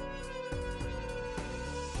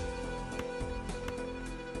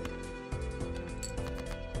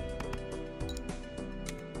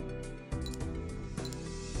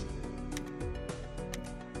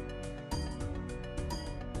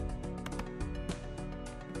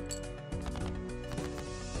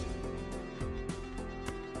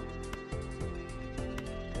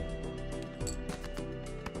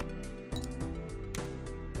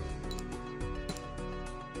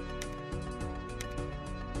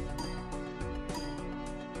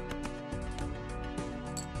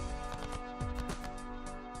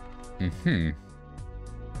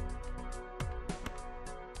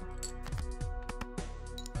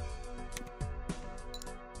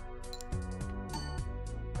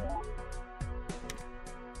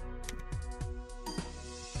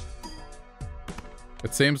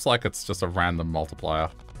 It seems like it's just a random multiplier.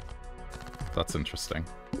 That's interesting.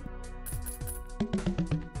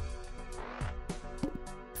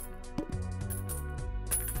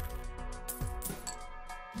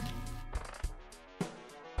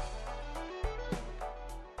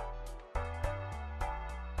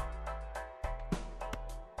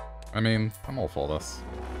 I mean, I'm all for this.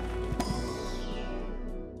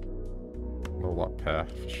 Level up pair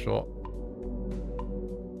for sure.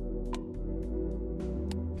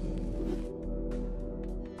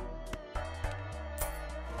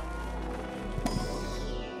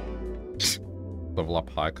 Level up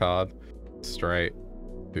high card, straight,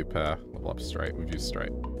 2 pair, level up straight, we've used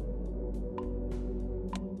straight.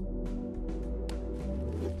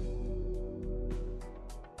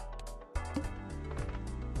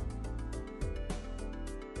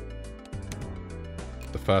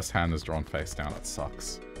 The first hand is drawn face down, it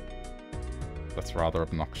sucks. That's rather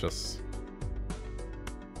obnoxious.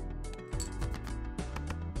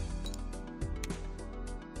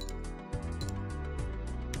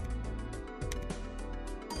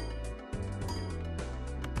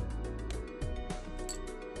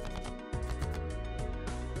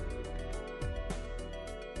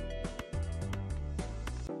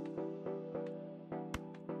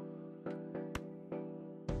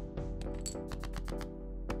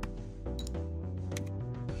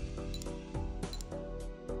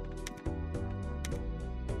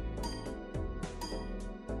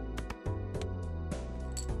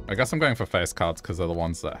 I guess I'm going for face cards because they're the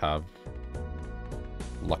ones that have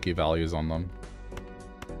lucky values on them.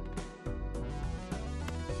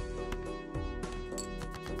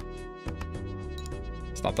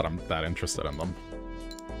 It's not that I'm that interested in them.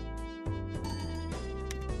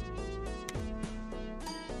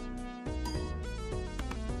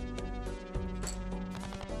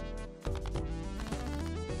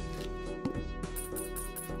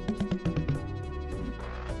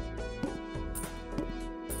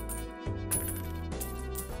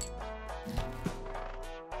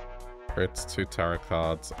 It's 2 tarot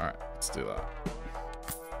cards. Alright, let's do that.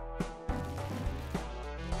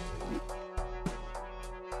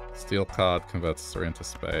 Steel card converts 3 into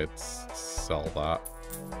spades. Sell that.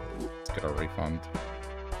 Let's get a refund.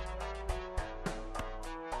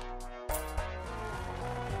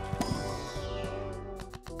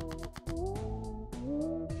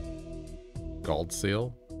 Gold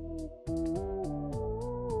seal.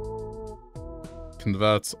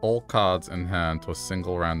 Converts all cards in hand to a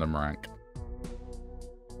single random rank.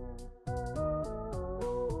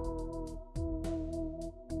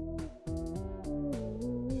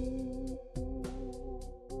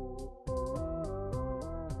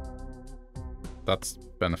 That's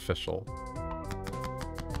beneficial.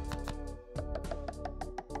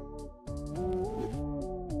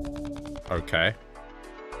 Okay.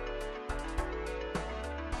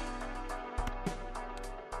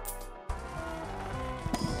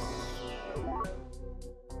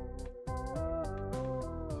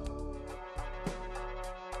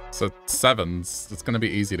 So 7s, it's going to be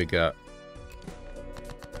easy to get.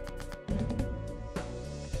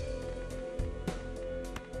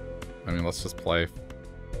 I mean, let's just play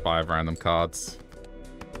 5 random cards.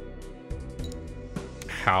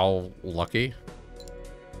 How lucky?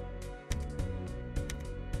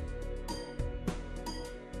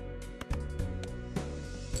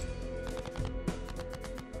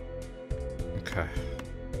 Okay.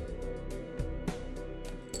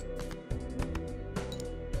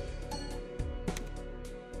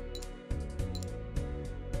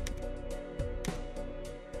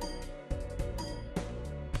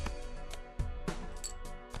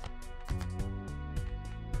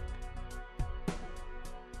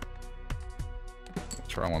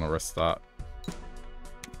 Sure, I want to risk that.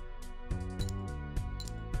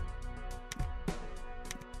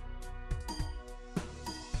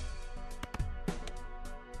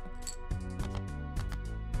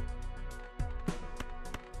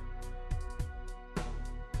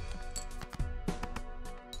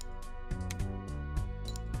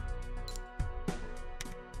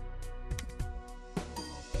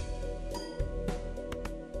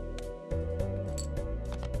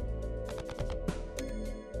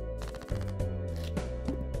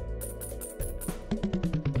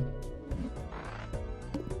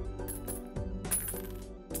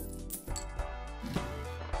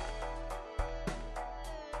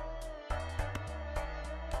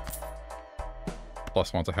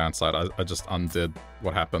 +1 to hand side. I just undid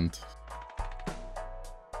what happened.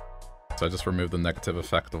 So I just removed the negative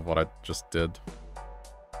effect of what I just did.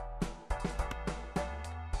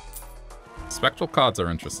 Spectral cards are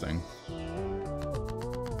interesting.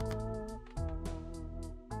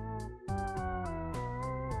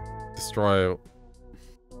 Destroy...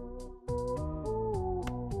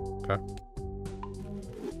 Okay.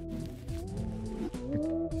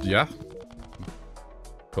 Yeah.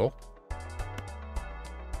 Cool.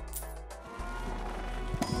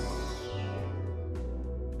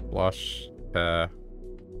 Flush, pair.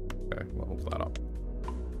 Okay, levels that up.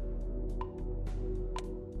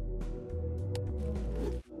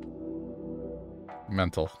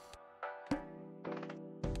 Mental.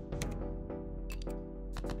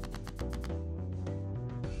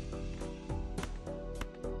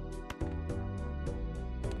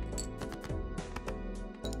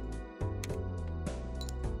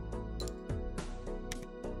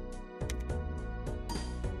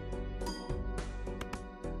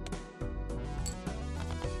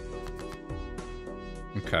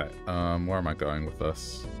 Okay, where am I going with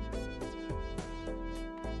this?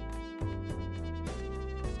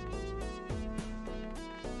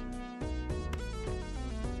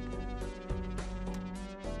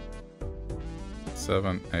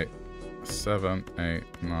 Seven, eight,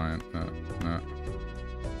 9, no.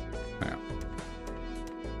 Yeah.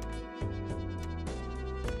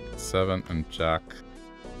 7 and Jack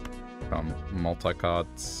become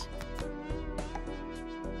multi-cards.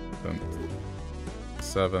 Then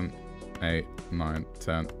 7, 8, 9,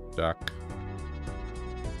 10, Jack.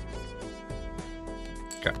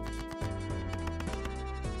 Okay.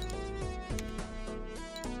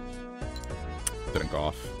 Didn't go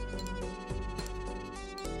off.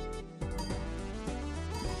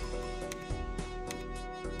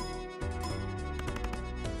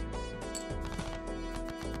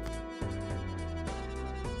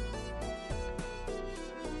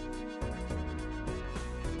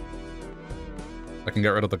 I can get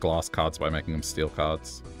rid of the glass cards by making them steel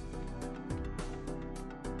cards.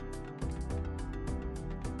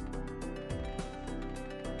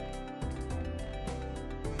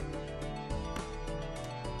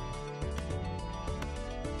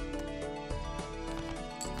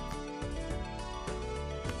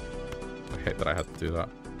 I hate that I had to do that.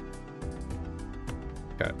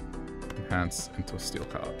 Okay. Enhance into a steel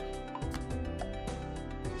card.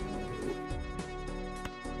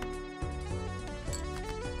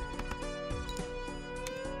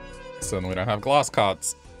 And we don't have glass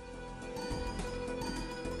cards.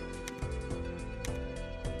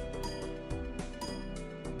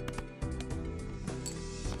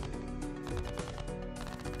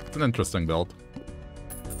 It's an interesting build.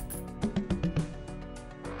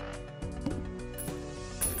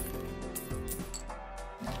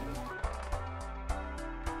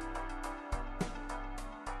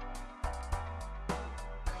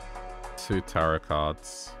 Two tarot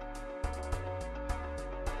cards.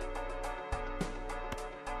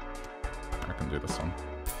 Do this one.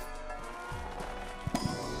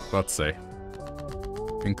 Let's see.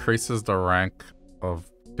 Increases the rank of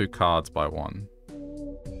 2 cards by 1.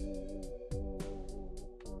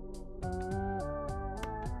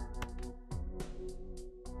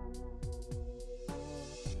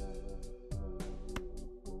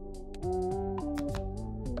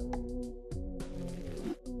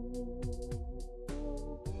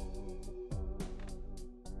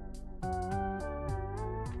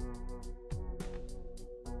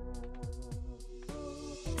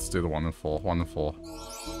 Do the 1 and 4. 1 and 4.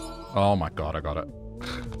 Oh my god, I got it.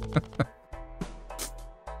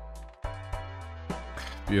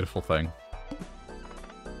 Beautiful thing.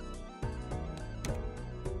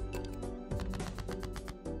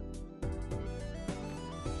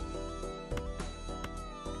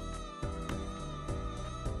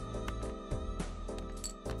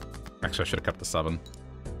 Actually, I should have kept the 7.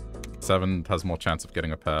 7 has more chance of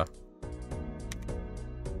getting a pair.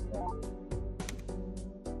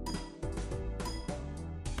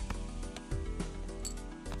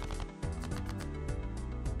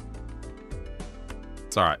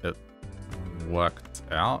 It's alright, it worked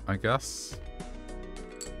out, I guess.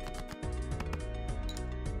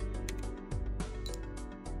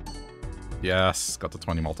 Yes, got the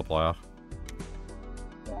 20 multiplier.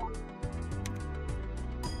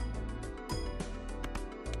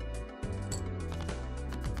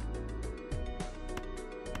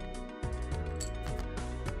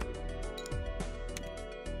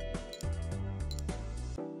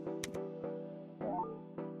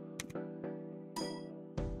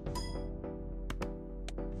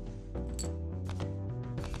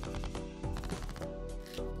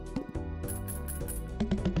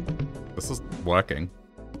 Working.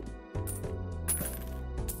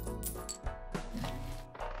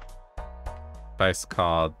 Base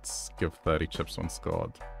cards give 30 chips when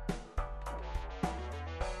scored.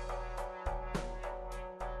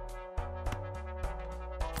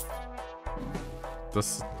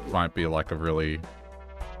 This might be like a really...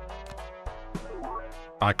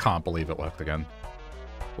 I can't believe it worked again.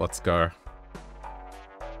 Let's go.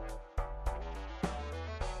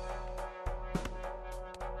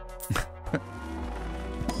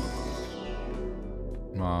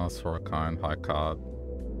 For a kind high card.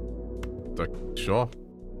 Sure.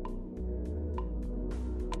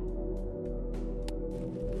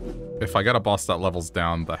 If I get a boss that levels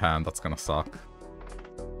down the hand, that's gonna suck.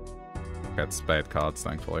 Get spade cards,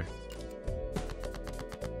 thankfully.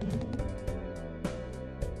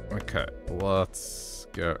 Okay, let's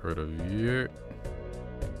get rid of you.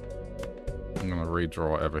 I'm gonna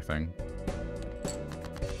redraw everything.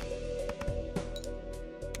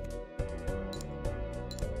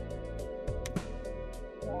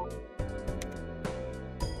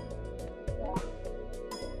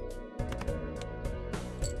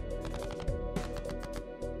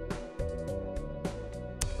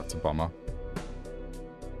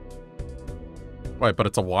 Wait, but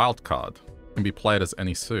it's a wild card. It can be played as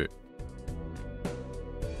any suit.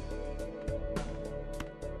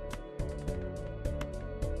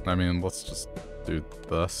 I mean, let's just do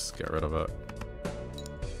this. Get rid of it.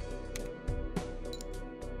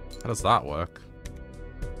 How does that work?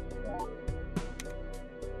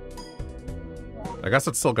 I guess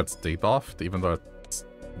it still gets debuffed, even though it's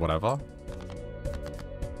whatever.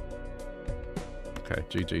 Okay,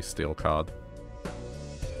 GG steel card.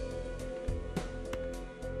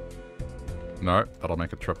 No, that'll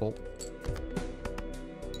make it triple.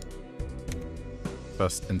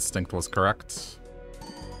 First instinct was correct.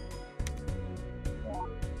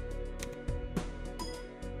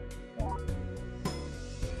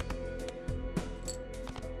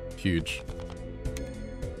 Huge.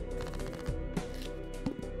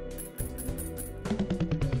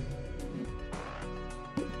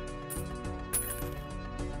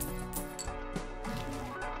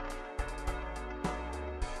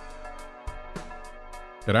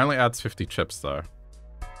 It only adds 50 chips, though.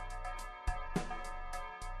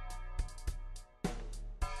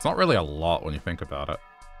 It's not really a lot when you think about it.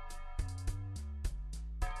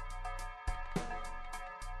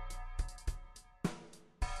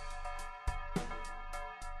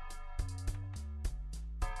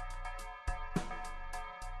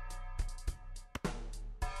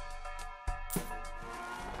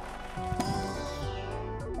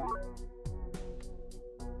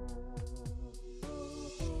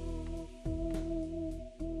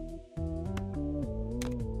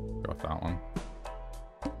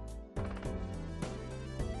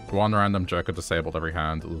 One random joker disabled every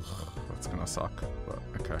hand. Ugh, that's gonna suck, but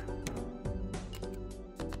okay.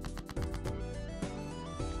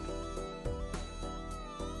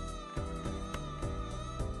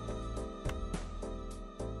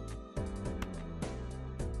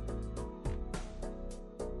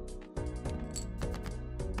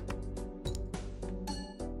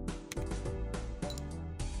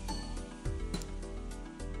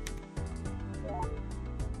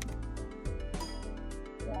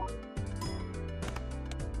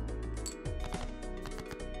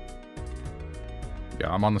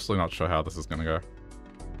 I'm honestly not sure how this is gonna go.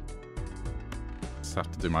 Just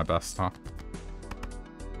have to do my best, huh?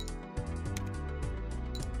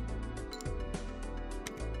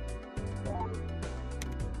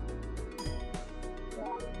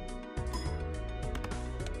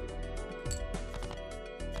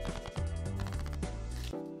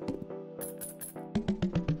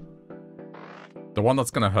 The one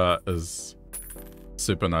that's gonna hurt is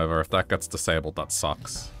Supernova. If that gets disabled, that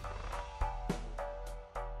sucks.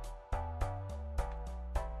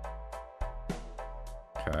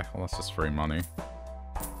 Okay, well that's just free money.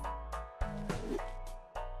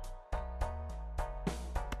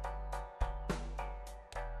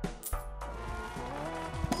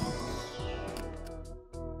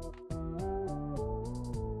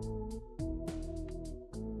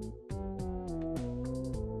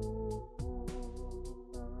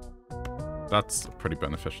 That's a pretty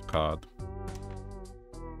beneficial card.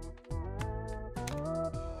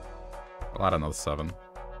 I'll add another 7.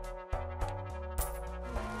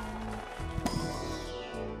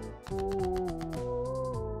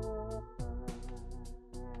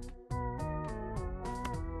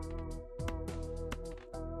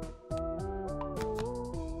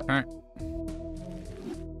 Alright.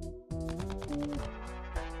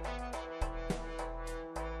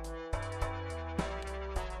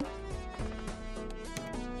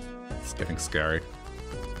 It's getting scary.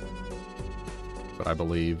 But I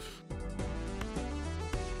believe.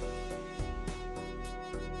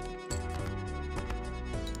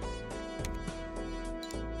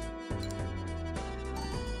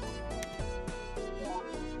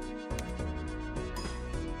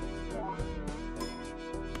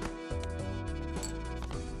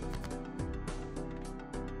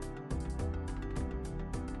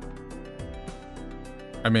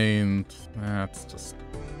 I mean, that's just...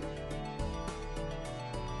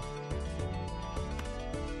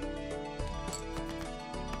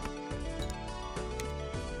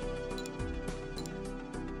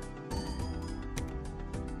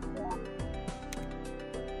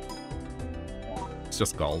 It's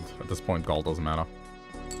just gold. At this point, gold doesn't matter.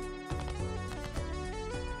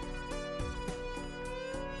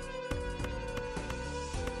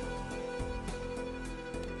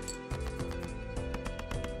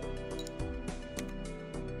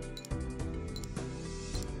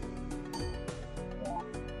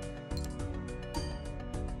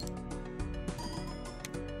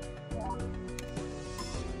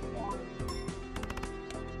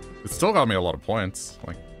 It's still got me a lot of points.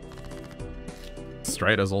 Like,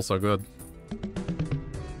 straight is also good.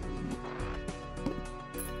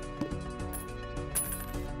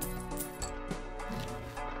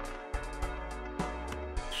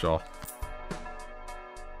 Sure.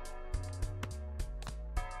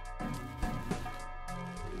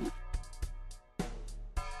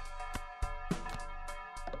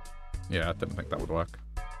 Yeah, I didn't think that would work.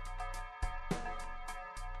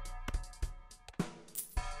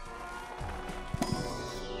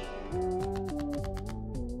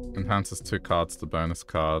 Enhances 2 cards to bonus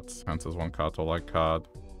cards. Enhances 1 card to a light card.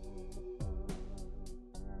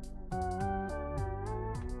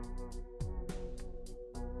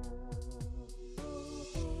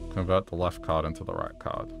 Convert the left card into the right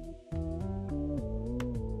card.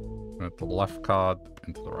 Convert the left card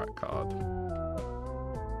into the right card.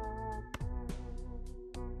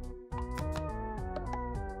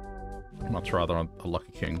 Much rather a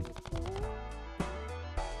Lucky King.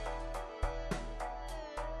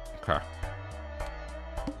 Okay.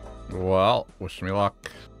 Well, wish me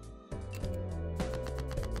luck.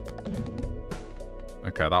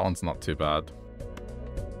 Okay, that one's not too bad.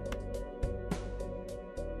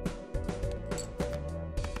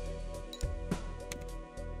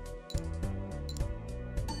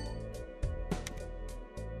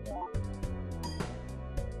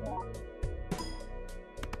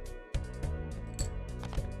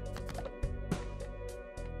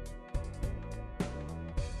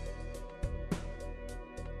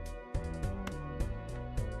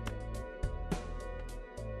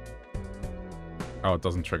 Oh, it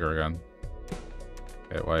doesn't trigger again.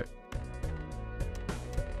 Okay, wait.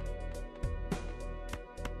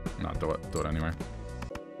 No, do it. Do it anyway.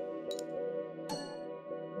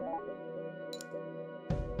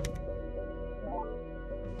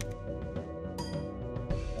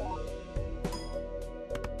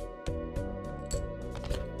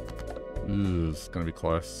 Ooh, it's gonna be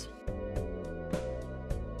close.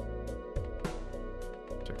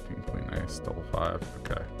 Checking Queen Ace, double 5.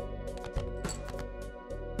 Okay.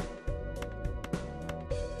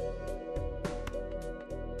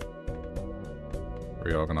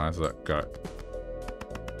 Reorganize it, go.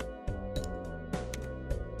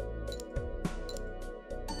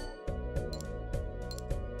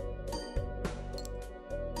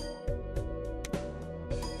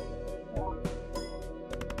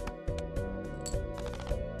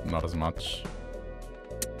 Not as much.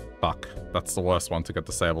 Fuck. That's the worst one to get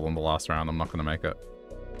disabled in the last round. I'm not gonna make it.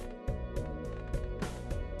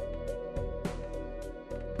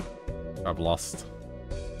 I've lost.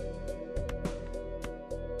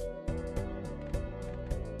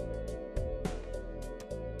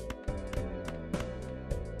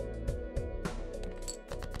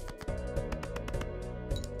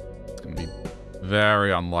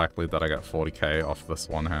 very unlikely that I get 40k off this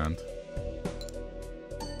one hand.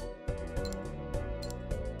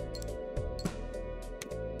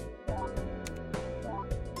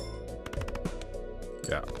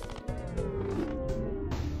 Yeah.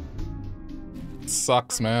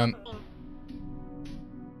 Sucks, man.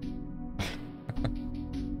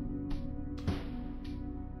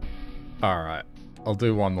 Alright. I'll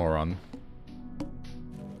do one more run.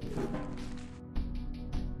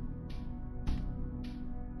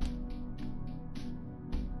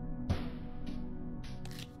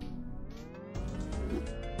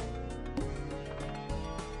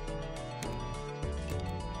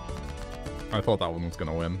 I thought that one was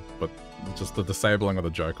gonna win, but just the disabling of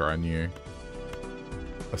the Joker, I knew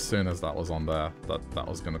as soon as that was on there that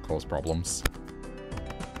was gonna cause problems.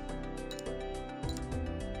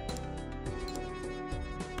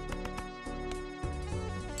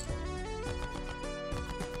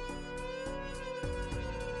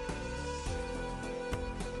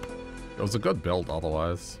 It was a good build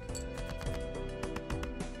otherwise.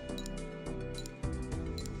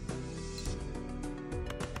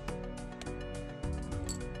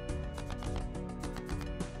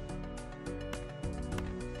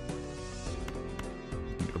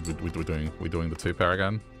 We doing the 2-pair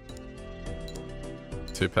again?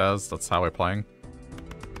 2 pairs, that's how we're playing.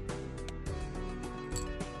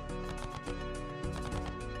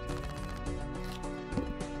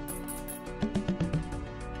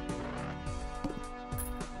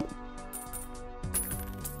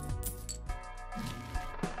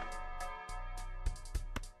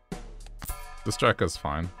 This Joker's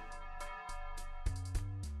fine.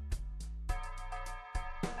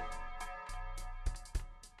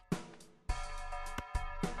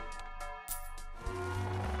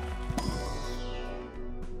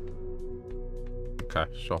 Okay,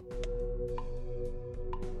 sure.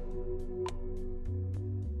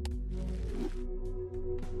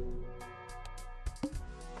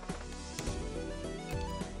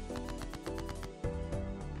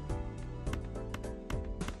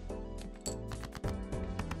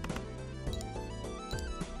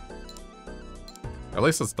 At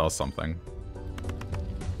least this does something.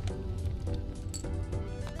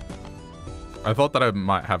 I thought that I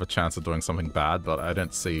might have a chance of doing something bad, but I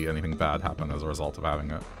didn't see anything bad happen as a result of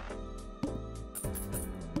having it.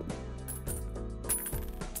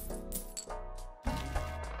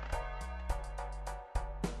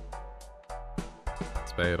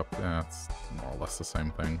 Spade up, yeah, it's more or less the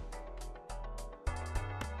same thing.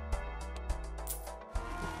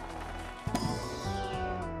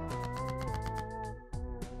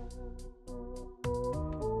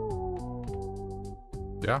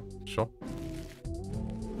 Yeah, sure.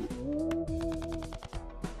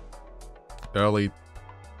 Early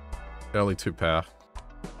 2-pair.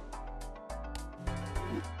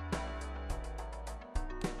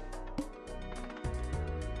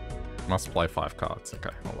 Must play 5 cards. Okay,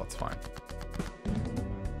 well that's fine.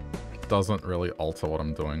 Doesn't really alter what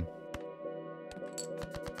I'm doing.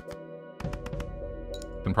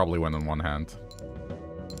 Can probably win in one hand.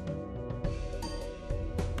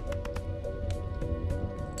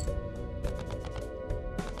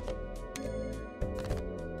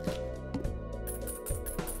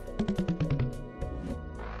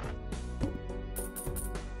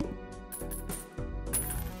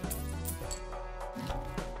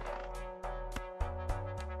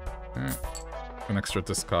 An extra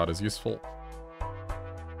discard is useful.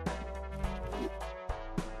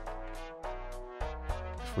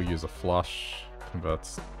 If we use a flush,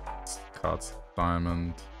 converts cards to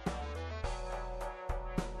diamond.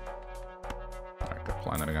 Alright, go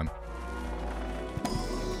plan it again.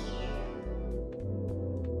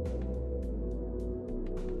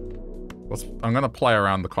 I'm gonna play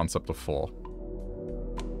around the concept of 4.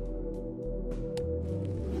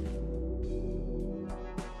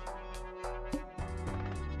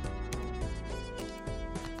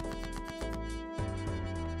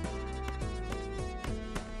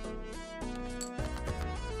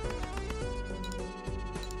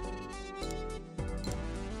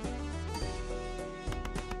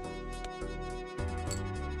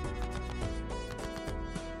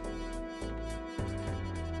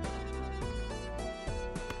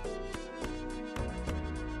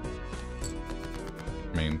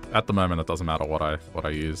 At the moment, it doesn't matter what I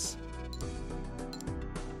use.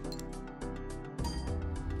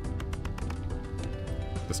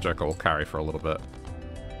 This Joker will carry for a little bit.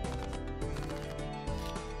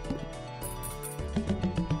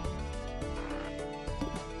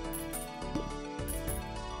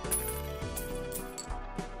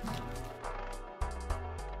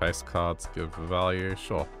 Base cards give value,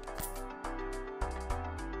 sure.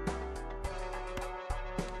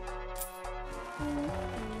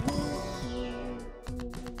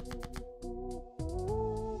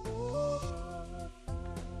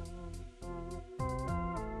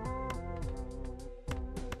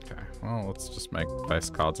 cards, just make face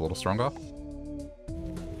cards a little stronger.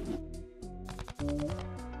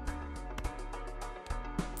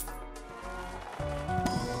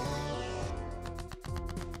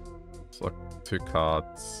 Select 2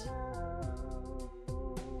 cards.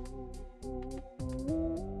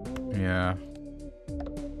 Yeah.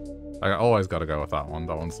 I always gotta go with that one.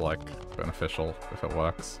 That one's, like, beneficial if it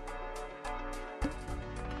works.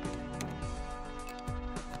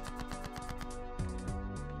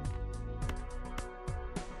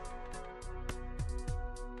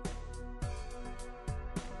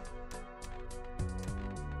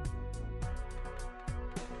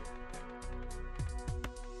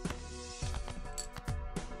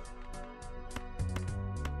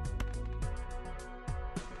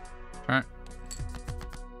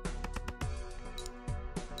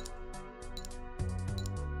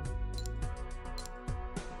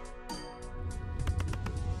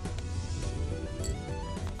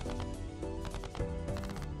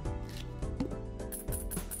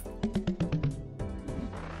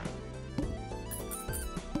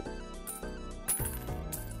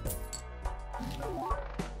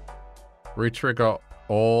 Retrigger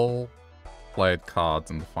all played cards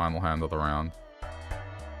in the final hand of the round.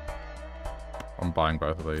 I'm buying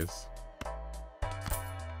both of these.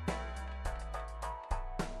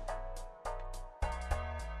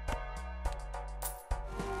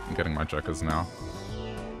 I'm getting my jokers now.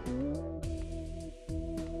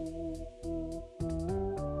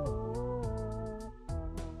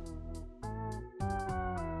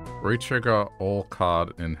 Retrigger all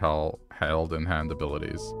card in held in hand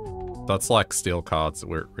abilities. That's like steel cards that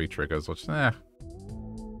re-triggers, which, this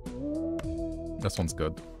one's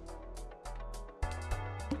good.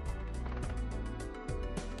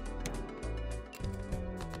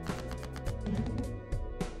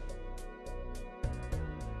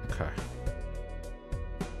 Okay.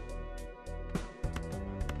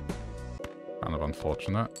 Kind of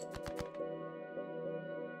unfortunate.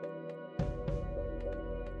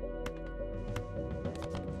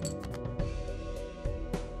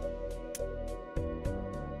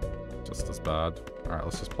 Bad. Alright,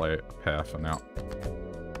 let's just play a pair for now.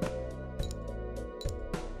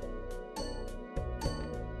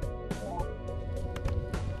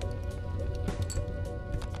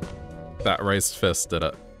 That raised fist did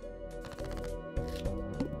it.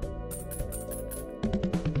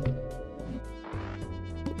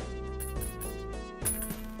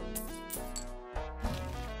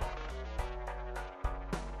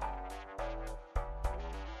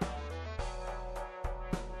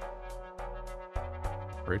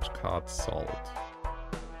 Card sold.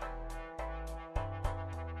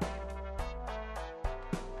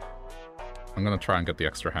 I'm gonna try and get the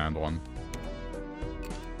extra hand one.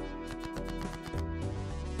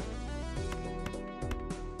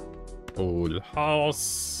 Full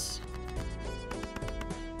house.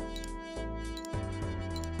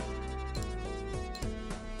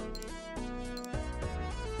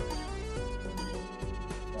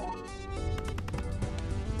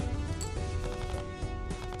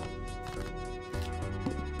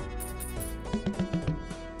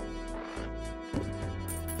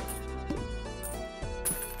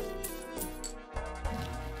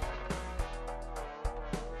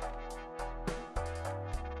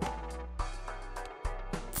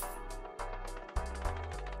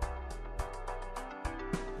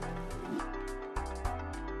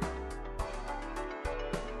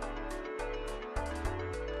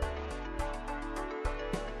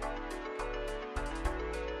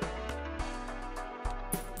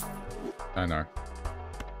 I know.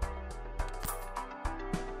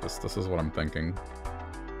 This is what I'm thinking.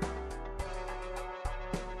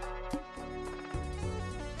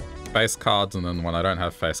 Face cards, and then when I don't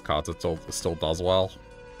have face cards, it still does well.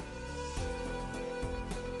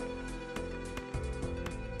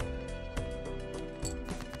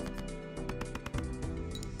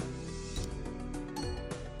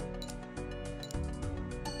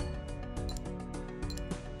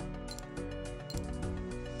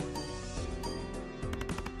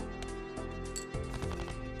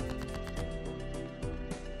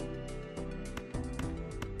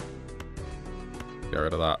 Get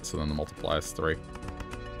rid of that, so then the multiplier is 3.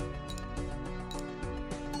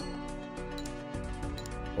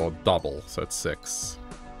 Or double, so it's 6.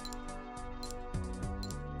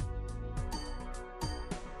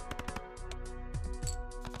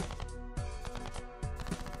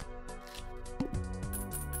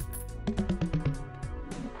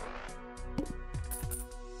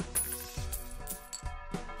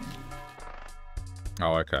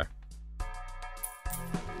 Oh, okay.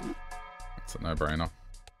 It's a no-brainer.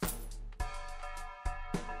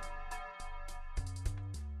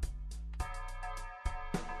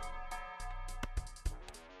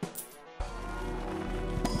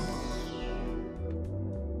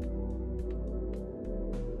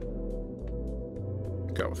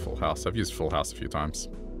 go with full house. I've used full house a few times.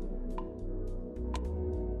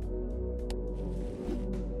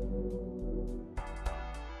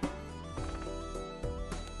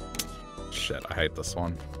 Shit, I hate this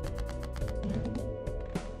one.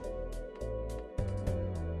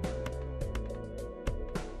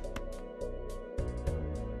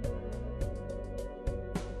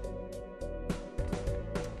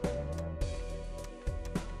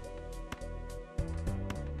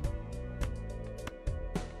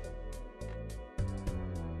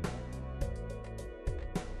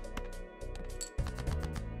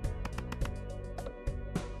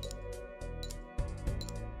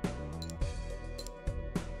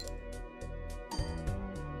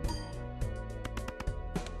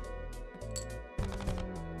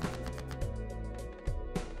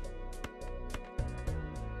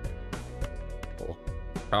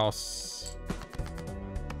 House.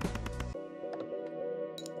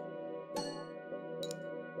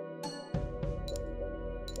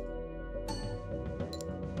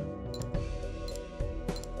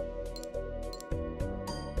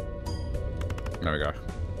 There we go.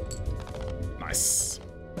 Nice.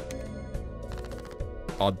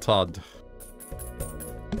 Odd Todd.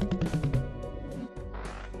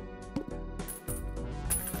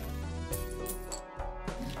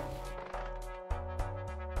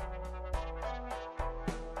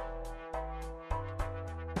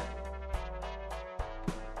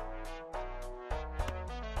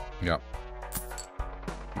 Yep.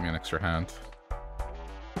 Give me an extra hand.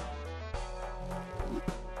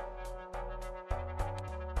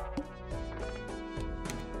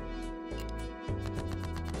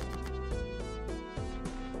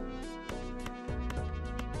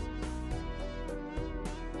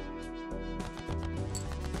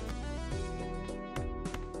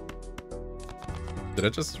 Did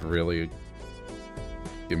it just really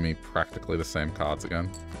give me practically the same cards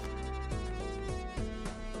again?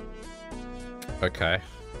 Okay.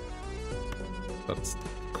 That's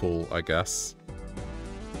cool, I guess.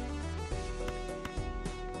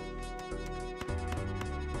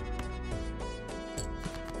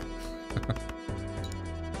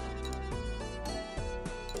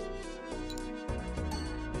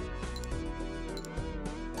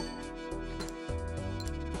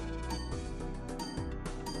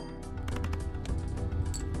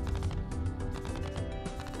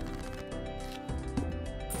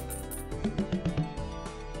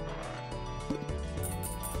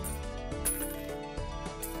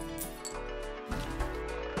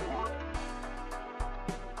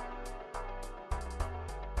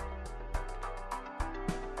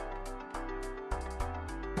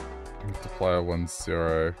 Multiplier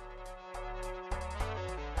 1-0.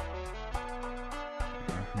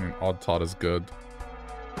 I mean, Odd Todd is good.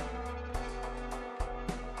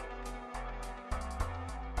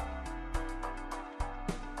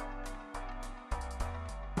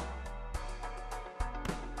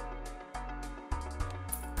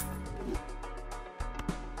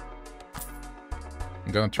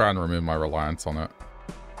 I'm gonna try and remove my reliance on it.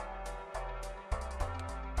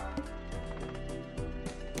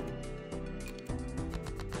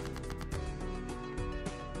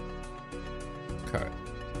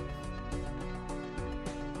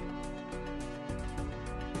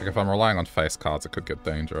 If I'm relying on face cards, it could get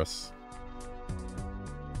dangerous.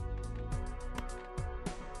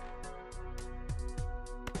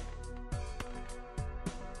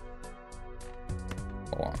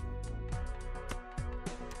 Hold on.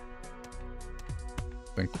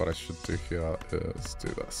 I think what I should do here is do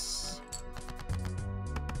this.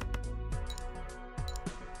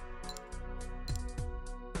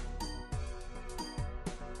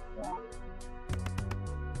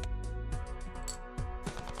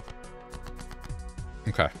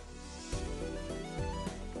 Okay.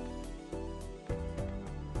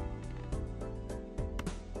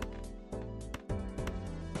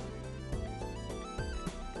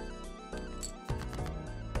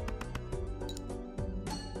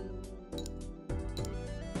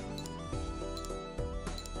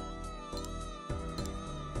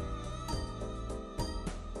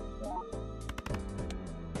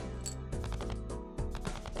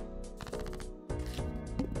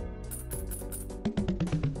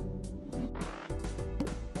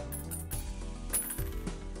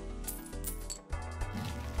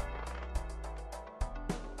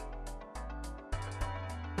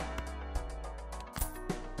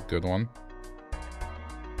 Good one.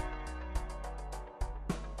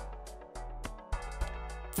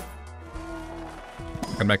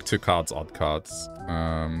 I can make 2 cards odd cards.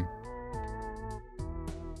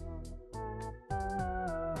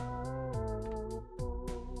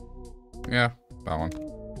 Yeah, that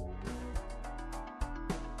one.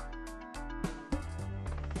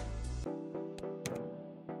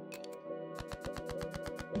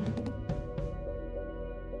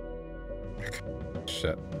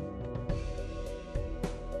 shit.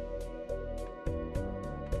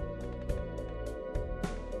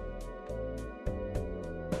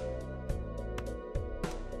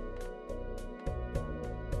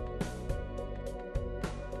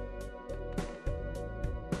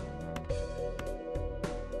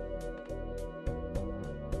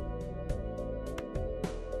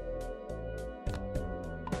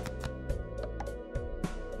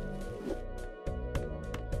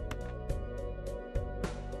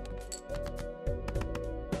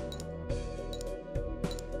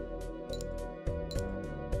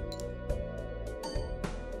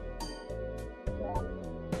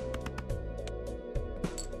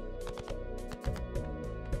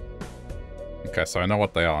 Okay, so I know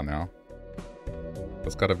what they are now.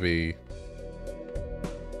 There's gotta be...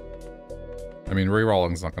 I mean,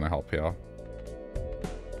 re-rolling's not gonna help here.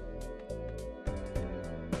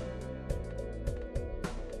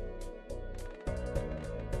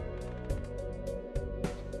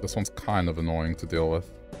 This one's kind of annoying to deal with.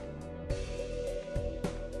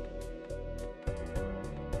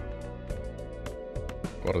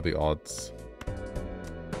 What are the odds?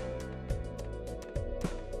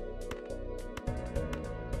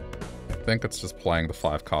 I think it's just playing the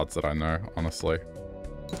 5 cards that I know, honestly.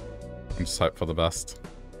 I'm just hope for the best.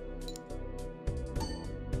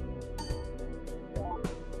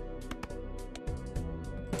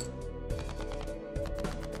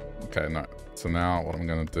 Okay, no. So now what I'm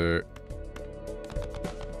gonna do...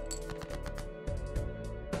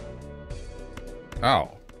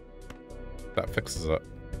 Oh. That fixes it.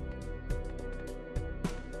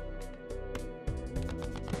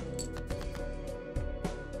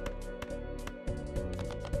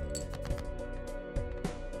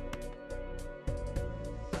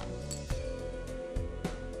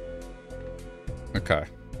 Okay.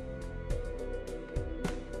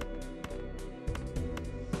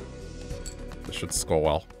 This should score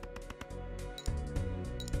well.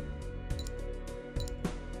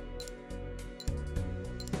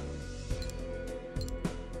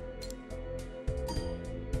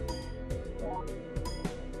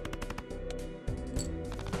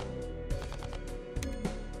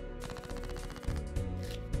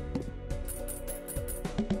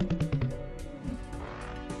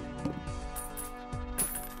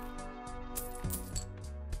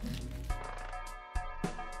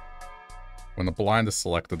 When the blind is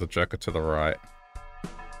selected, the joker to the right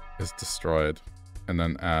is destroyed and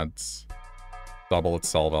then adds double its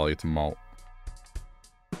sell value to malt.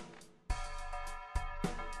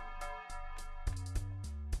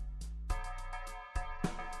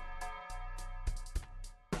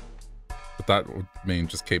 But that would mean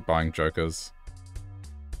just keep buying jokers.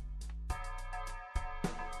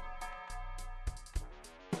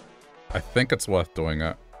 I think it's worth doing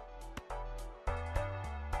it.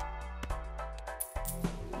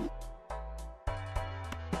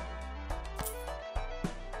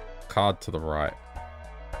 Card to the right.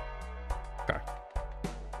 Okay.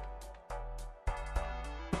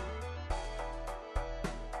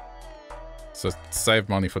 So save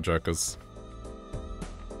money for jokers.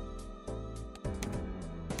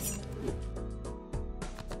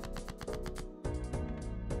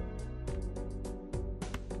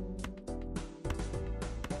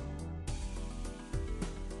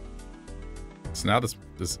 So now this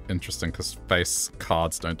is interesting because face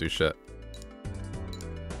cards don't do shit.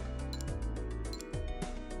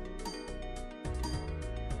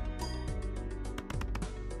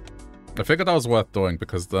 I figured that was worth doing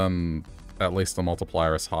because then at least the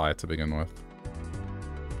multiplier is high to begin with.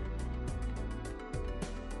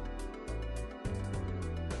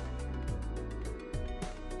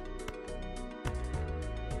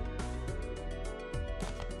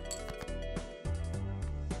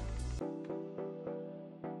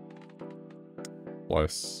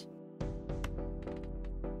 Close.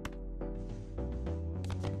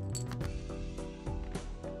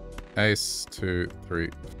 Ace, 2, 3,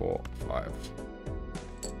 4, 5.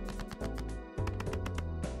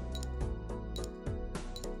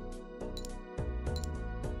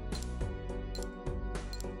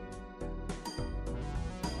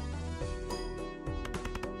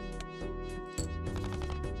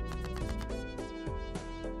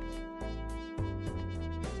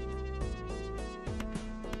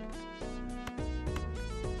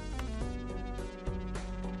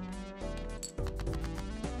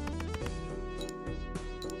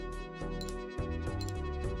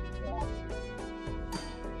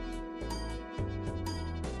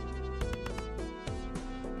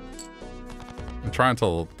 Trying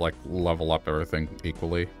to, like, level up everything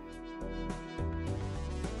equally.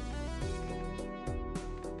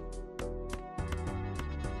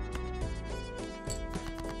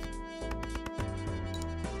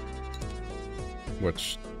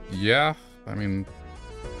 Which, yeah, I mean,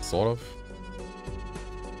 sort of.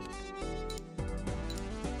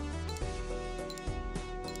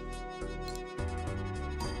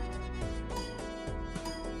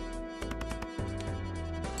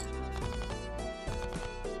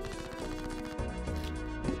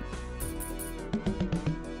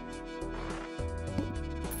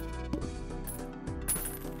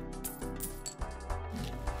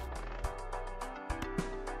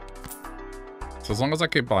 So as long as I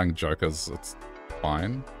keep buying jokers, it's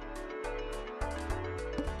fine.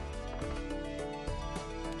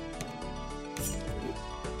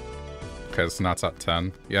 Okay, so now it's at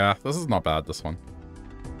 10. Yeah, this is not bad, this one.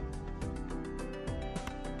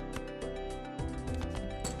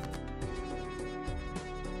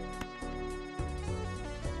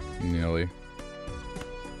 Nearly.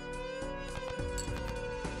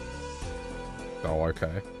 Oh,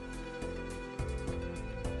 okay.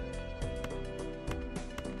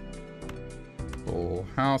 Full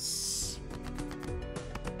house.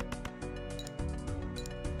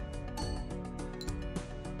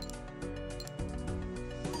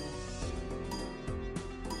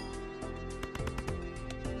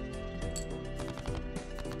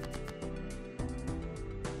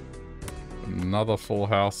 Another full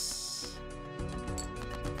house.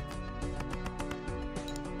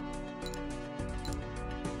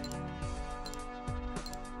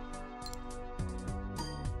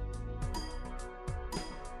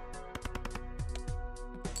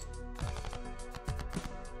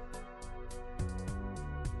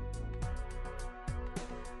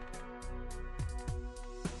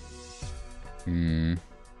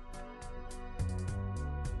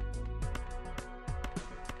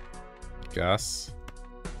 Guess.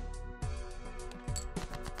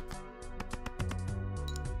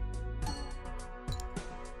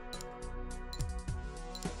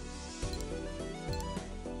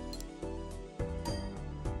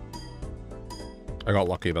 I got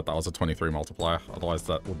lucky that that was a 23 multiplier, otherwise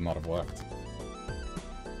that would not have worked.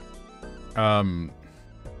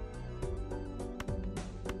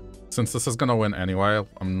 Since this is gonna win anyway,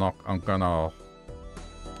 I'm gonna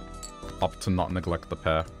opt to not neglect the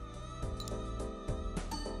pair.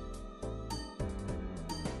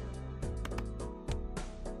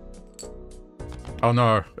 Oh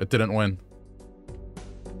no, it didn't win.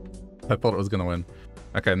 I thought it was gonna win.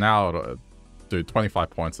 Okay, now, dude, 25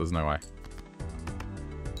 points, there's no way.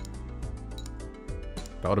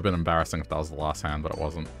 That would have been embarrassing if that was the last hand, but it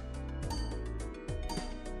wasn't.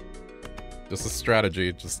 Just a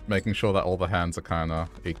strategy, just making sure that all the hands are kind of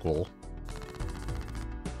equal.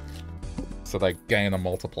 So they gain a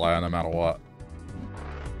multiplier no matter what.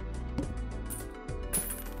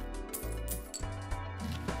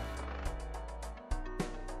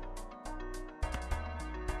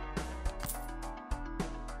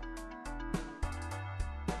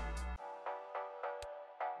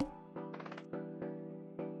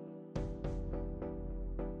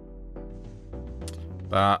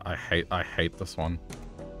 That, I hate this one.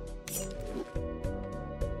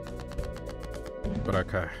 But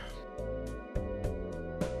okay.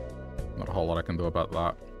 Not a whole lot I can do about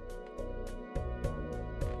that.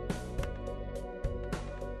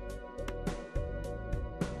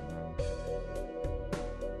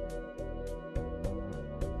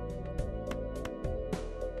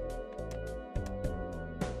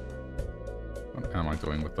 What am I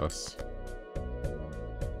doing with this?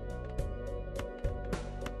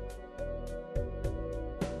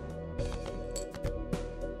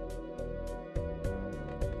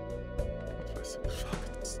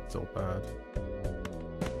 Still bad.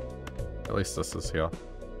 At least this is here.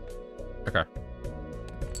 Okay.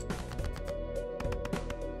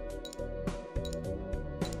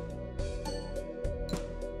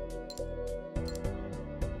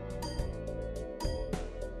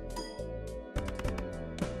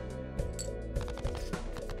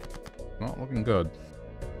 Not looking good.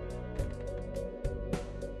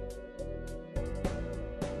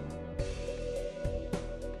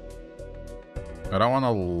 I don't want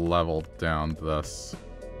to level down this.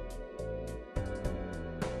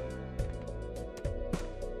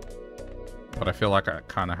 But I feel like I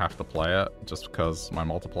kind of have to play it, just because my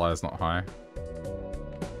multiplier is not high.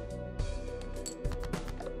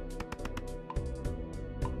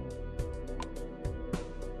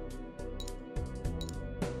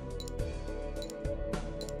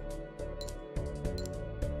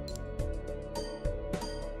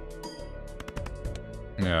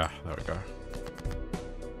 Yeah, there we go.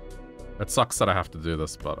 It sucks that I have to do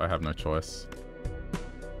this, but I have no choice.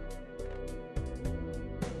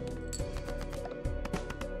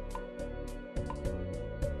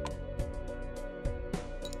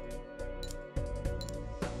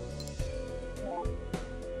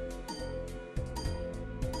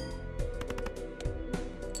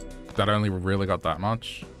 That only really got that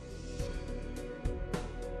much?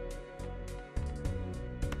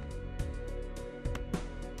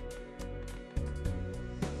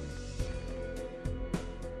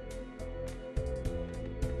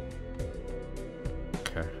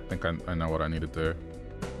 Okay, I think I know what I need to do.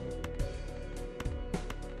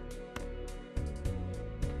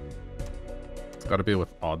 It's gotta be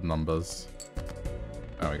with odd numbers.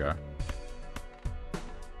 There we go.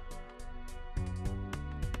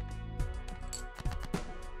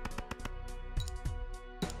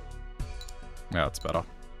 Yeah, that's better.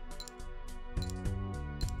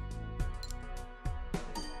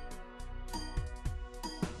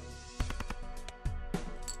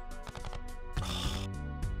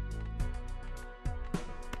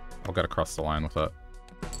 I'll get across the line with it.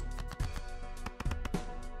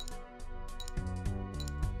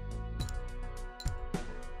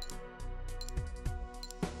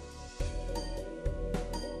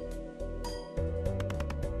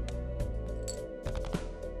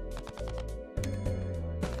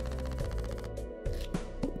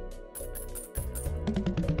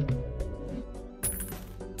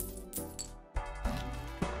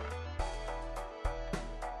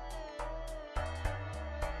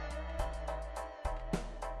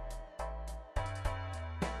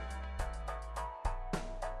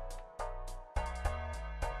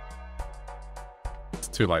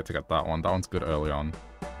 Too late to get that one. That one's good early on.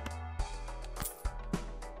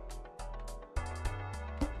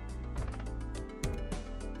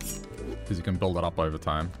 Because you can build it up over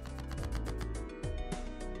time.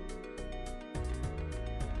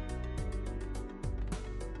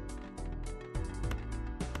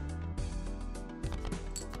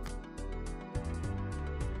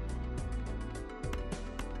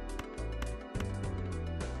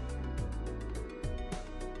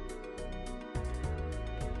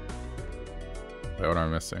 Wait, what am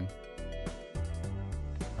I missing?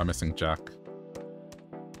 I'm missing Jack.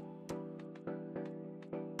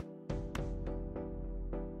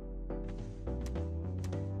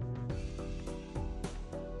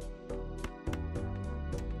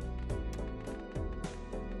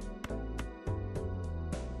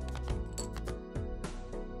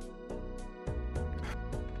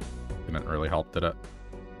 Didn't really help, did it?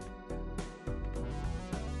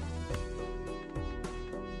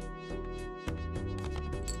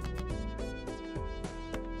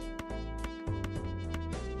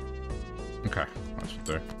 Okay, that should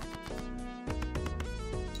do.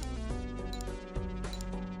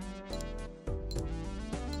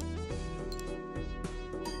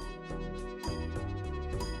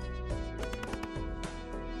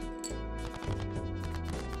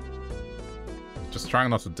 Just trying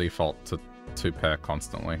not to default to 2-pair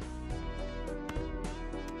constantly.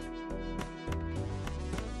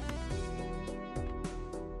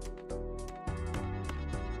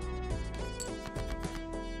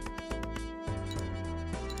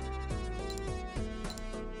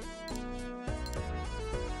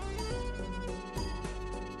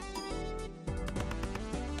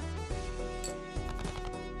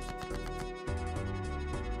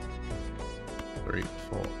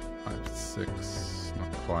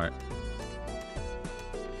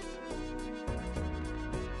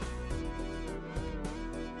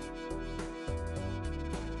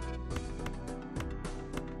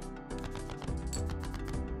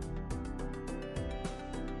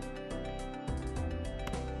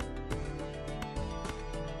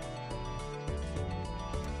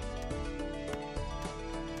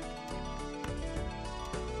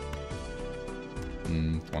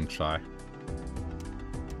 One shy.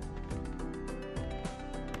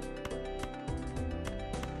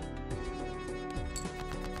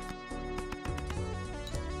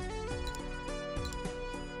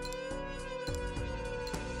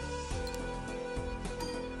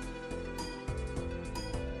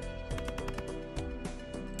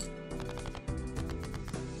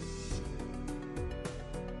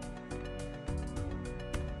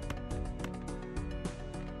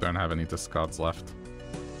 Don't have any discards left.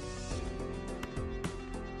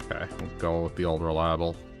 Okay, we'll go with the old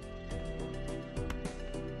reliable.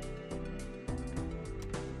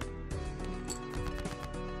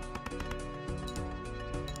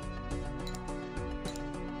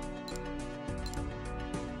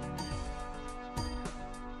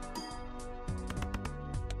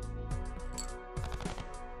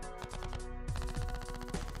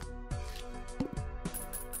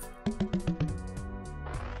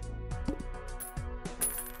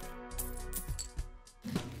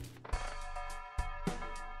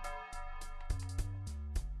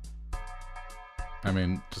 I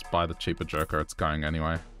mean, just buy the cheaper Joker, it's going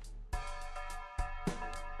anyway.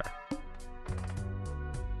 Okay.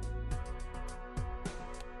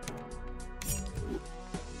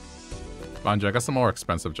 Mind you, I guess a more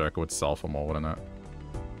expensive Joker would sell for more, wouldn't it?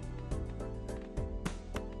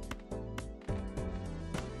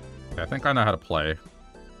 Okay, I think I know how to play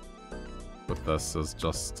with this, is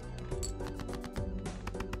just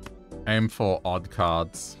aim for odd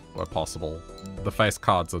cards where possible. The face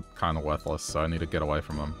cards are kind of worthless, so I need to get away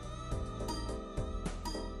from them.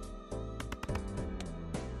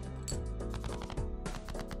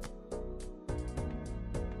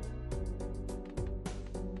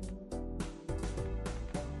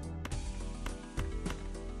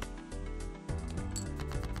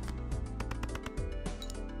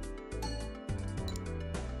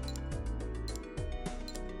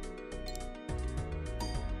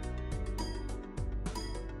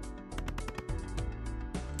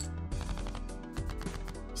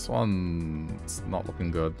 This one's not looking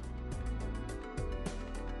good.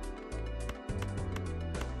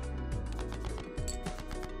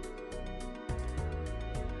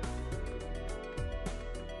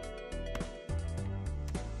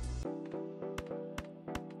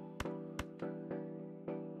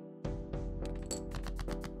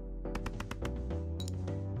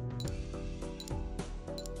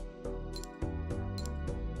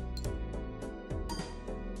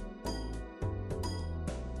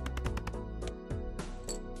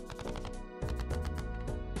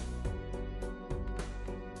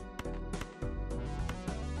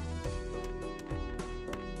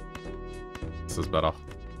 This is better.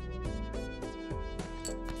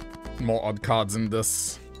 More odd cards in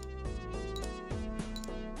this.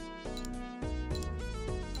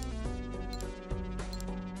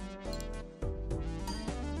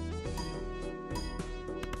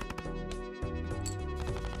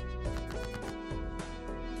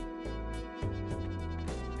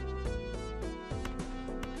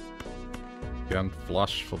 Again,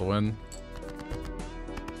 flush for the win.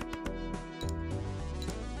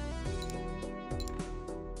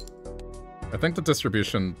 I think the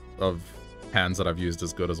distribution of hands that I've used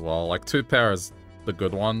is good as well. Like, 2 pair is the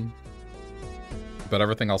good one, but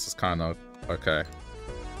everything else is kind of okay.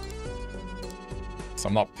 So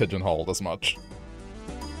I'm not pigeonholed as much.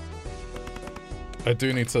 I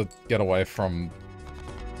do need to get away from...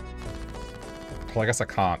 Well, I guess I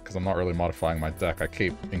can't, because I'm not really modifying my deck. I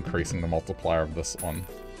keep increasing the multiplier of this one.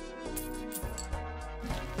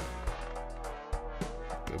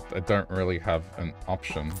 I don't really have an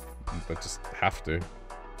option. I just have to.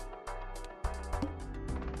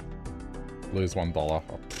 Lose $1. Oh,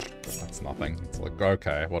 that's nothing. It's like,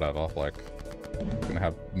 okay, whatever. Like, it's gonna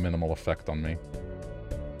have minimal effect on me.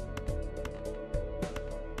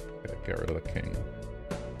 Okay, get rid of the king.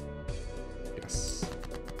 Yes.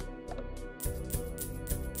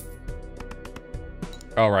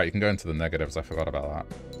 Oh, right, you can go into the negatives. I forgot about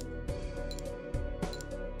that.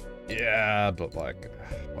 Yeah, but like,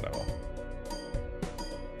 whatever.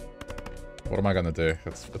 What am I gonna do?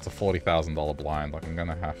 It's a $40,000 blind. Like, I'm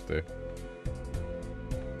gonna have to.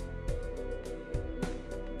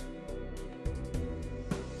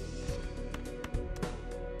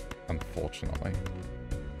 Unfortunately.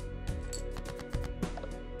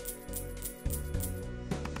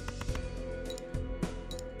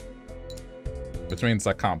 Which means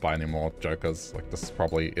I can't buy any more Jokers. Like, this is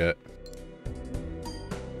probably it.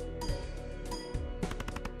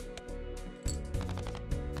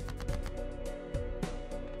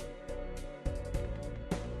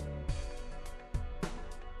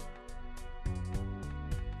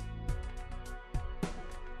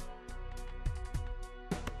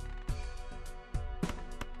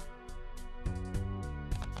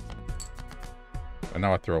 I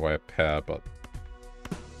know I threw away a pair, but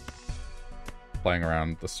playing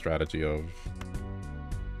around the strategy of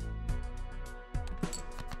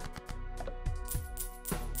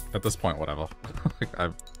at this point, whatever.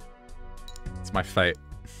 Like, it's my fate.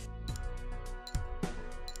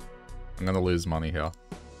 I'm gonna lose money here.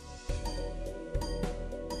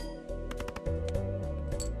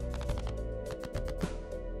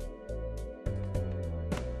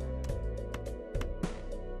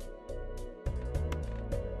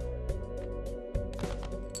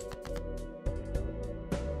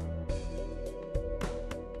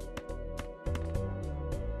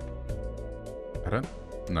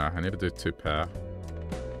 No, I need to do 2 pair.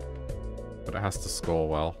 But it has to score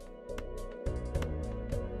well.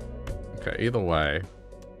 Okay, either way.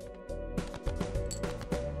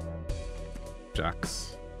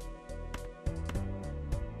 Jacks.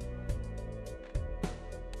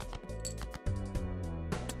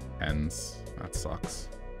 Hens. That sucks.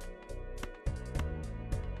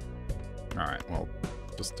 Alright, well,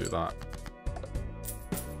 just do that.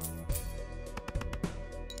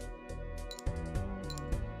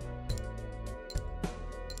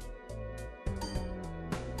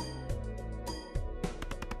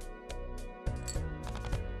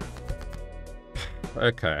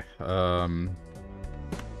 Okay,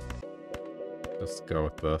 just go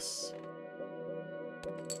with this.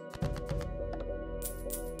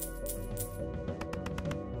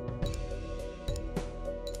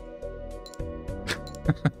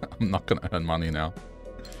 I'm not gonna earn money now.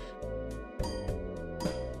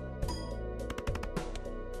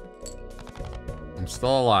 I'm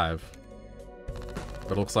still alive.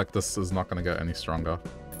 But it looks like this is not gonna get any stronger.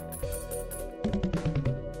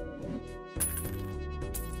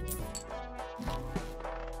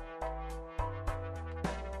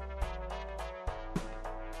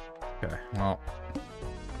 Okay, well.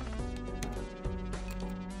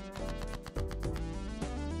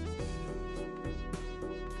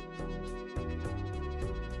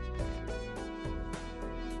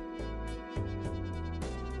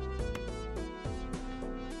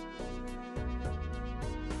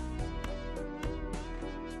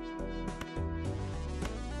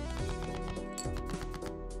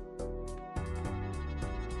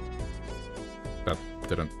 That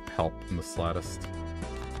didn't help in the slightest.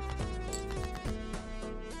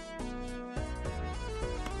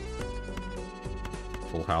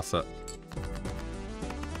 Full house it.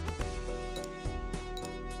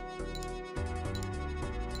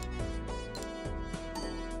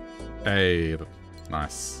 Hey,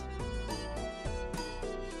 nice.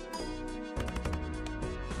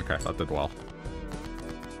 Okay, that did well.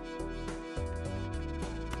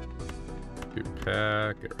 Two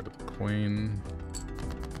pair, get rid of the queen.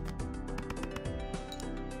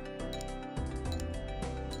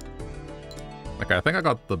 Okay, I think I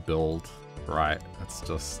got the build right. It's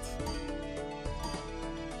just...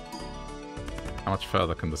 how much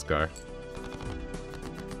further can this go?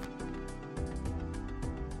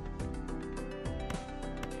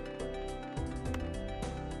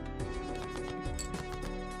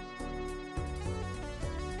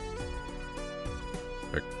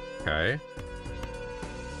 Okay.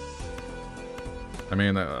 I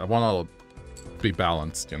mean, I want to be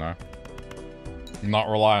balanced, you know? Not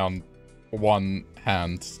rely on one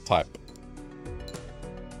hand type.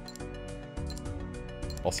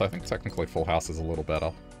 Also, I think technically full house is a little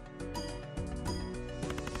better.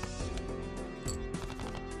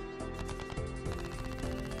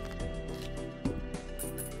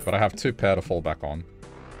 But I have two pair to fall back on.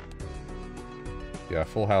 Yeah,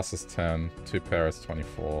 full house is 10, two pair is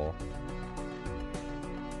 24.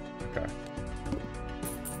 Okay.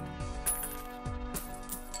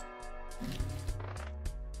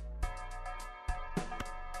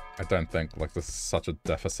 I don't think, like, this is such a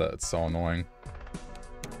deficit, it's so annoying.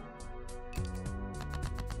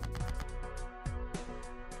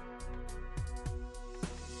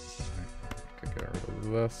 Okay, get rid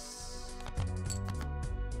of this.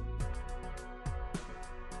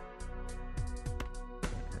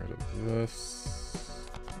 This.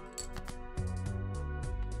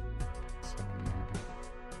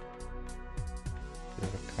 The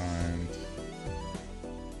other kind.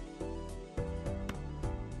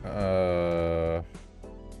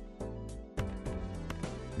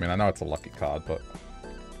 I mean, I know it's a lucky card, but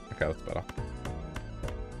okay, that's better.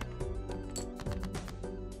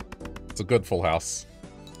 It's a good full house.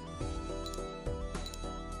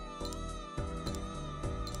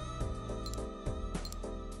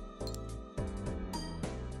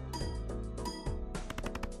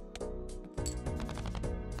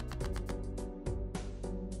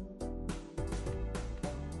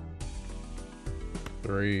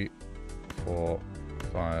 Three, 4,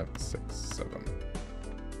 5, 6, 7.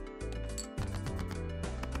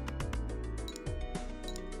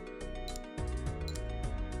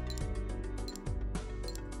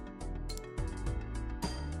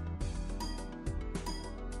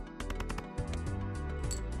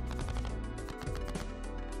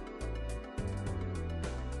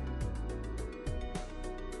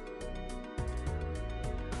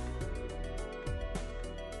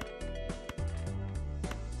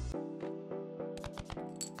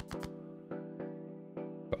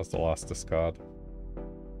 The last discard.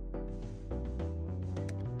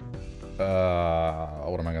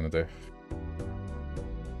 What am I gonna do?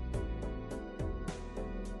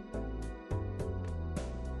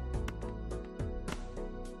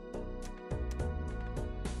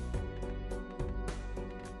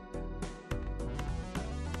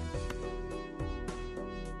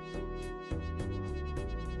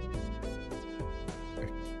 I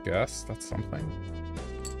guess that's something.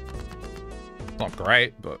 Not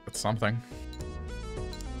great, but it's something.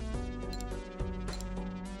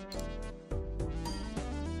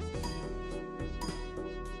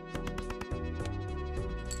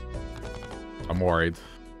 I'm worried.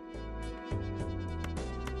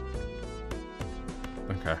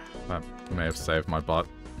 Okay, that may have saved my butt.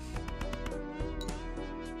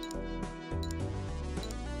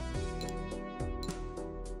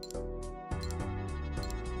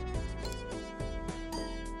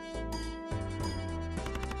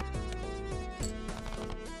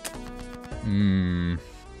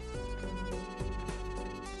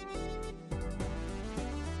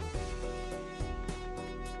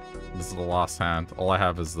 This is the last hand. All I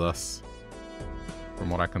have is this, from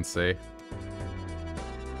what I can see.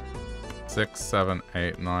 6, 7,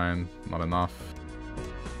 8, 9. Not enough.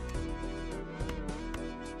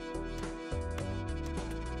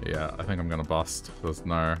 Yeah, I think I'm gonna bust. There's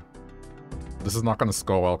no... This is not gonna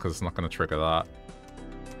score well because it's not gonna trigger that.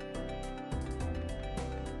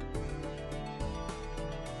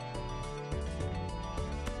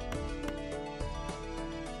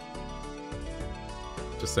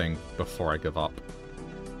 Just saying before I give up.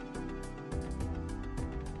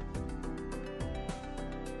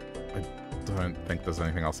 I don't think there's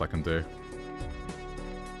anything else I can do.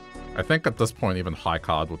 I think at this point even high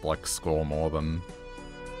card would like score more than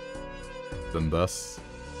this.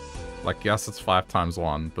 Like yes, it's 5 times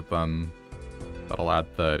 1, but then that'll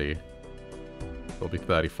add 30. It'll be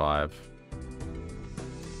 35.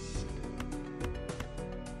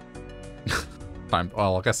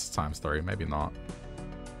 Well, I guess it's times 3, maybe not.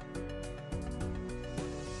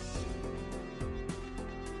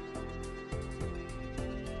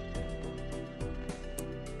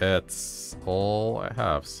 It's all I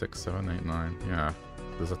have. 6, 7, 8, 9. Yeah.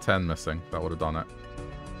 There's a 10 missing. That would have done it.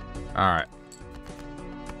 Alright.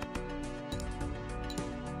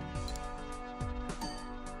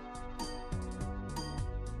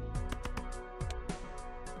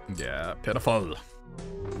 Yeah, pitiful.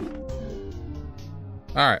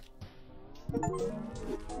 Alright.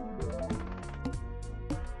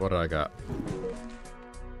 What did I got?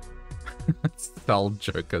 Sell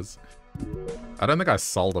jokers. I don't think I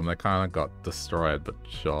sold them, they kind of got destroyed, but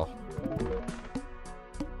sure.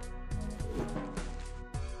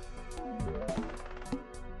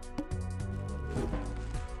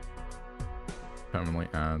 Permanently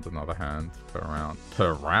and another hand per round.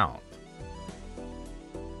 Per round?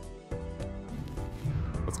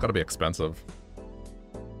 That's gotta be expensive.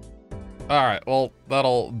 Alright, well,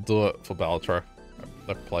 that'll do it for Balatro.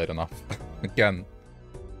 I've played enough. Again,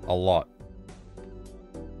 a lot.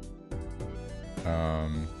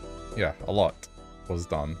 Yeah, a lot was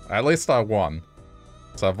done. At least I won.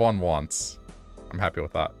 So I've won once. I'm happy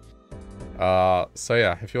with that. So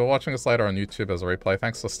yeah, if you're watching this later on YouTube as a replay,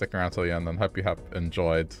 thanks for sticking around till the end, and hope you have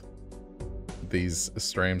enjoyed these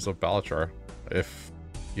streams of Balatro. If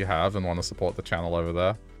you have and want to support the channel over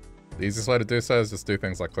there, the easiest way to do so is just do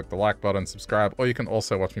things like click the like button, subscribe, or you can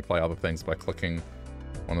also watch me play other things by clicking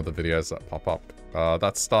one of the videos that pop up.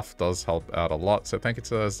 That stuff does help out a lot, so thank you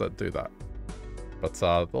to those that do that. But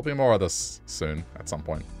there'll be more of this soon, at some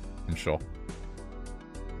point, I'm sure.